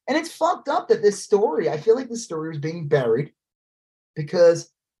 and it's fucked up that this story. I feel like this story was being buried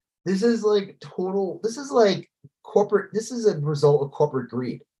because this is like total. This is like corporate. This is a result of corporate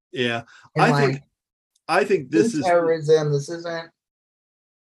greed. Yeah, and I think this is terrorism. This isn't.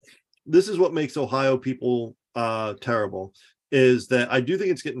 This is what makes Ohio people terrible. Is that I do think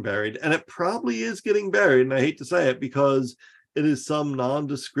it's getting buried, and it probably is getting buried, and I hate to say it because it is some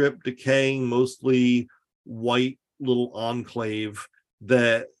nondescript, decaying, mostly white little enclave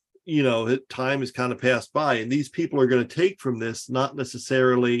that, you know, time has kind of passed by, and these people are going to take from this not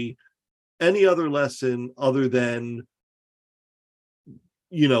necessarily any other lesson other than,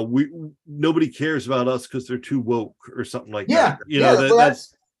 you know, nobody cares about us because they're too woke or something like that. You know,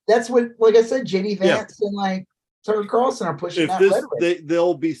 that's what, like I said, JD Vance and like Tucker Carlson are pushing that rhetoric.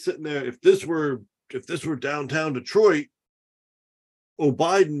 They'll be sitting there. If this were downtown Detroit,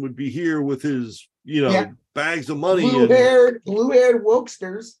 Biden would be here with his, you know, bags of money, blue-haired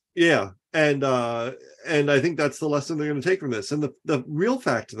wokesters. Yeah, and I think that's the lesson they're going to take from this. And the real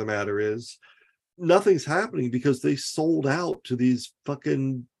fact of the matter is, nothing's happening because they sold out to these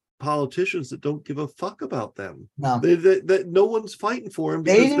fucking politicians that don't give a fuck about them. No, that no one's fighting for them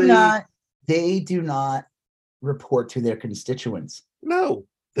because they do not report to their constituents. No,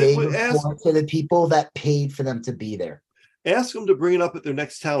 they report to the people that paid for them to be there. Ask them to bring it up at their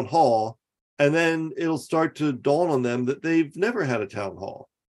next town hall, and then it'll start to dawn on them that they've never had a town hall,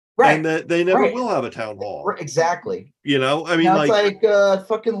 right? And that they never will have a town hall. Right. Exactly. You know, I mean, it's like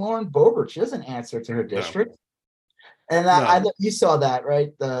fucking Lauren Boebert. She doesn't answer to her district. No. And you saw that,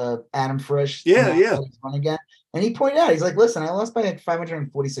 right? The Adam Frisch. Yeah. Run again. And he pointed out, he's like, listen, I lost by like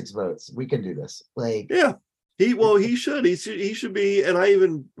 546 votes. We can do this. Like, yeah, he should be. And I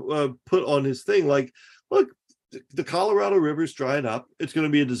even put on his thing, like, look, the Colorado River's drying up. It's going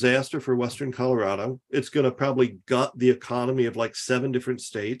to be a disaster for Western Colorado. It's going to probably gut the economy of like 7 different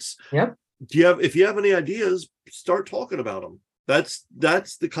states. yep. If you have any ideas, start talking about them. That's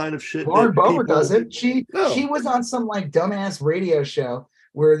the kind of shit Lauren that Boebert people doesn't. She no. was on some like dumbass radio show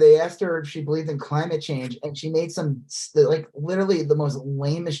where they asked her if she believed in climate change, and she made some like literally the most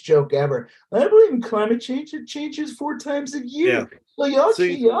lamest joke ever. I believe in climate change. It changes 4 times a year. Yeah. Well, yuck,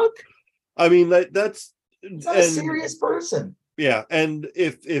 See, yuck. I mean that's It's not a serious person. Yeah, and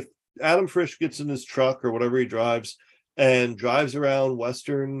if Adam Frisch gets in his truck or whatever he drives and drives around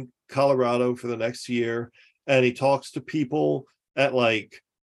Western Colorado for the next year, and he talks to people at like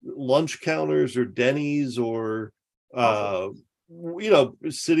lunch counters or Denny's or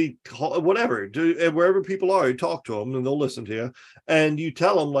city whatever, wherever people are, you talk to them and they'll listen to you, and you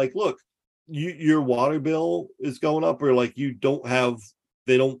tell them like, look, your water bill is going up, or like you don't have,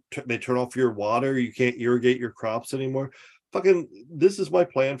 they turn off your water, you can't irrigate your crops anymore. Fucking, this is my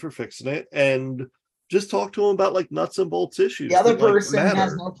plan for fixing it, and just talk to them about like nuts and bolts issues. The other that, like, person matter.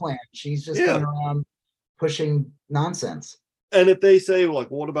 has no plan. She's just going around pushing nonsense. And if they say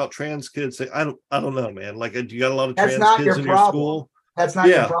like, well, what about trans kids? Say, I don't know, man. Like, do you got a lot of That's trans not kids your in problem. your school? That's not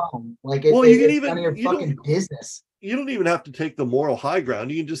your problem. Like, well, you can it's even none of your fucking business. You don't even have to take the moral high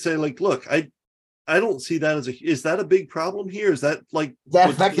ground. You can just say like, look, I don't see that as is that a big problem here? Is that like that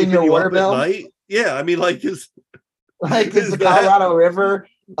affecting your water bill? Night? Yeah, I mean, like, is the Colorado River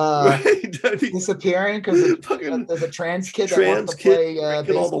disappearing because there's a trans kid that wants to play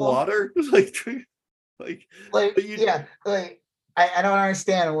baseball? All the water? I don't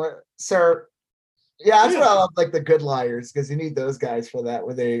understand what, sir. Yeah, that's why I love like the good liars, because you need those guys for that,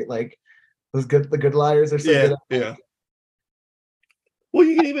 where they like the good liars are so good. Yeah. Well,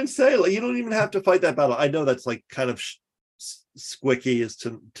 you can even say like, you don't even have to fight that battle. I know that's like kind of squicky, is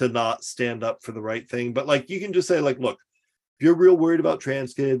to not stand up for the right thing, but like you can just say like, look, if you're real worried about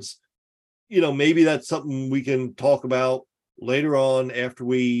trans kids, maybe that's something we can talk about later on after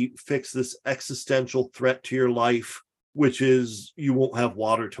we fix this existential threat to your life, which is you won't have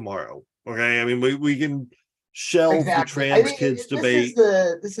water tomorrow. Okay, I mean we can shelve the trans kids debate.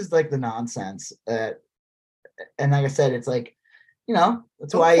 This is like the nonsense, and like I said, it's like,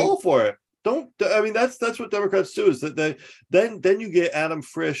 that's why fall for it. That's what Democrats do, is that then you get Adam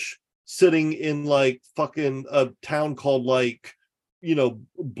Frisch sitting in like fucking a town called like,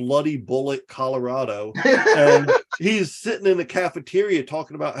 Bloody Bullet, Colorado, and he's sitting in a cafeteria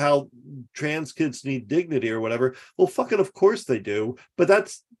talking about how trans kids need dignity or whatever. Well, fucking of course they do, but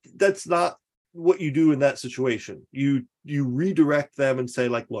that's not what you do in that situation. You redirect them and say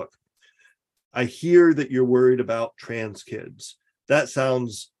like, look, I hear that you're worried about trans kids. That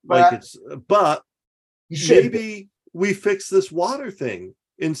sounds like but maybe we fix this water thing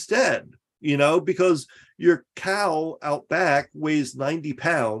instead, because your cow out back weighs 90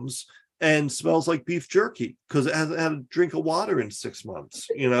 pounds and smells like beef jerky because it hasn't had a drink of water in 6 months.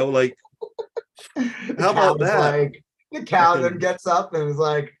 Like, how about that? Like, the cow then gets up and is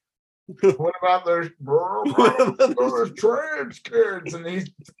like, what about those trans kids? And then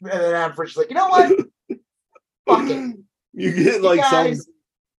Africa's like, you know what? Fuck it. You get like some.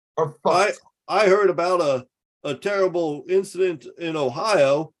 Are fucked. I heard about a terrible incident in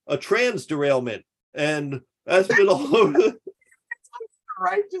Ohio, a trans derailment, and that's been all over.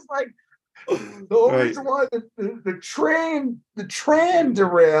 Right, just like the only reason why the train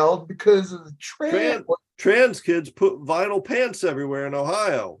derailed because of the trans kids put vinyl pants everywhere in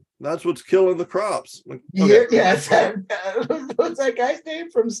Ohio. That's what's killing the crops. Okay. Yes. What's that guy's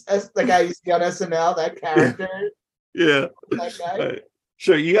name from the guy you see on SNL? That character. Yeah. That guy. Right.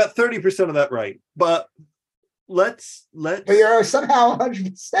 Sure, you got 30% of that right, but let's. But you're somehow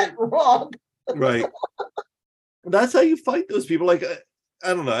 100% wrong. Right. That's how you fight those people. Like,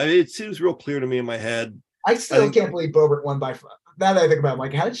 I don't know. It seems real clear to me in my head. I still can't believe Boebert won by. Now that I think about it, I'm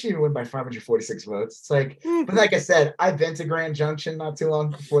like, how did she even win by 546 votes? It's like, but like I said, I've been to Grand Junction not too long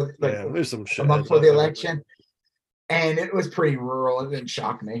before, there's some shit a month before the election, and it was pretty rural. It didn't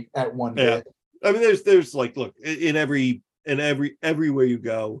shock me at one bit. I mean, there's like, look, in everywhere you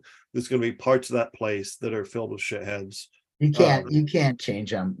go, there's going to be parts of that place that are filled with shitheads. You can't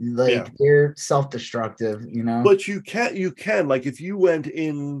change them. Like, they're self-destructive, But you can, like, if you went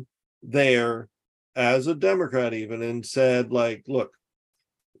in there as a Democrat even and said like, look,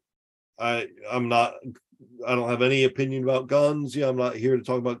 I don't have any opinion about guns. I'm not here to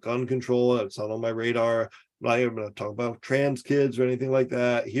talk about gun control. It's not on my radar. I'm not even going to talk about trans kids or anything like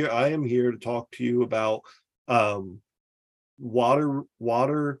that. I am here to talk to you about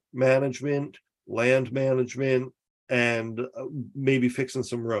water management, land management, and maybe fixing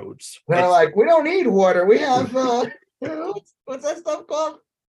some roads. They're like, we don't need water. We have what's that stuff called?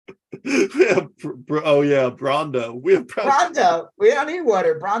 We have Brondo. We have Brondo. We don't need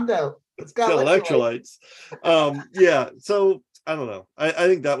water. Brondo. It's got electrolytes. So I don't know. I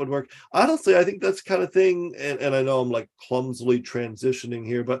think that would work. Honestly, I think that's the kind of thing, and I know I'm like clumsily transitioning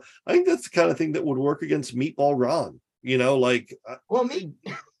here, but I think that's the kind of thing that would work against Meatball Ron.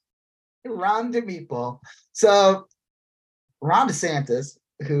 Ron to Meatball. So Ron DeSantis,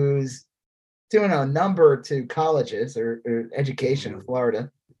 who's doing a number to colleges or education in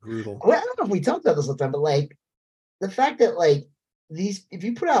Florida. Brutal. Well, I don't know if we talked about this all the time, but like the fact that like these, if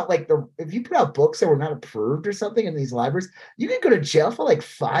you put out books that were not approved or something in these libraries, you can go to jail for like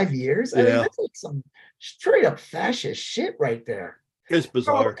 5 years. I mean, that's like some straight up fascist shit right there. It's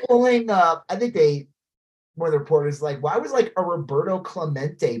bizarre. Pulling up, I think one of the reporters like, why was like a Roberto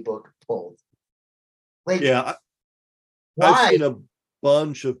Clemente book pulled? Like, yeah, why? I've seen a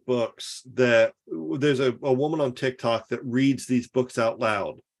bunch of books that there's a woman on TikTok that reads these books out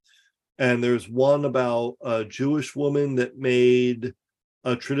loud. And there's one about a Jewish woman that made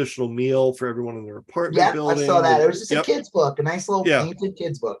a traditional meal for everyone in their apartment building. I saw that. It was just a kid's book, a nice little painted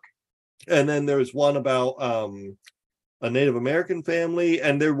kid's book. And then there was one about a Native American family.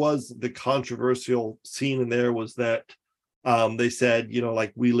 And there was the controversial scene in there was that they said,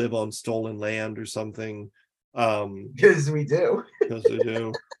 like we live on stolen land or something. Because we do. Because they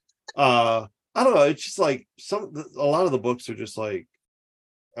do. I don't know. It's just like a lot of the books are just like,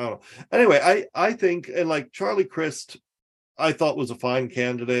 I don't know. Anyway, I think, and like Charlie Crist, I thought was a fine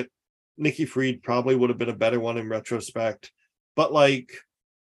candidate. Nikki Fried probably would have been a better one in retrospect. But like,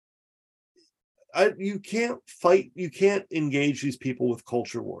 you can't engage these people with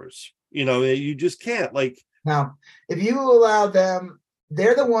culture wars. You just can't. Like, now, if you allow them,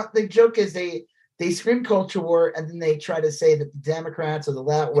 they're the one. The joke is they scream culture war, and then they try to say that the Democrats or the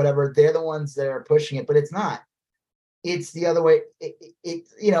left, whatever, they're the ones that are pushing it, but it's not. It's the other way.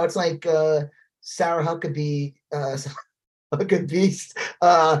 It's like Sarah Huckabee's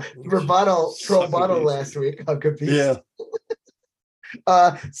rebuttal last week. Huckabee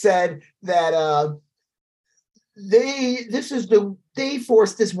said that they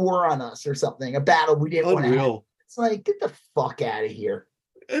forced this war on us or something, a battle we didn't want to have. It's like, get the fuck out of here.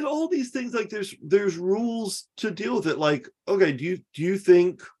 And all these things, like there's rules to deal with it. Like, okay, do you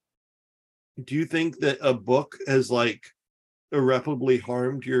think that a book has like irreparably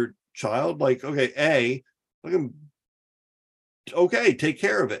harmed your child? Like, okay, take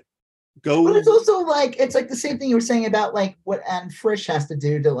care of it. Go. But it's also like, it's like the same thing you were saying about like what Adam Frisch has to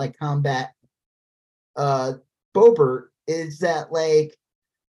do to like combat Boebert, is that like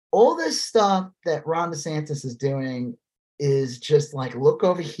all this stuff that Ron DeSantis is doing is just like, look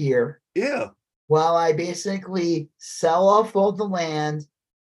over here. Yeah. While I basically sell off all the land,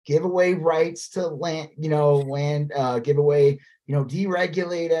 give away rights to land, give away,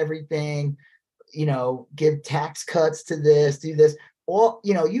 deregulate everything, give tax cuts to this, do this. All,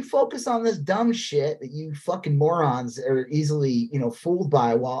 you focus on this dumb shit that you fucking morons are easily, fooled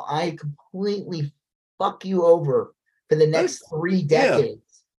by, while I completely fuck you over for the next 3 decades.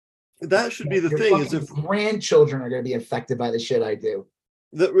 Yeah. That should be the thing, is if grandchildren are going to be affected by the shit I do.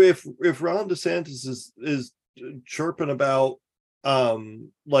 That if Ron DeSantis is chirping about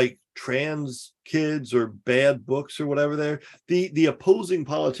like trans kids or bad books or whatever, the opposing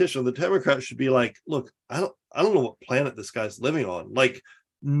politician, the Democrats, should be like, look, I don't know what planet this guy's living on. Like,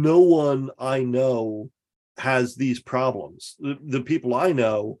 no one I know has these problems. The people I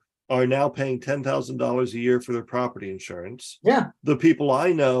know are now paying $10,000 a year for their property insurance. Yeah. The people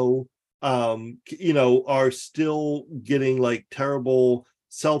I know, are still getting like terrible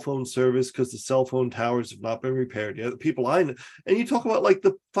cell phone service because the cell phone towers have not been repaired yet. The people I know, and you talk about like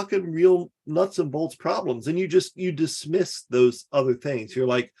the fucking real nuts and bolts problems, and you dismiss those other things. You're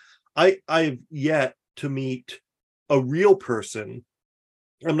like, I've yet to meet a real person.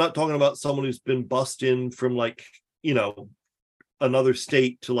 I'm not talking about someone who's been bussed in from like, another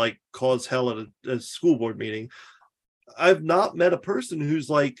state to like cause hell at a school board meeting. I've not met a person who's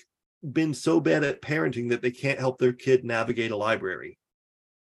like been so bad at parenting that they can't help their kid navigate a library.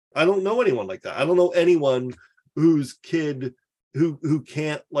 I don't know anyone like that. I don't know anyone whose kid who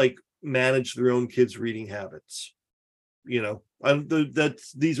can't like manage their own kids' reading habits.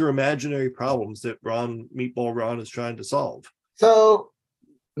 These are imaginary problems that Meatball Ron is trying to solve. So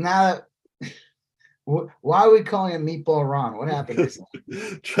now, why are we calling him Meatball Ron? What happened?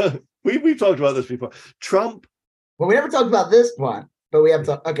 We've talked about this before. Trump. Well, we never talked about this one, but we have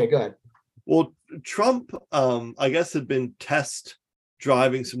to. Okay, good. Well, Trump, I guess, had been test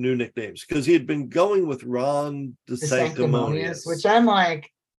driving some new nicknames because he had been going with Ron the Sanctimonious, which I'm like,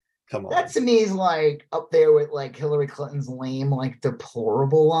 come on, that to me is like up there with like Hillary Clinton's lame, like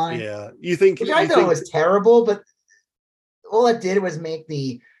deplorable line. Yeah, you think? Which I thought was terrible, but all it did was make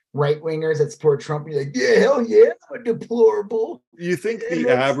the right wingers that support Trump be like, yeah, hell yeah, I'm deplorable. You think the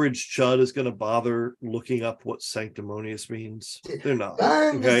average chud is going to bother looking up what sanctimonious means? They're not.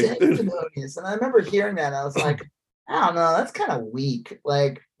 Okay? Sanctimonious. And I remember hearing that, and I was like, I don't know, that's kind of weak.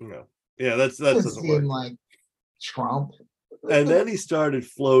 Like, no, yeah, that doesn't seem work. like Trump. And then he started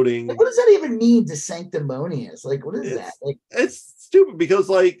floating. Like, what does that even mean, to sanctimonious? Like, what is that? Like, it's stupid because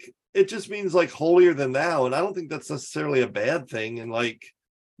like it just means like holier than thou, and I don't think that's necessarily a bad thing. And like,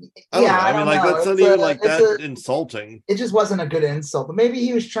 I don't know. That's not even like that insulting. It just wasn't a good insult, but maybe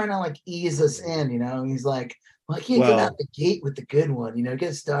he was trying to like ease us in. He's like, well, I can't get out the gate with the good one.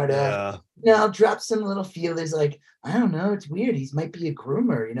 Get started. I'll drop some little feelers. Like, I don't know. It's weird. He might be a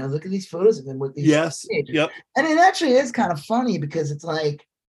groomer. Look at these photos of him with these. Yes. Teenagers. Yep. And it actually is kind of funny because it's like,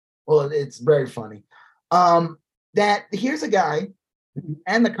 well, it's very funny. That here's a guy,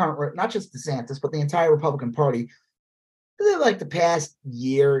 and the current, not just DeSantis, but the entire Republican Party. Like the past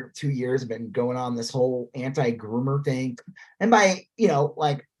year, 2 years have been going on this whole anti-groomer thing. And by,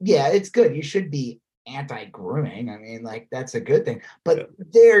 it's good. You should be anti-grooming. I mean, like, that's a good thing. But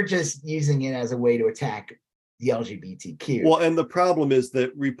they're just using it as a way to attack the LGBTQ. Well, and the problem is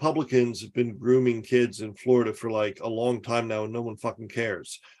that Republicans have been grooming kids in Florida for like a long time now, and no one fucking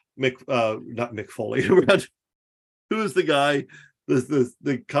cares. Not Mick Foley. Who's the guy?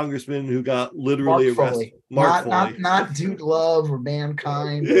 The congressman who got literally arrested. Mark Foley. Not Dude Love or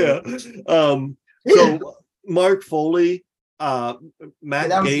Mankind. Yeah. So Mark Foley, Matt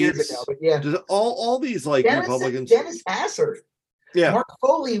Gaetz, all these like Republicans. Dennis Hassard. Yeah. Mark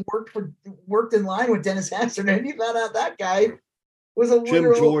Foley worked in line with Dennis Hassard, and he found out that guy was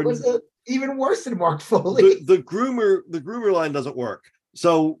even worse than Mark Foley. The groomer line doesn't work.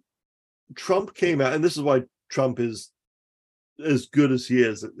 So Trump came out, and this is why Trump is as good as he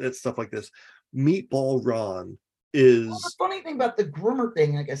is at stuff like this. Meatball Ron is. Well, the funny thing about the groomer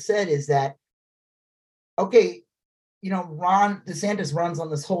thing, like I said, is that okay, Ron DeSantis runs on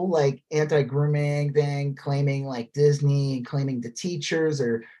this whole like anti-grooming thing, claiming like Disney and claiming the teachers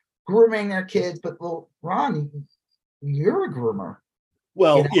are grooming their kids. But Ron, you're a groomer.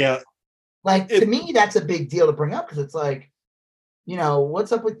 Well, yeah. Like, to me, that's a big deal to bring up, because it's like,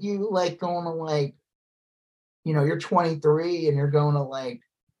 what's up with you like going to like, you're 23 and you're going to like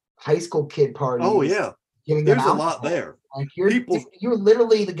high school kid parties. Oh yeah, there's a lot there. Like you're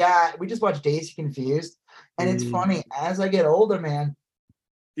literally the guy. We just watched Dazed and Confused, and it's funny as I get older, man.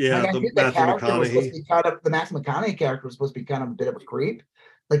 Yeah, like, the Matthew McConaughey. The Matthew McConaughey character was supposed to be kind of a bit of a creep.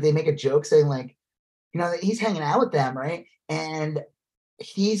 Like, they make a joke saying like, he's hanging out with them, right? And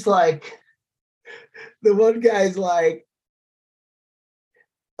he's like, the one guy is like,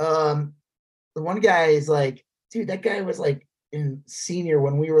 dude, that guy was like in senior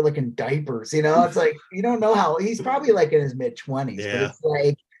when we were like in diapers, It's like, you don't know how he's probably like in his mid-20s, but it's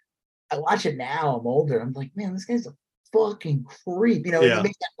like, I watch it now, I'm older, I'm like, man, this guy's a fucking creep. He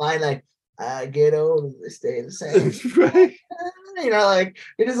makes that line like, I get old, they stay the same. Right. Like,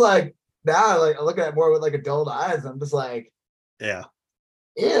 you're just like, now like I look at it more with like adult eyes. I'm just like, yeah.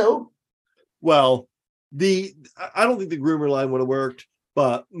 Ew. Well, I don't think the groomer line would have worked.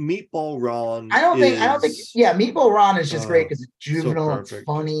 But Meatball Ron, Meatball Ron is just great because it's juvenile, it's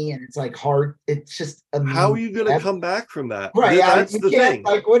funny, and it's like hard. It's just how are you going to come back from that? Right, that's the thing.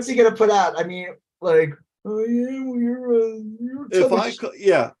 Like, what's he going to put out? I mean, like, oh yeah, well, you're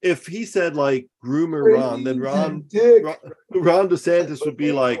if he said like groomer Ron, then Ron DeSantis would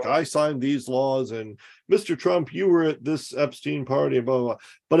be like, I signed these laws, and Mr. Trump, you were at this Epstein party, and blah blah blah.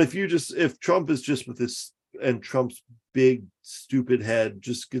 But if Trump is just with this, and Trump's big stupid head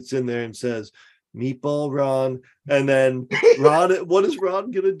just gets in there and says Meatball Ron, and then Ron, what is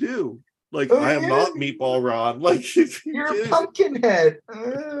Ron gonna do? Like, I am not Meatball Ron. Like, you're a pumpkin head.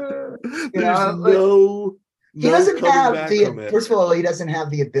 He doesn't have first of all, he doesn't have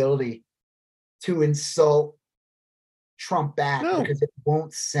the ability to insult Trump back, because it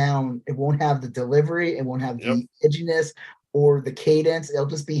won't have the delivery, it won't have the edginess or the cadence. It'll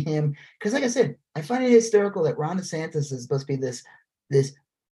just be him. Because like I said, I find it hysterical that Ron DeSantis is supposed to be this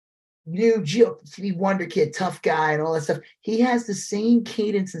new Stevie Wonder kid, tough guy, and all that stuff. He has the same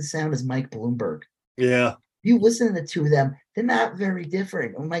cadence and sound as Mike Bloomberg. Yeah. You listen to the two of them, they're not very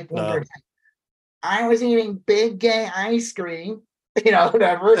different. Mike Bloomberg, I was eating big gay ice cream.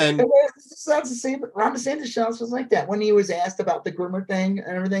 whatever. And That's the same. Ron DeSantis was like that when he was asked about the groomer thing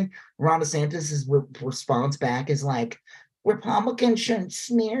and everything. Ron DeSantis' response back is like, Republicans shouldn't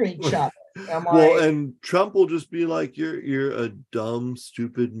smear each other. well, and Trump will just be like, "You're a dumb,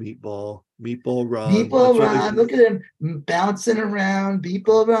 stupid meatball, Ron. Ron, look at him bouncing around.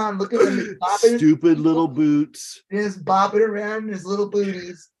 Ron, look at him stupid little boots, just bopping around in his little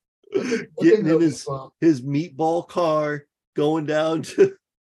booties, getting in his meatball car, going down to."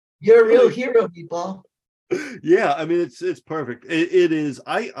 You're a real hero, Meatball. Yeah, I mean it's perfect. It is.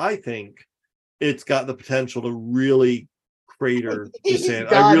 I think it's got the potential to really crater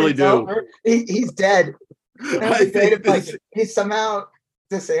DeSantis. I really do. He's dead. I think he somehow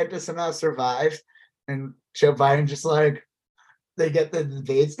DeSantis somehow survives, and Joe Biden just like they get the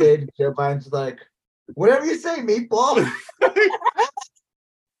debate stage. And Joe Biden's like, "Whatever you say, Meatball."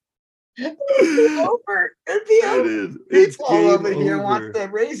 It'd be over. It's Meatball over over. here wants to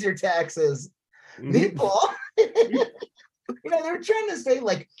raise your taxes. Meatball. They were trying to say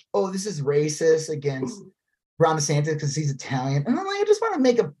like, "Oh, this is racist against Ron DeSantis because he's Italian," and I'm like, I just want to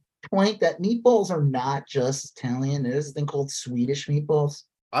make a point that meatballs are not just Italian. There's a thing called Swedish meatballs.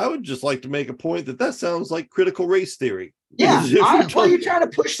 I would just like to make a point that sounds like critical race theory. Yeah, you're trying to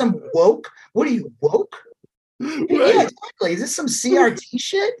push some woke. What are you, woke? Right. Yeah, exactly. Is this some CRT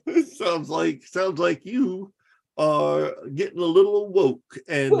shit? It sounds like you are getting a little woke,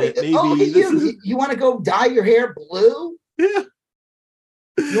 and maybe you want to go dye your hair blue? Yeah.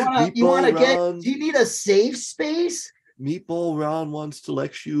 You want to get? Do you need a safe space? Meatball Ron wants to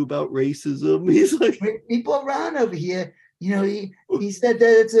lecture you about racism. He's like, Meatball Ron over here. He said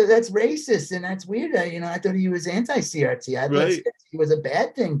that that's racist and that's weird. I thought he was anti-CRT. I thought CRT was a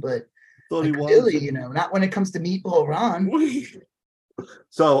bad thing, but clearly, not when it comes to Meatball Ron.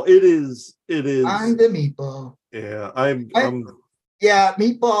 So it is. I'm the Meatball. Yeah, yeah,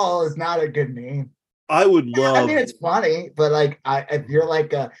 Meatball is not a good name. I would love. I mean, it's funny, but if you're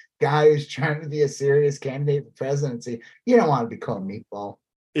like a guy who's trying to be a serious candidate for presidency, you don't want to be called Meatball.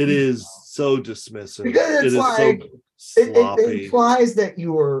 It is so dismissive because it's like so sloppy. It implies that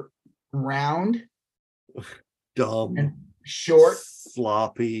you were round, dumb, and short,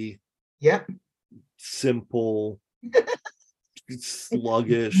 sloppy. Yep. Simple.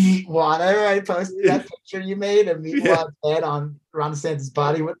 Sluggish. Meatwad. I posted that picture you made of Meatwad's head on Ron DeSantis'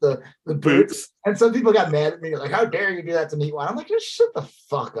 body with the boots. And some people got mad at me, like, how dare you do that to Meatwad? I'm like, just shut the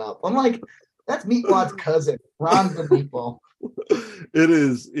fuck up. I'm like, that's Meatwad's cousin, Ron the Meatball. It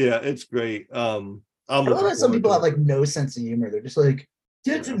is, yeah, it's great. I love that some people have like no sense of humor. They're just like,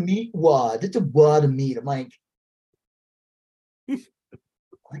 that's a Meatwad. That's a wad of meat. I'm like,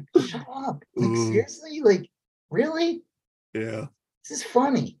 shut up. Like, seriously? Like, really? Yeah. This is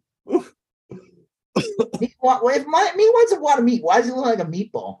funny. If Meatwad's a wad of meat, why does he look like a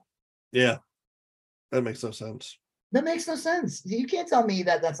meatball? Yeah. That makes no sense. That makes no sense. You can't tell me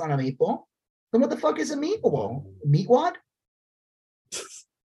that that's not a meatball. Then what the fuck is a meatball? Meatwad?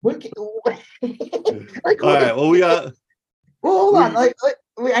 Like, all right. Well, we got. Well, hold on.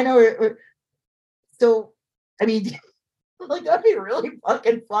 I know. So, I mean, that'd be really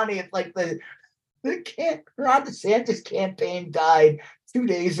fucking funny if Ron DeSantis campaign died 2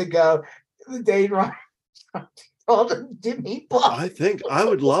 days ago. The day Ron told him to meatball. I think I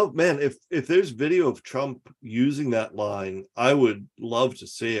would love, man, if there's video of Trump using that line, I would love to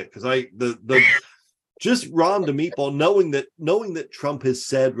see it because the just Ron to meatball, knowing that Trump has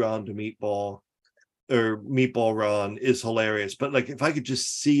said Ron to meatball or meatball Ron is hilarious. But like if I could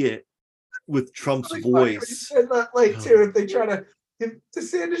just see it with Trump's voice, too, if they try to. If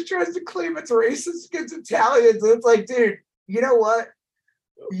DeSantis tries to claim it's racist against Italians, and it's like, dude, you know what?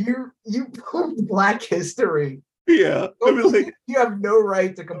 You proved Black history. Yeah, I mean, you have no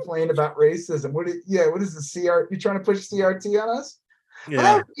right to complain about racism. What is the CR? You trying to push CRT on us?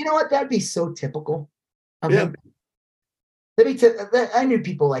 Yeah. You know what? That'd be so typical. Yeah. I knew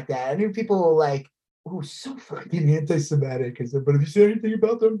people like that. I knew people like who so fucking anti-Semitic. But if you say anything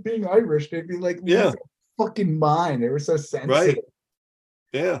about them being Irish, they'd be like, yeah, fucking mind. They were so sensitive. Right.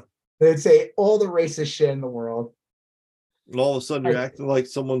 Yeah. They'd say all the racist shit in the world. And all of a sudden you're acting like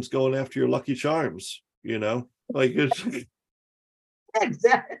someone's going after your Lucky Charms, Like it's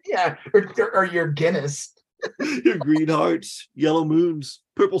exactly, yeah. Or your Guinness. Your green hearts, yellow moons,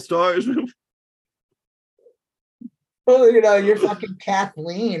 purple stars. Well, you're fucking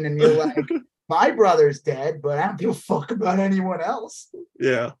Kathleen and you're like, my brother's dead, but I don't give a fuck about anyone else.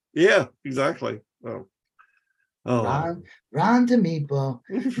 Yeah. Yeah, exactly. Oh. Ron the Meatball.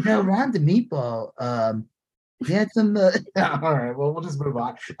 Ron the Meatball. He had some. All right, well, we'll just move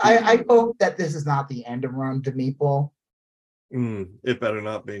on. I hope that this is not the end of Ron the Meatball. It better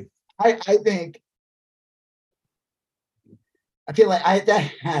not be. I feel like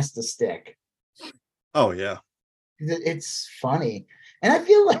that has to stick. Oh yeah. It's funny. And I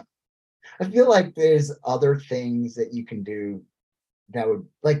feel like there's other things that you can do that would,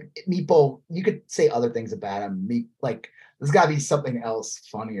 like, Meatball, you could say other things about him. Like, there's gotta be something else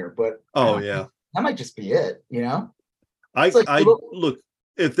funnier, but Oh yeah. that might just be it, you know? I look,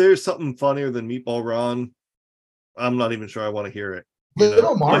 if there's something funnier than Meatball Ron, I'm not even sure I want to hear it.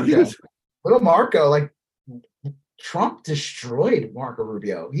 Little Marco, like, Trump destroyed Marco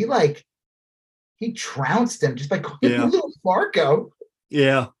Rubio. He trounced him just by calling him Little Marco.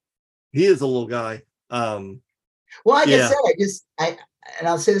 Yeah, he is a little guy. Well, like I said, and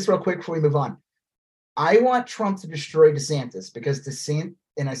I'll say this real quick before we move on. I want Trump to destroy DeSantis because DeSantis,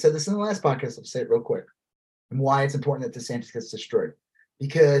 and I said this in the last podcast, I'll say it real quick, and why it's important that DeSantis gets destroyed.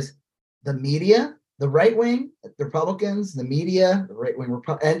 Because the media, the right wing, the Republicans, the media, the right wing,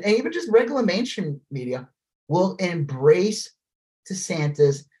 and even just regular mainstream media will embrace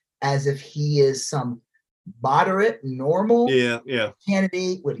DeSantis as if he is some moderate, normal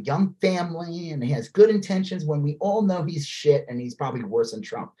candidate with a young family and he has good intentions, when we all know he's shit and he's probably worse than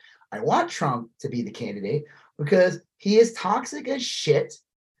Trump. I want Trump to be the candidate because he is toxic as shit.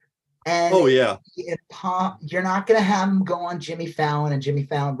 And you're not going to have him go on Jimmy Fallon and Jimmy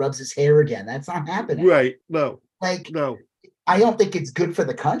Fallon rubs his hair again. That's not happening. Right. No. I don't think it's good for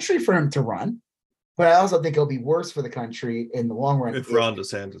the country for him to run, but I also think it'll be worse for the country in the long run. If Ron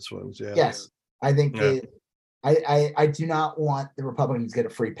DeSantis wins, Yes. I think I do not want the Republicans to get a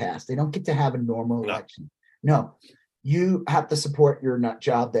free pass. They don't get to have a normal election. No, you have to support your nut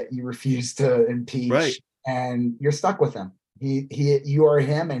job that you refuse to impeach, and you're stuck with him. You are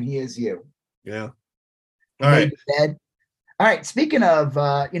him, and he is you. Yeah. All right. All right. Speaking of,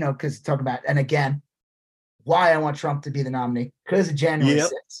 because talking about, and again, why I want Trump to be the nominee, because of January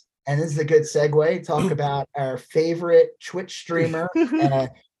 6th. And this is a good segue. Talk about our favorite Twitch streamer,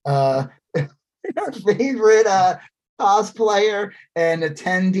 our favorite cosplayer and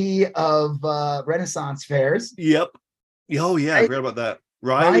attendee of Renaissance fairs. Yep. Oh yeah, I forgot about that.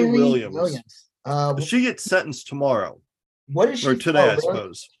 Riley Williams. She gets sentenced tomorrow. What is she? Or today, I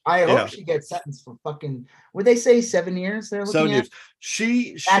suppose. I hope she gets sentenced for fucking. Would they say 7 years? They're looking 7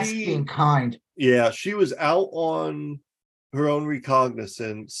 years. That's being kind. Yeah, she was out on her own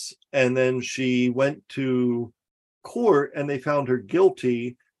recognizance, and then she went to court, and they found her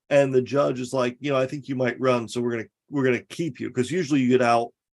guilty. And the judge is like, I think you might run, so we're gonna keep you, because usually you get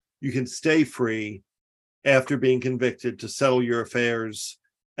out, you can stay free after being convicted to settle your affairs,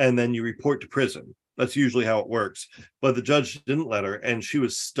 and then you report to prison. That's usually how it works. But the judge didn't let her, and she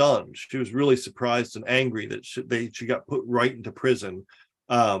was stunned. She was really surprised and angry that she got put right into prison.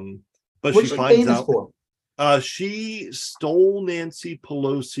 But what's she finds out for? She stole Nancy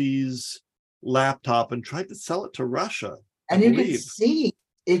Pelosi's laptop and tried to sell it to Russia. And you can see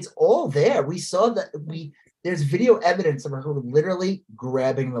it's all there. We saw that there's video evidence of her literally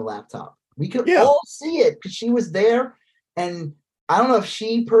grabbing the laptop. We could all see it because she was there. And I don't know if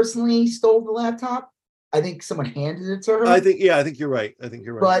she personally stole the laptop. I think someone handed it to her. I think you're right.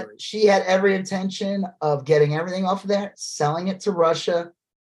 But she had every intention of getting everything off of there, selling it to Russia.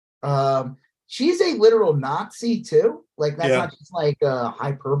 She's a literal Nazi too. Like, that's not just like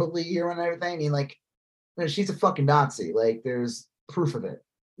hyperbole or everything. I mean, like, she's a fucking Nazi. Like, there's proof of it.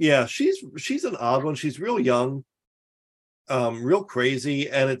 Yeah, she's an odd one. She's real young, real crazy,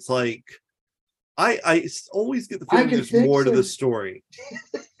 and it's like I always get the feeling there's more to the story.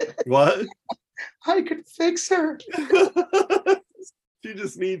 What? I could fix her. She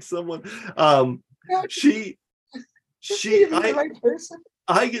just needs someone. She the right person.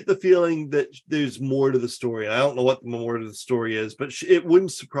 I get the feeling that there's more to the story. I don't know what the more to the story is, but it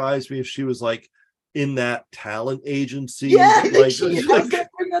wouldn't surprise me if she was like in that talent agency. Yeah, I think I was gonna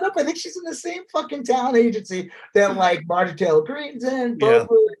bring that up. I think she's in the same fucking talent agency that like Marjorie Taylor Greene's in,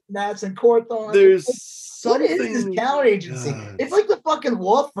 Nats and Cawthorn. There's what is this talent agency? It's like the fucking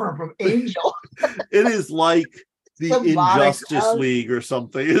law firm from Angel. It is like the Injustice League or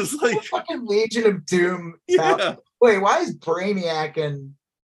something. It's like fucking Legion of Doom. Yeah. Wait, why is Brainiac and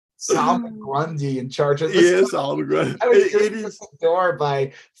Solomon Grundy in charge of this? Yeah, Solomon Grundy. It is the door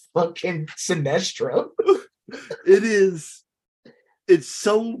by fucking Sinestro. It's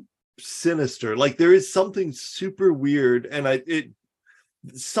so sinister. Like, there is something super weird, and I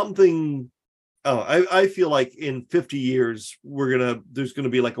feel like in 50 years there's gonna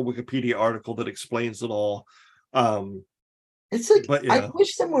be like a Wikipedia article that explains it all. It's like, I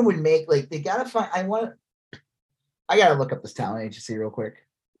wish someone would make, like, they gotta find. I gotta look up this talent agency real quick.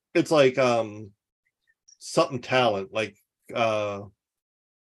 It's like something talent, like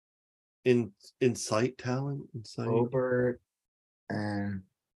insight talent. Robert and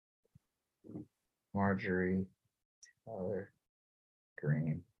Marjorie Taylor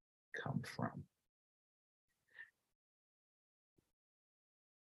Greene come from?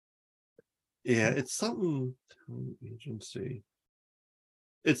 Yeah, it's something agency.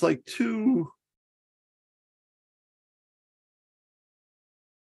 It's like two.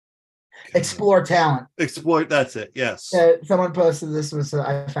 Explore talent. Exploit. That's it. Yes. Someone posted this was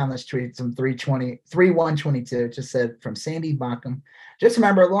I found this tweet from 3/1/22. It just said from Sandy Bauckham. Just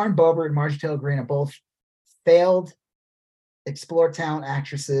remember, Lauren Boebert and Marjorie Taylor Greene are both failed Explore talent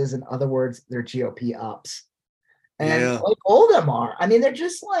actresses. In other words, they're GOP ups. And Yeah. like all of them are. I mean, they're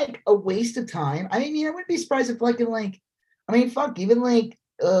just like a waste of time. I mean, I wouldn't be surprised if fuck, even like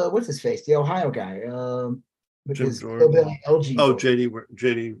what's his face, the Ohio guy, with Jim his Jordan. LG. Oh, vote.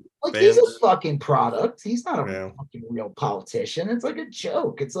 JD. Like Vance. he's a fucking product. He's not a Yeah. fucking real politician. It's like a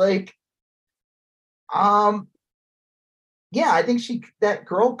joke. It's like, yeah, I think that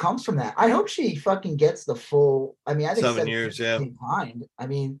girl comes from that. I hope she fucking gets the full. I mean, I think 7 years. Yeah. Behind. I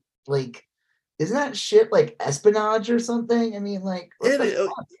mean, like, isn't that shit like espionage or something? I mean, like,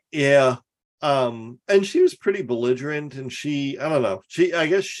 yeah. And she was pretty belligerent, and I don't know.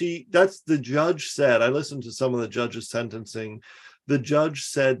 That's the judge said. I listened to some of the judge's sentencing. The judge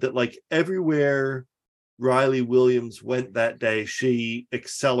said that like everywhere Riley Williams went that day, she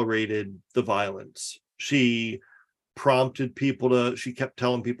accelerated the violence. She prompted people she kept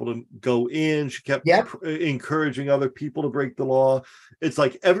telling people to go in. She kept encouraging other people to break the law. It's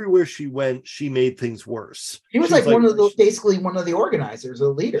like everywhere she went, she made things worse. She was like basically one of the organizers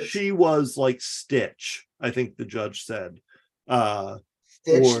or leaders. She was like Stitch, I think the judge said.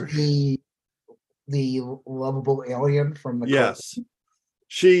 Stitch, the lovable alien from the yes.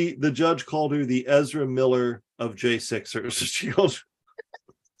 The judge called her the Ezra Miller of J6ers. She called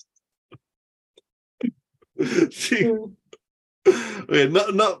I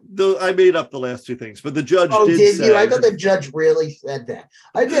made up the last two things, but the judge did say. I thought the judge really said that.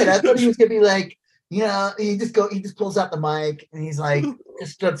 I did. I thought he was gonna be like, he just pulls out the mic and he's like,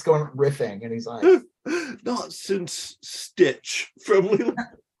 just starts going riffing, and he's like, not since Stitch from.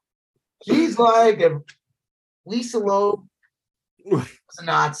 She's like Lisa Loeb was a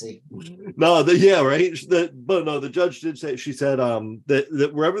Nazi. No, right. But no, the judge did say. She said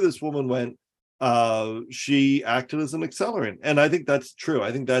that wherever this woman went, she acted as an accelerant, and I think that's true.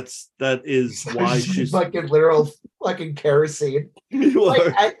 I think that is why she's fucking literal fucking kerosene.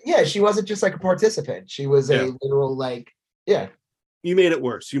 She wasn't just like a participant. She was a literal You made it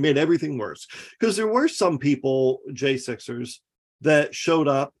worse. You made everything worse, because there were some people, J6ers, that showed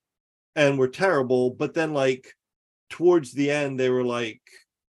up and were terrible, but then like towards the end they were like,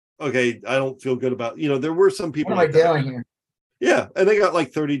 okay, I don't feel good about, there were some people. What am I doing here? Yeah, and they got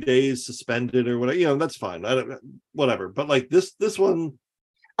like 30 days suspended or whatever. That's fine. Whatever. But like this one,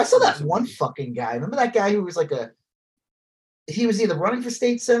 I saw that one fucking guy. Remember that guy who was like he was either running for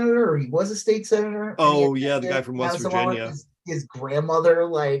state senator or he was a state senator. Oh yeah, the guy from West Virginia. His grandmother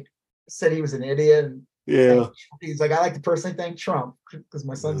like said he was an idiot. And yeah, he's like, I like to personally thank Trump because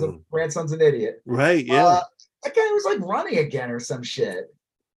my grandson's an idiot. Right. Yeah. That guy was like running again or some shit.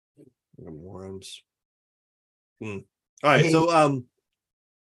 Morons. All right, so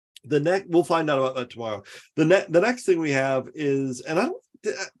we'll find out about that tomorrow. The next thing we have is, and I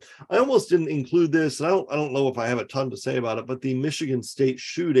almost didn't include this, and I don't know if I have a ton to say about it, but the Michigan State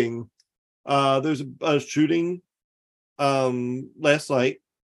shooting. There's a shooting last night,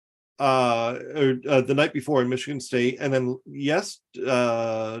 or the night before in Michigan State, and then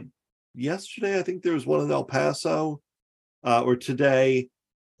yesterday I think there was one in El Paso, or today.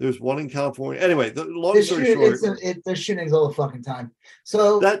 There's one in California. Anyway, the long story short, there's shootings all the fucking time.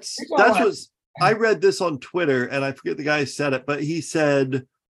 So that's what I read this on Twitter, and I forget the guy who said it, but he said,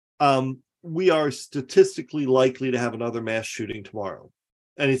 we are statistically likely to have another mass shooting tomorrow.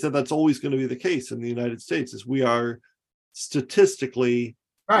 And he said that's always going to be the case in the United States, is we are statistically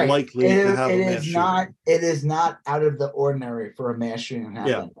likely to have a mass shooting. It is not out of the ordinary for a mass shooting to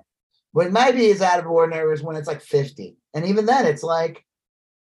happen. Yeah. What might be is out of ordinary is when it's like 50. And even then it's like,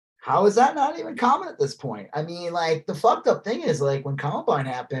 how is that not even common at this point? I mean, like, the fucked up thing is, like, when Columbine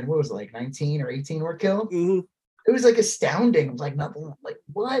happened, what was it, like 19 or 18 were killed? Mm-hmm. It was, like, astounding. It was, like, nothing. Like,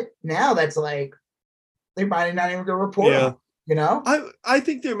 what? Now that's, like, they might not even go report on it, I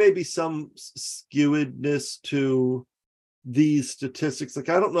think there may be some skewedness to these statistics. Like,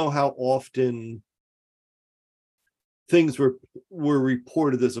 I don't know how often things were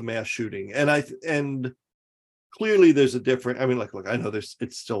reported as a mass shooting. And clearly there's a different, I mean, like, look, I know it's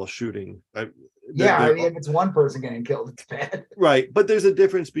still a shooting. Yeah, I mean, if it's one person getting killed, it's bad. Right, but there's a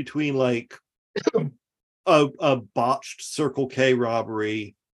difference between like a botched Circle K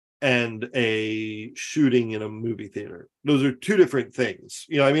robbery and a shooting in a movie theater. Those are two different things.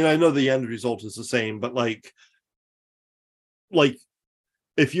 I mean, I know the end result is the same, but like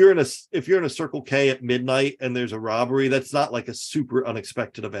if you're in a Circle K at midnight and there's a robbery, that's not like a super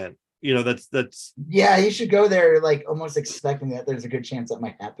unexpected event. That's yeah, you should go there like almost expecting that there's a good chance that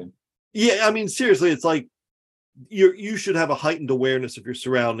might happen. Yeah, I mean, seriously, it's like you should have a heightened awareness of your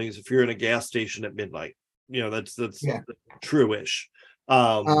surroundings if you're in a gas station at midnight. That's true-ish.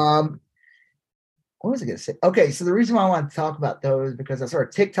 What was I going to say? Okay, so the reason why I want to talk about those is because I saw a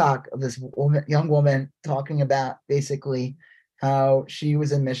TikTok of this young woman talking about basically how she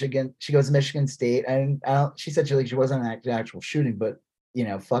was in Michigan. She goes to Michigan State, and she said she wasn't an actual shooting, but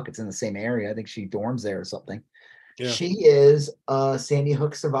fuck, it's in the same area. I think she dorms there or something. Yeah. She is a Sandy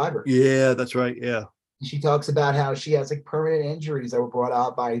Hook survivor. Yeah, that's right. Yeah. She talks about how she has like permanent injuries that were brought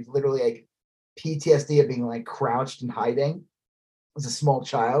out by literally like PTSD of being like crouched and hiding as a small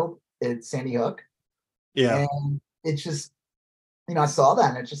child at Sandy Hook. Yeah. And it's just, I saw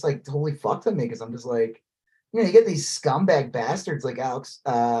that and it just like totally fucked with me because I'm just like, you get these scumbag bastards like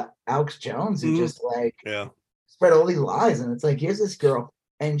Alex Jones who just like spread all these lies. And it's like, here's this girl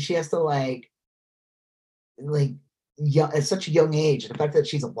and she has to like young, at such a young age, the fact that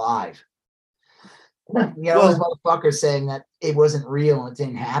she's alive. Those motherfuckers saying that it wasn't real and it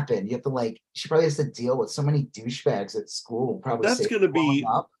didn't happen. You have to she probably has to deal with so many douchebags at school. Probably that's going to be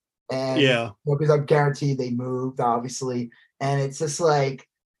up. And because I guarantee they moved, obviously, and it's just like,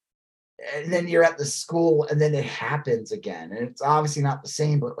 and then you're at the school, and then it happens again, and it's obviously not the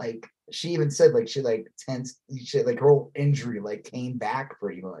same. But like she even said, like she her whole injury came back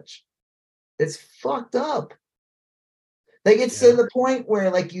pretty much. It's fucked up. Like it's to the point where,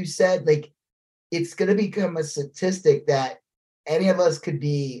 like you said, like it's going to become a statistic that any of us could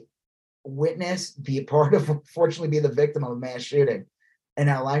be witness, be a part of, unfortunately be the victim of a mass shooting in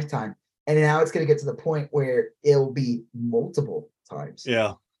our lifetime. And now it's going to get to the point where it'll be multiple times.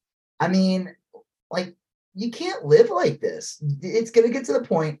 Yeah. I mean, like you can't live like this. It's going to get to the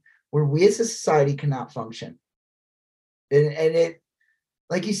point where we as a society cannot function. And it,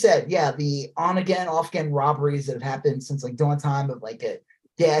 like you said, the on again, off again robberies that have happened since like dawn time of like at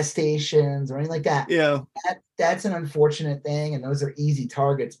gas stations or anything like that. Yeah. That's an unfortunate thing. And those are easy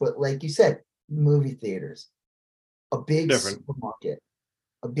targets. But like you said, movie theaters, a big supermarket,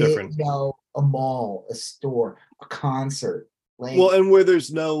 a big, a mall, a store, a concert. And where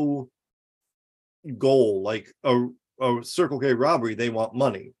there's no goal, like a Circle K robbery, they want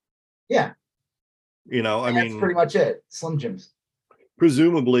money. Yeah. I mean, that's pretty much it. Slim Jims.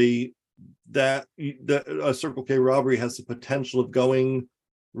 Presumably that a Circle K robbery has the potential of going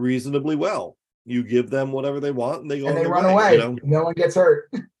reasonably well. You give them whatever they want and they go and they run away. No one gets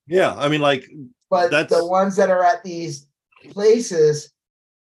hurt. Yeah. I mean, but the ones that are at these places,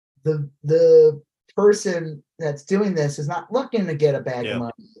 the person that's doing this is not looking to get a bag of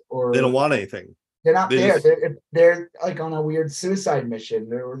money, or they don't want anything. They're not there. They're like on a weird suicide mission.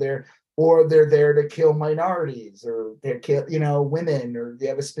 They're there to kill minorities, or they kill women, or they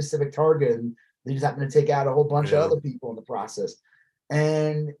have a specific target and they just happen to take out a whole bunch of other people in the process.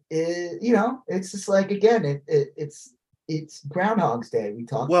 And it's just like, again, it's Groundhog's Day. We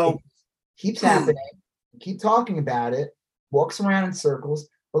talk. It keeps happening. We keep talking about it. Walks around in circles.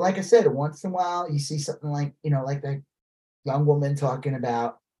 But like I said, once in a while you see something like like that young woman talking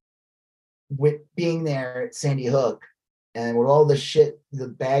about with being there at Sandy Hook and with all the shit, the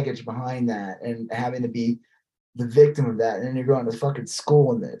baggage behind that, and having to be the victim of that, and then you're going to fucking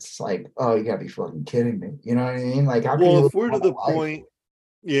school and it's like, oh, you gotta be fucking kidding me. You know what I mean? Like, how can you if we're to the point,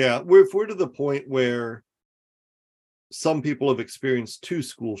 if we're to the point where some people have experienced 2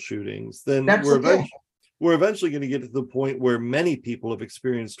 school shootings, then we're eventually going to get to the point where many people have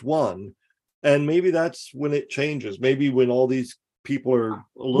experienced 1, and maybe that's when it changes. Maybe when all these people are a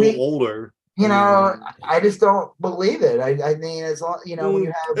little older. I just don't believe it. I mean, as long when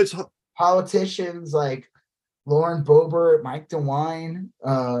you have politicians like Lauren Boebert, Mike DeWine,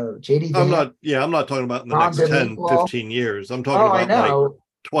 JD. I'm not talking about in the next 10, 15 years. I'm talking about like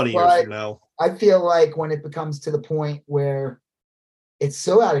 20 years from now. I feel like when it becomes to the point where it's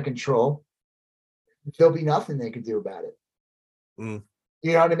so out of control, there'll be nothing they can do about it. You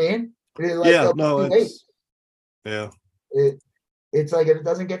know what I mean? It's like, if it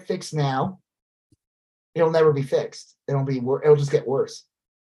doesn't get fixed now, it'll never be fixed. It'll just get worse.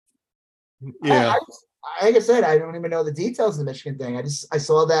 Yeah. Like I said, I don't even know the details of the Michigan thing. I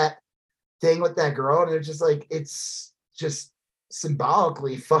saw that thing with that girl, and it's just like, it's just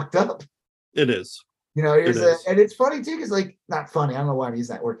symbolically fucked up. It is. You know, and it's funny too, because like, not funny, I don't know why I'm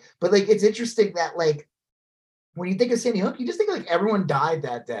using that word, but like, it's interesting that like, when you think of Sandy Hook, you just think like everyone died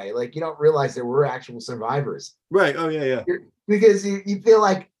that day. Like, you don't realize there were actual survivors. Right. Oh yeah. Because you feel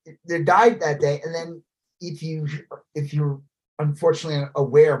like they died that day. And then if you're unfortunately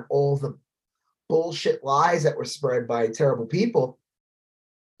aware of all the bullshit lies that were spread by terrible people,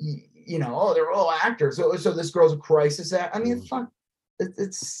 you know, oh, they're all actors. So this girl's a crisis act. I mean, fuck.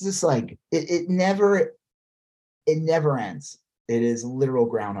 It's just like it never ends. It is literal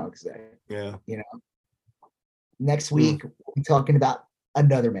Groundhog's Day. Yeah. You know. Next week we'll be talking about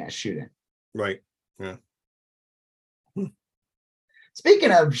another mass shooting. Right. Yeah.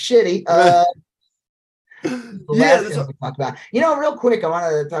 Speaking of shitty, yeah, we talked about. You know, real quick, I want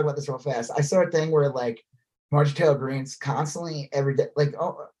to talk about this real fast. I saw a thing where like Marjorie Taylor Greene's constantly every day,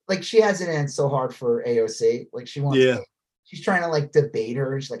 like she has it in so hard for AOC. Like she wants, she's trying to like debate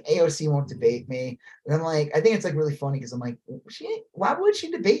her. She's like, AOC won't debate me. And I'm like, I think it's like really funny because I'm like, why would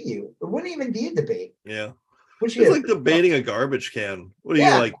she debate you? It wouldn't even be a debate. Yeah. It's like debating a garbage can. What are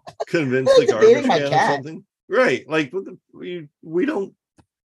you like convinced the garbage can or something? Right. Like we don't.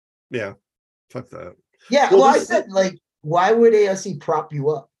 Yeah. Fuck that. Yeah. Well I said like, why would AOC prop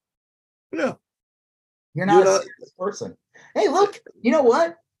you up? Yeah. You're not a serious person. Hey, look, you know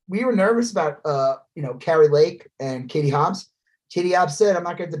what? We were nervous about you know, Carrie Lake and Katie Hobbs. Katie Hobbs said, I'm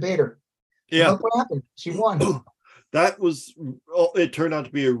not gonna debate her. Yeah. And look what happened. She won. That was, it turned out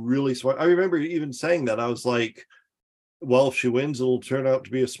to be a really smart. I remember even saying that. I was like, well, if she wins, it'll turn out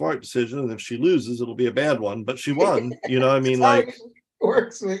to be a smart decision. And if she loses, it'll be a bad one. But she won. You know, I mean, like,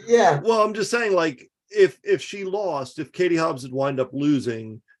 works. Yeah. Well, I'm just saying, like, if she lost, if Katie Hobbs had wind up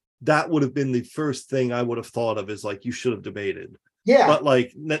losing, that would have been the first thing I would have thought of, is like, you should have debated. Yeah. But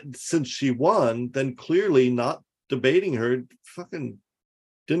like, since she won, then clearly not debating her fucking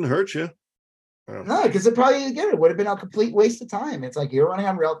didn't hurt you. No, because it probably, again, it would have been a complete waste of time. It's like you're running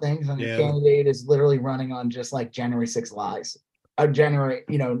on real things, and your candidate is literally running on just like January 6 lies, January,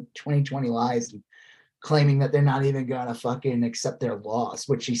 2020 lies, and claiming that they're not even gonna fucking accept their loss,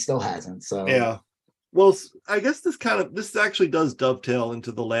 which she still hasn't. So yeah. Well, I guess this actually does dovetail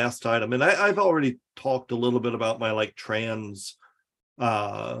into the last item, and I've already talked a little bit about my like trans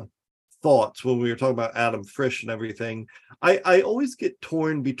thoughts when we were talking about Adam Frisch and everything. I always get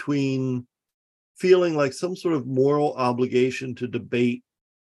torn between feeling like some sort of moral obligation to debate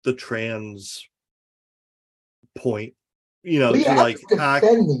the trans point, to like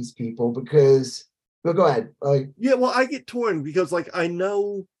defend these people because. Well, go ahead. Yeah, well, I get torn because like I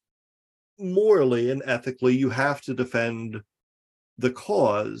know morally and ethically you have to defend the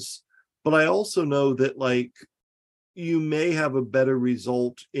cause, but I also know that like you may have a better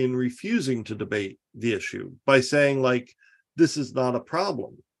result in refusing to debate the issue by saying like, this is not a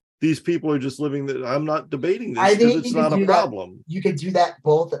problem. These people are just living that. I'm not debating this because it's not a problem. You can do that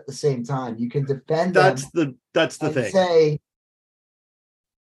both at the same time. You can defend that's the thing. Say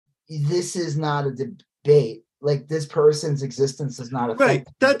this is not a debate. Like this person's existence is not affected.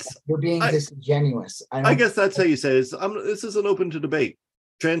 Right. You're being disingenuous. I guess that's how you say it. This isn't open to debate.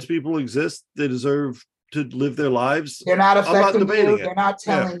 Trans people exist. They deserve to live their lives. They're not affecting you. They're not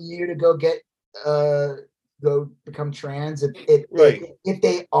telling you to go get go become trans. If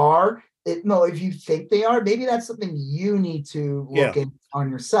they are, if you think they are, maybe that's something you need to look at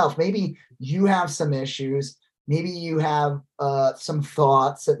on yourself. Maybe you have some issues. Maybe you have some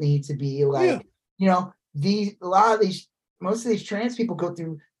thoughts that need to be like, most of these trans people go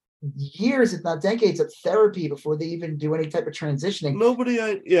through years, if not decades, of therapy before they even do any type of transitioning.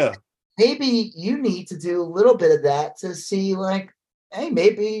 Maybe you need to do a little bit of that to see like, hey,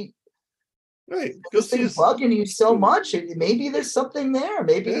 maybe this thing's bugging you so much. Maybe there's something there.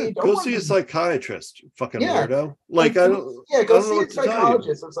 Maybe you don't go see a psychiatrist, fucking weirdo. Like I don't. Go see a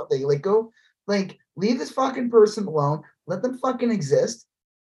psychologist or something. Like go, like leave this fucking person alone. Let them fucking exist.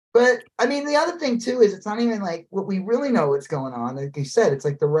 But I mean, the other thing too is it's not even like what we really know what's going on. Like you said, it's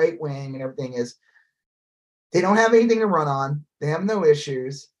like the right wing and everything is. They don't have anything to run on. They have no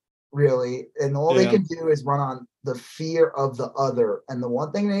issues really, and all they can do is run on the fear of the other. And the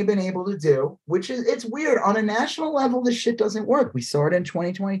one thing they've been able to do, which is, it's weird, on a national level, this shit doesn't work. We saw it in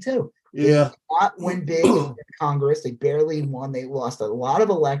 2022. They did not win big in Congress. They barely won. They lost a lot of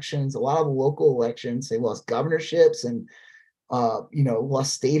elections, a lot of local elections. They lost governorships and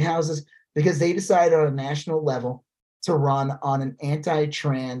lost state houses because they decided on a national level to run on an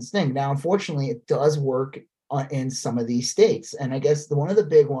anti-trans thing. Now, unfortunately, it does work in some of these states. And I guess one of the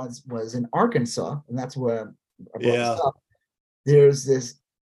big ones was in Arkansas, and that's where I brought this up. There's this,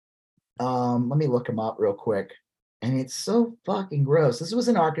 let me look him up real quick. And it's so fucking gross. This was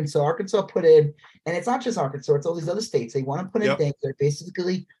in Arkansas. Arkansas put in, and it's not just Arkansas, it's all these other states. They want to put in things that are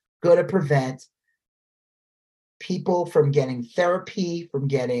basically going to prevent people from getting therapy, from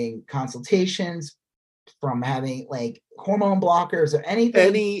getting consultations, from having like hormone blockers or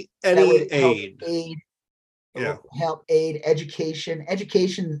anything that would help aid education.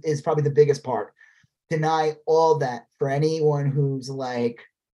 Education is probably the biggest part. Deny all that for anyone who's like,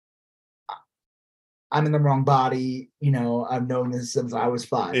 I'm in the wrong body, I've known this since I was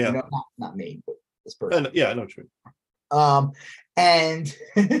 5. Not me, but this person. I know what you mean. And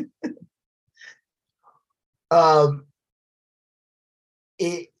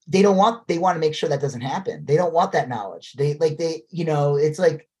they want to make sure that doesn't happen. They don't want that knowledge. It's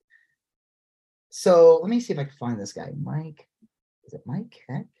like, so let me see if I can find this guy. Mike, is it Mike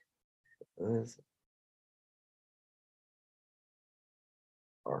Heck?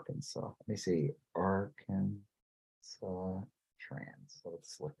 Arkansas. Let me see. Arkansas trans. So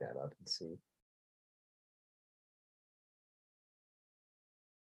let's look that up and see.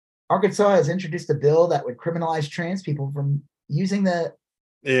 Arkansas has introduced a bill that would criminalize trans people from using the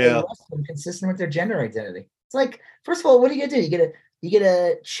consistent with their gender identity. It's like, first of all, what are you gonna do? You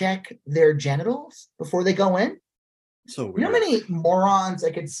gotta check their genitals before they go in. So weird. You know how many morons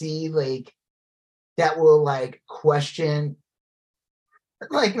I could see like that will like question.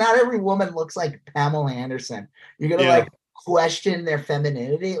 Like, not every woman looks like Pamela Anderson. You're gonna like question their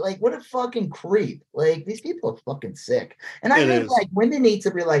femininity. Like, what a fucking creep. Like, these people are fucking sick. And I think like women need to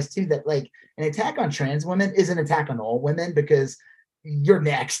realize too that like an attack on trans women is an attack on all women, because you're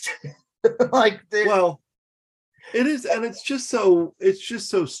next. Like, well, it is, and it's just so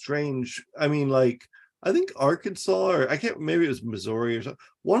strange. I mean, like, I think Arkansas, or I can't, maybe it was Missouri or something,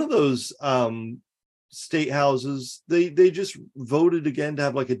 one of those state houses, they just voted again to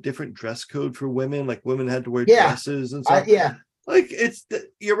have like a different dress code for women. Like, women had to wear dresses and stuff. Like,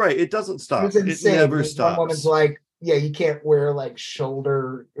 you're right, it doesn't stop. It never stops. One woman's like, you can't wear like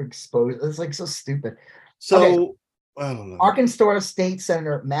shoulder exposed. It's like so stupid. So I don't know. Arkansas State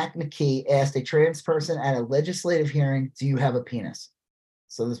Senator Matt McKee asked a trans person at a legislative hearing, do you have a penis?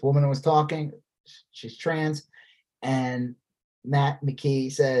 So this woman was talking, she's trans, and Matt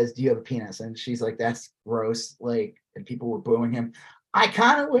McKee says, do you have a penis? And she's like, that's gross. Like, and people were booing him. I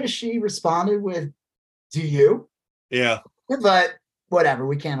kind of wish she responded with, do you? Yeah. But whatever,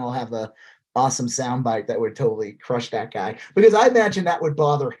 we can't all have a awesome soundbite that would totally crush that guy, because I imagine that would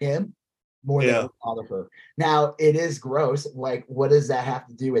bother him more than it would bother her. Now, it is gross. Like, what does that have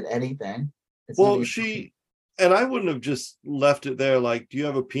to do with anything? Well, and I wouldn't have just left it there. Like, do you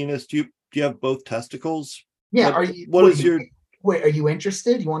have a penis? Do you have both testicles? Yeah. Are you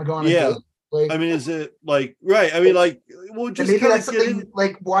interested? You want to go on a date? Like, I mean, is it like, right? I mean, like, well, just maybe that's something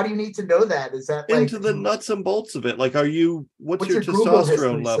like, why do you need to know that? Is that into the nuts and bolts of it? Like, what's your Google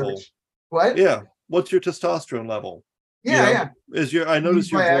testosterone level? Search? What? Yeah. What's your testosterone level? Yeah. I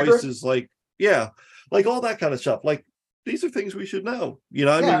notice your voice is like, like all that kind of stuff. Like, these are things we should know.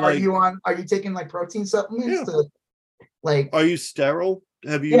 I mean, like, are you taking like protein supplements to, like, are you sterile?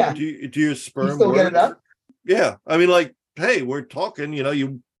 Have you, do your sperm you still get it up? Yeah. I mean, like, hey, we're talking,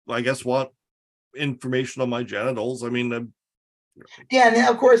 you, I guess, want information on my genitals. I mean, and then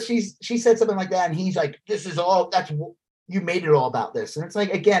of course she said something like that, and he's like, this is all, you made it all about this. And it's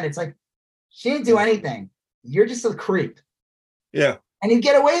like, again, it's like, she didn't do anything. You're just a creep. Yeah. And you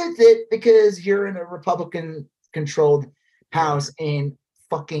get away with it because you're in a Republican controlled house in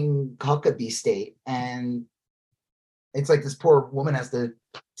fucking Huckabee state. And it's like this poor woman has to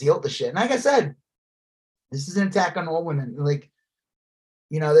deal with the shit. And like I said, this is an attack on all women. Like,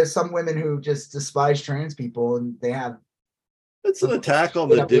 there's some women who just despise trans people, and they have. It's an attack on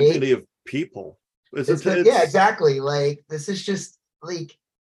the dignity of people. Yeah, exactly. Like, this is just like,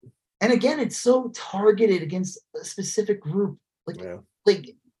 and again, it's so targeted against a specific group.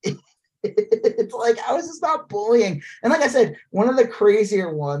 Like, it's like, how is this not bullying? And like I said, one of the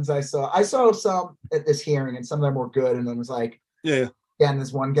crazier ones I saw some at this hearing, and some of them were good, and then was like, and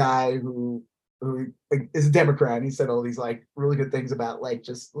this one guy who is a Democrat, and he said all these like really good things about like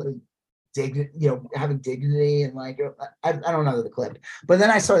just like dignity, having dignity, and like I don't know the clip, but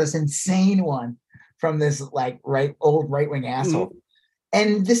then I saw this insane one from this like old right-wing asshole. Mm-hmm.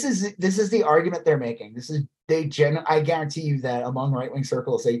 And this is the argument they're making. I guarantee you that among right-wing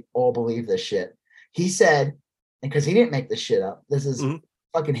circles, they all believe this shit. He said, because he didn't make this shit up, this is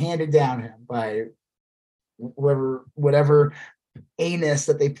fucking handed down him by whatever anus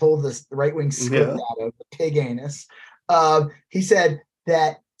that they pulled this right-wing script out of, the pig anus. He said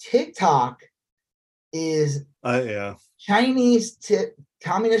that TikTok is communist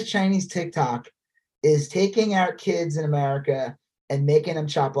Chinese TikTok is taking our kids in America and making them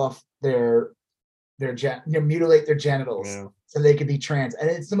chop off mutilate their genitals so they could be trans. And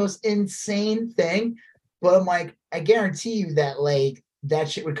it's the most insane thing. But I'm like, I guarantee you that like that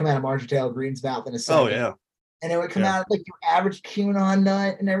shit would come out of Marjorie Taylor Greene's mouth in a second. Oh yeah. And it would come out like your average QAnon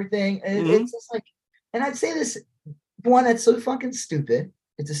nut and everything. And it's just like, and I'd say this one that's so fucking stupid.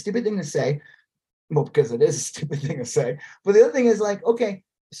 It's a stupid thing to say. Well, because it is a stupid thing to say. But the other thing is like, okay,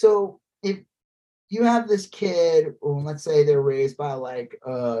 so if you have this kid, or let's say they're raised by like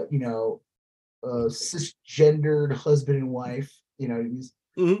cisgendered husband and wife, these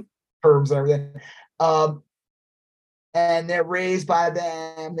terms and everything. And they're raised by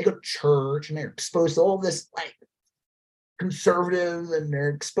them, they go to church and they're exposed to all this like conservative, and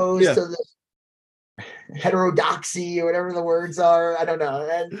they're exposed to this heterodoxy or whatever the words are. I don't know.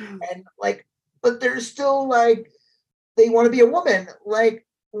 And like, but they're still like, they want to be a woman. Like,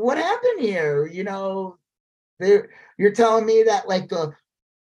 what happened here? You're telling me that like the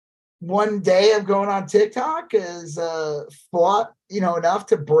one day of going on TikTok is fought, enough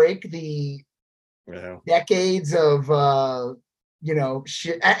to break the decades of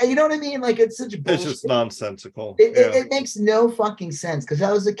shit. You know what I mean? Like, it's such bullshit. It's just nonsensical. It makes no fucking sense, because if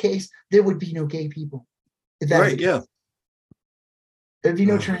that was the case, there would be no gay people. If that was the case. There'd be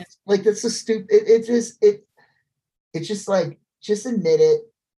no trans. Like, that's so stupid. It's just like, just admit it.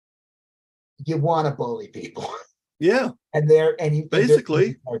 You want to bully people. Yeah. And you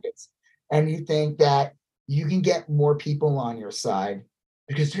basically targets, and you think that you can get more people on your side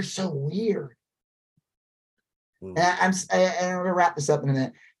because they're so weird. And I'm gonna wrap this up in a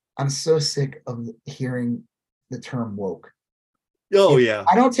minute. I'm so sick of hearing the term woke.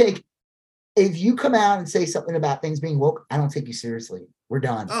 If you come out and say something about things being woke, I don't take you seriously. We're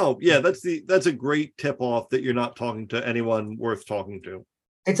done. Oh yeah, that's a great tip off that you're not talking to anyone worth talking to.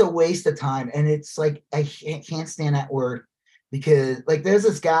 It's a waste of time. And it's like, I can't stand that word, because like there's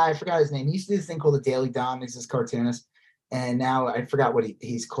this guy, I forgot his name. He used to do this thing called the Daily Dom. He's this cartoonist. And now I forgot what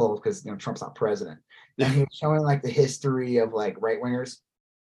he's called, because Trump's not president. And he was showing like the history of like right wingers.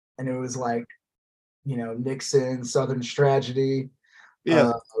 And it was like, Nixon, Southern Strategy,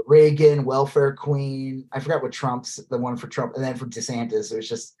 Reagan, Welfare Queen. I forgot what the one for Trump. And then for DeSantis, it was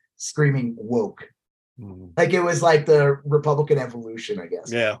just screaming woke. Like, it was like the Republican evolution, I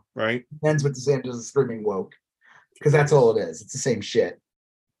guess. Yeah, right. Ends with DeSantis screaming woke, because that's all it is. It's the same shit.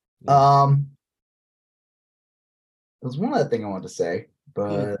 There was one other thing I wanted to say,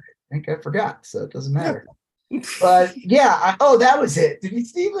 but I think I forgot, so it doesn't matter. But yeah, that was it. Did you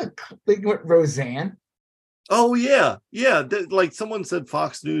see the thing with Roseanne? Oh yeah. Like someone said,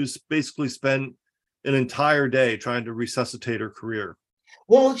 Fox News basically spent an entire day trying to resuscitate her career.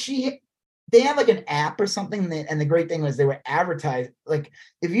 Well, they have like an app or something, and the great thing was they were advertised. Like,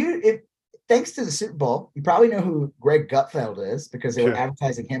 if thanks to the Super Bowl, you probably know who Greg Gutfeld is, because they were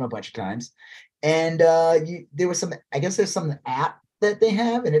advertising him a bunch of times. And there was there's some app that they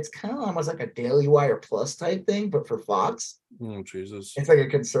have, and it's kind of almost like a Daily Wire Plus type thing, but for Fox. Oh Jesus! It's like a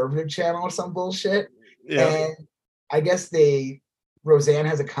conservative channel or some bullshit. Yeah. And I guess Roseanne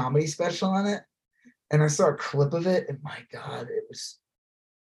has a comedy special on it, and I saw a clip of it, and my God,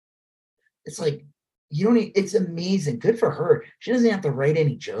 it's like, it's amazing. Good for her. She doesn't have to write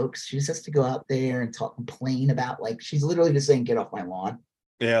any jokes. She just has to go out there and complain about, like, she's literally just saying, get off my lawn.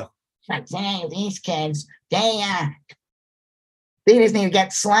 Yeah. Like, dang, these kids, they just need to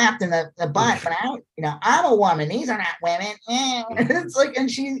get slapped in the butt. But I'm a woman. These are not women. It's like, and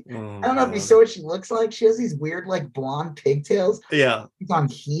I don't know if you saw what she looks like. She has these weird, like, blonde pigtails. Yeah. She's on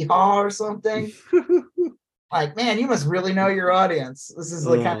Hee Haw or something. Like, man, you must really know your audience. This is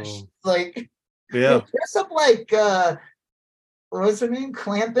like kind of like, dress up like what's her name?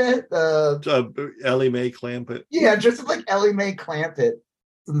 Clampett. Ellie Mae Clampett. Yeah, dress up like Ellie Mae Clampett.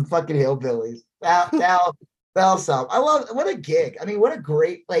 Some fucking hillbillies. That'll sell. I love, what a gig. I mean, what a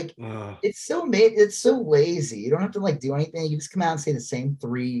great, like, it's so lazy. You don't have to like do anything. You just come out and say the same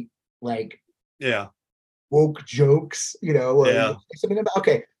three like woke jokes,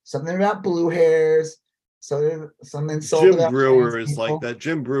 something about blue hairs. So something. Jim Brewer is like that.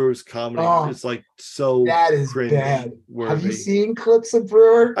 Jim Brewer's comedy is like so that is bad. Have you seen clips of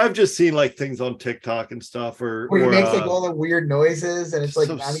Brewer? I've just seen like things on TikTok and stuff, where he makes like all the weird noises, and it's like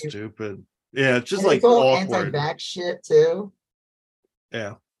so stupid. Yeah, it's just like it's all awkward. Anti-vax shit too.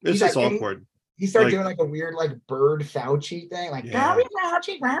 Yeah, it's just awkward. He started doing like a weird like bird Fauci thing, like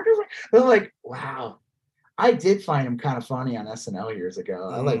Fauci. I'm like, wow. I did find him kind of funny on SNL years ago.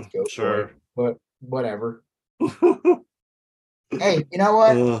 I like to go for it, but whatever. Hey, you know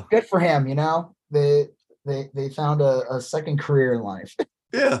what? Good for him. They found a second career in life.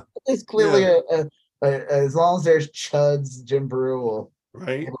 Yeah, It's clearly As long as there's chuds, Jim Brew will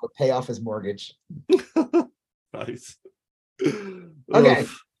Right. be able to pay off his mortgage. Nice. Okay.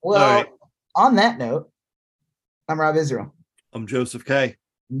 Oof. Well, All right. on that note, I'm Rob Israel. I'm Joseph K.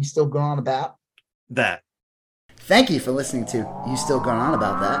 You still going on about That. Thank you for listening to You Still Going On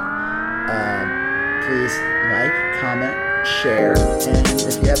About That. Please like, comment, share, and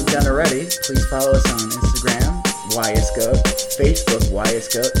if you haven't done already, please follow us on Instagram, YSGOAT, Facebook,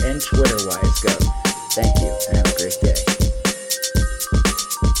 YSGOAT, and Twitter, YSGOAT. Thank you, and have a great day.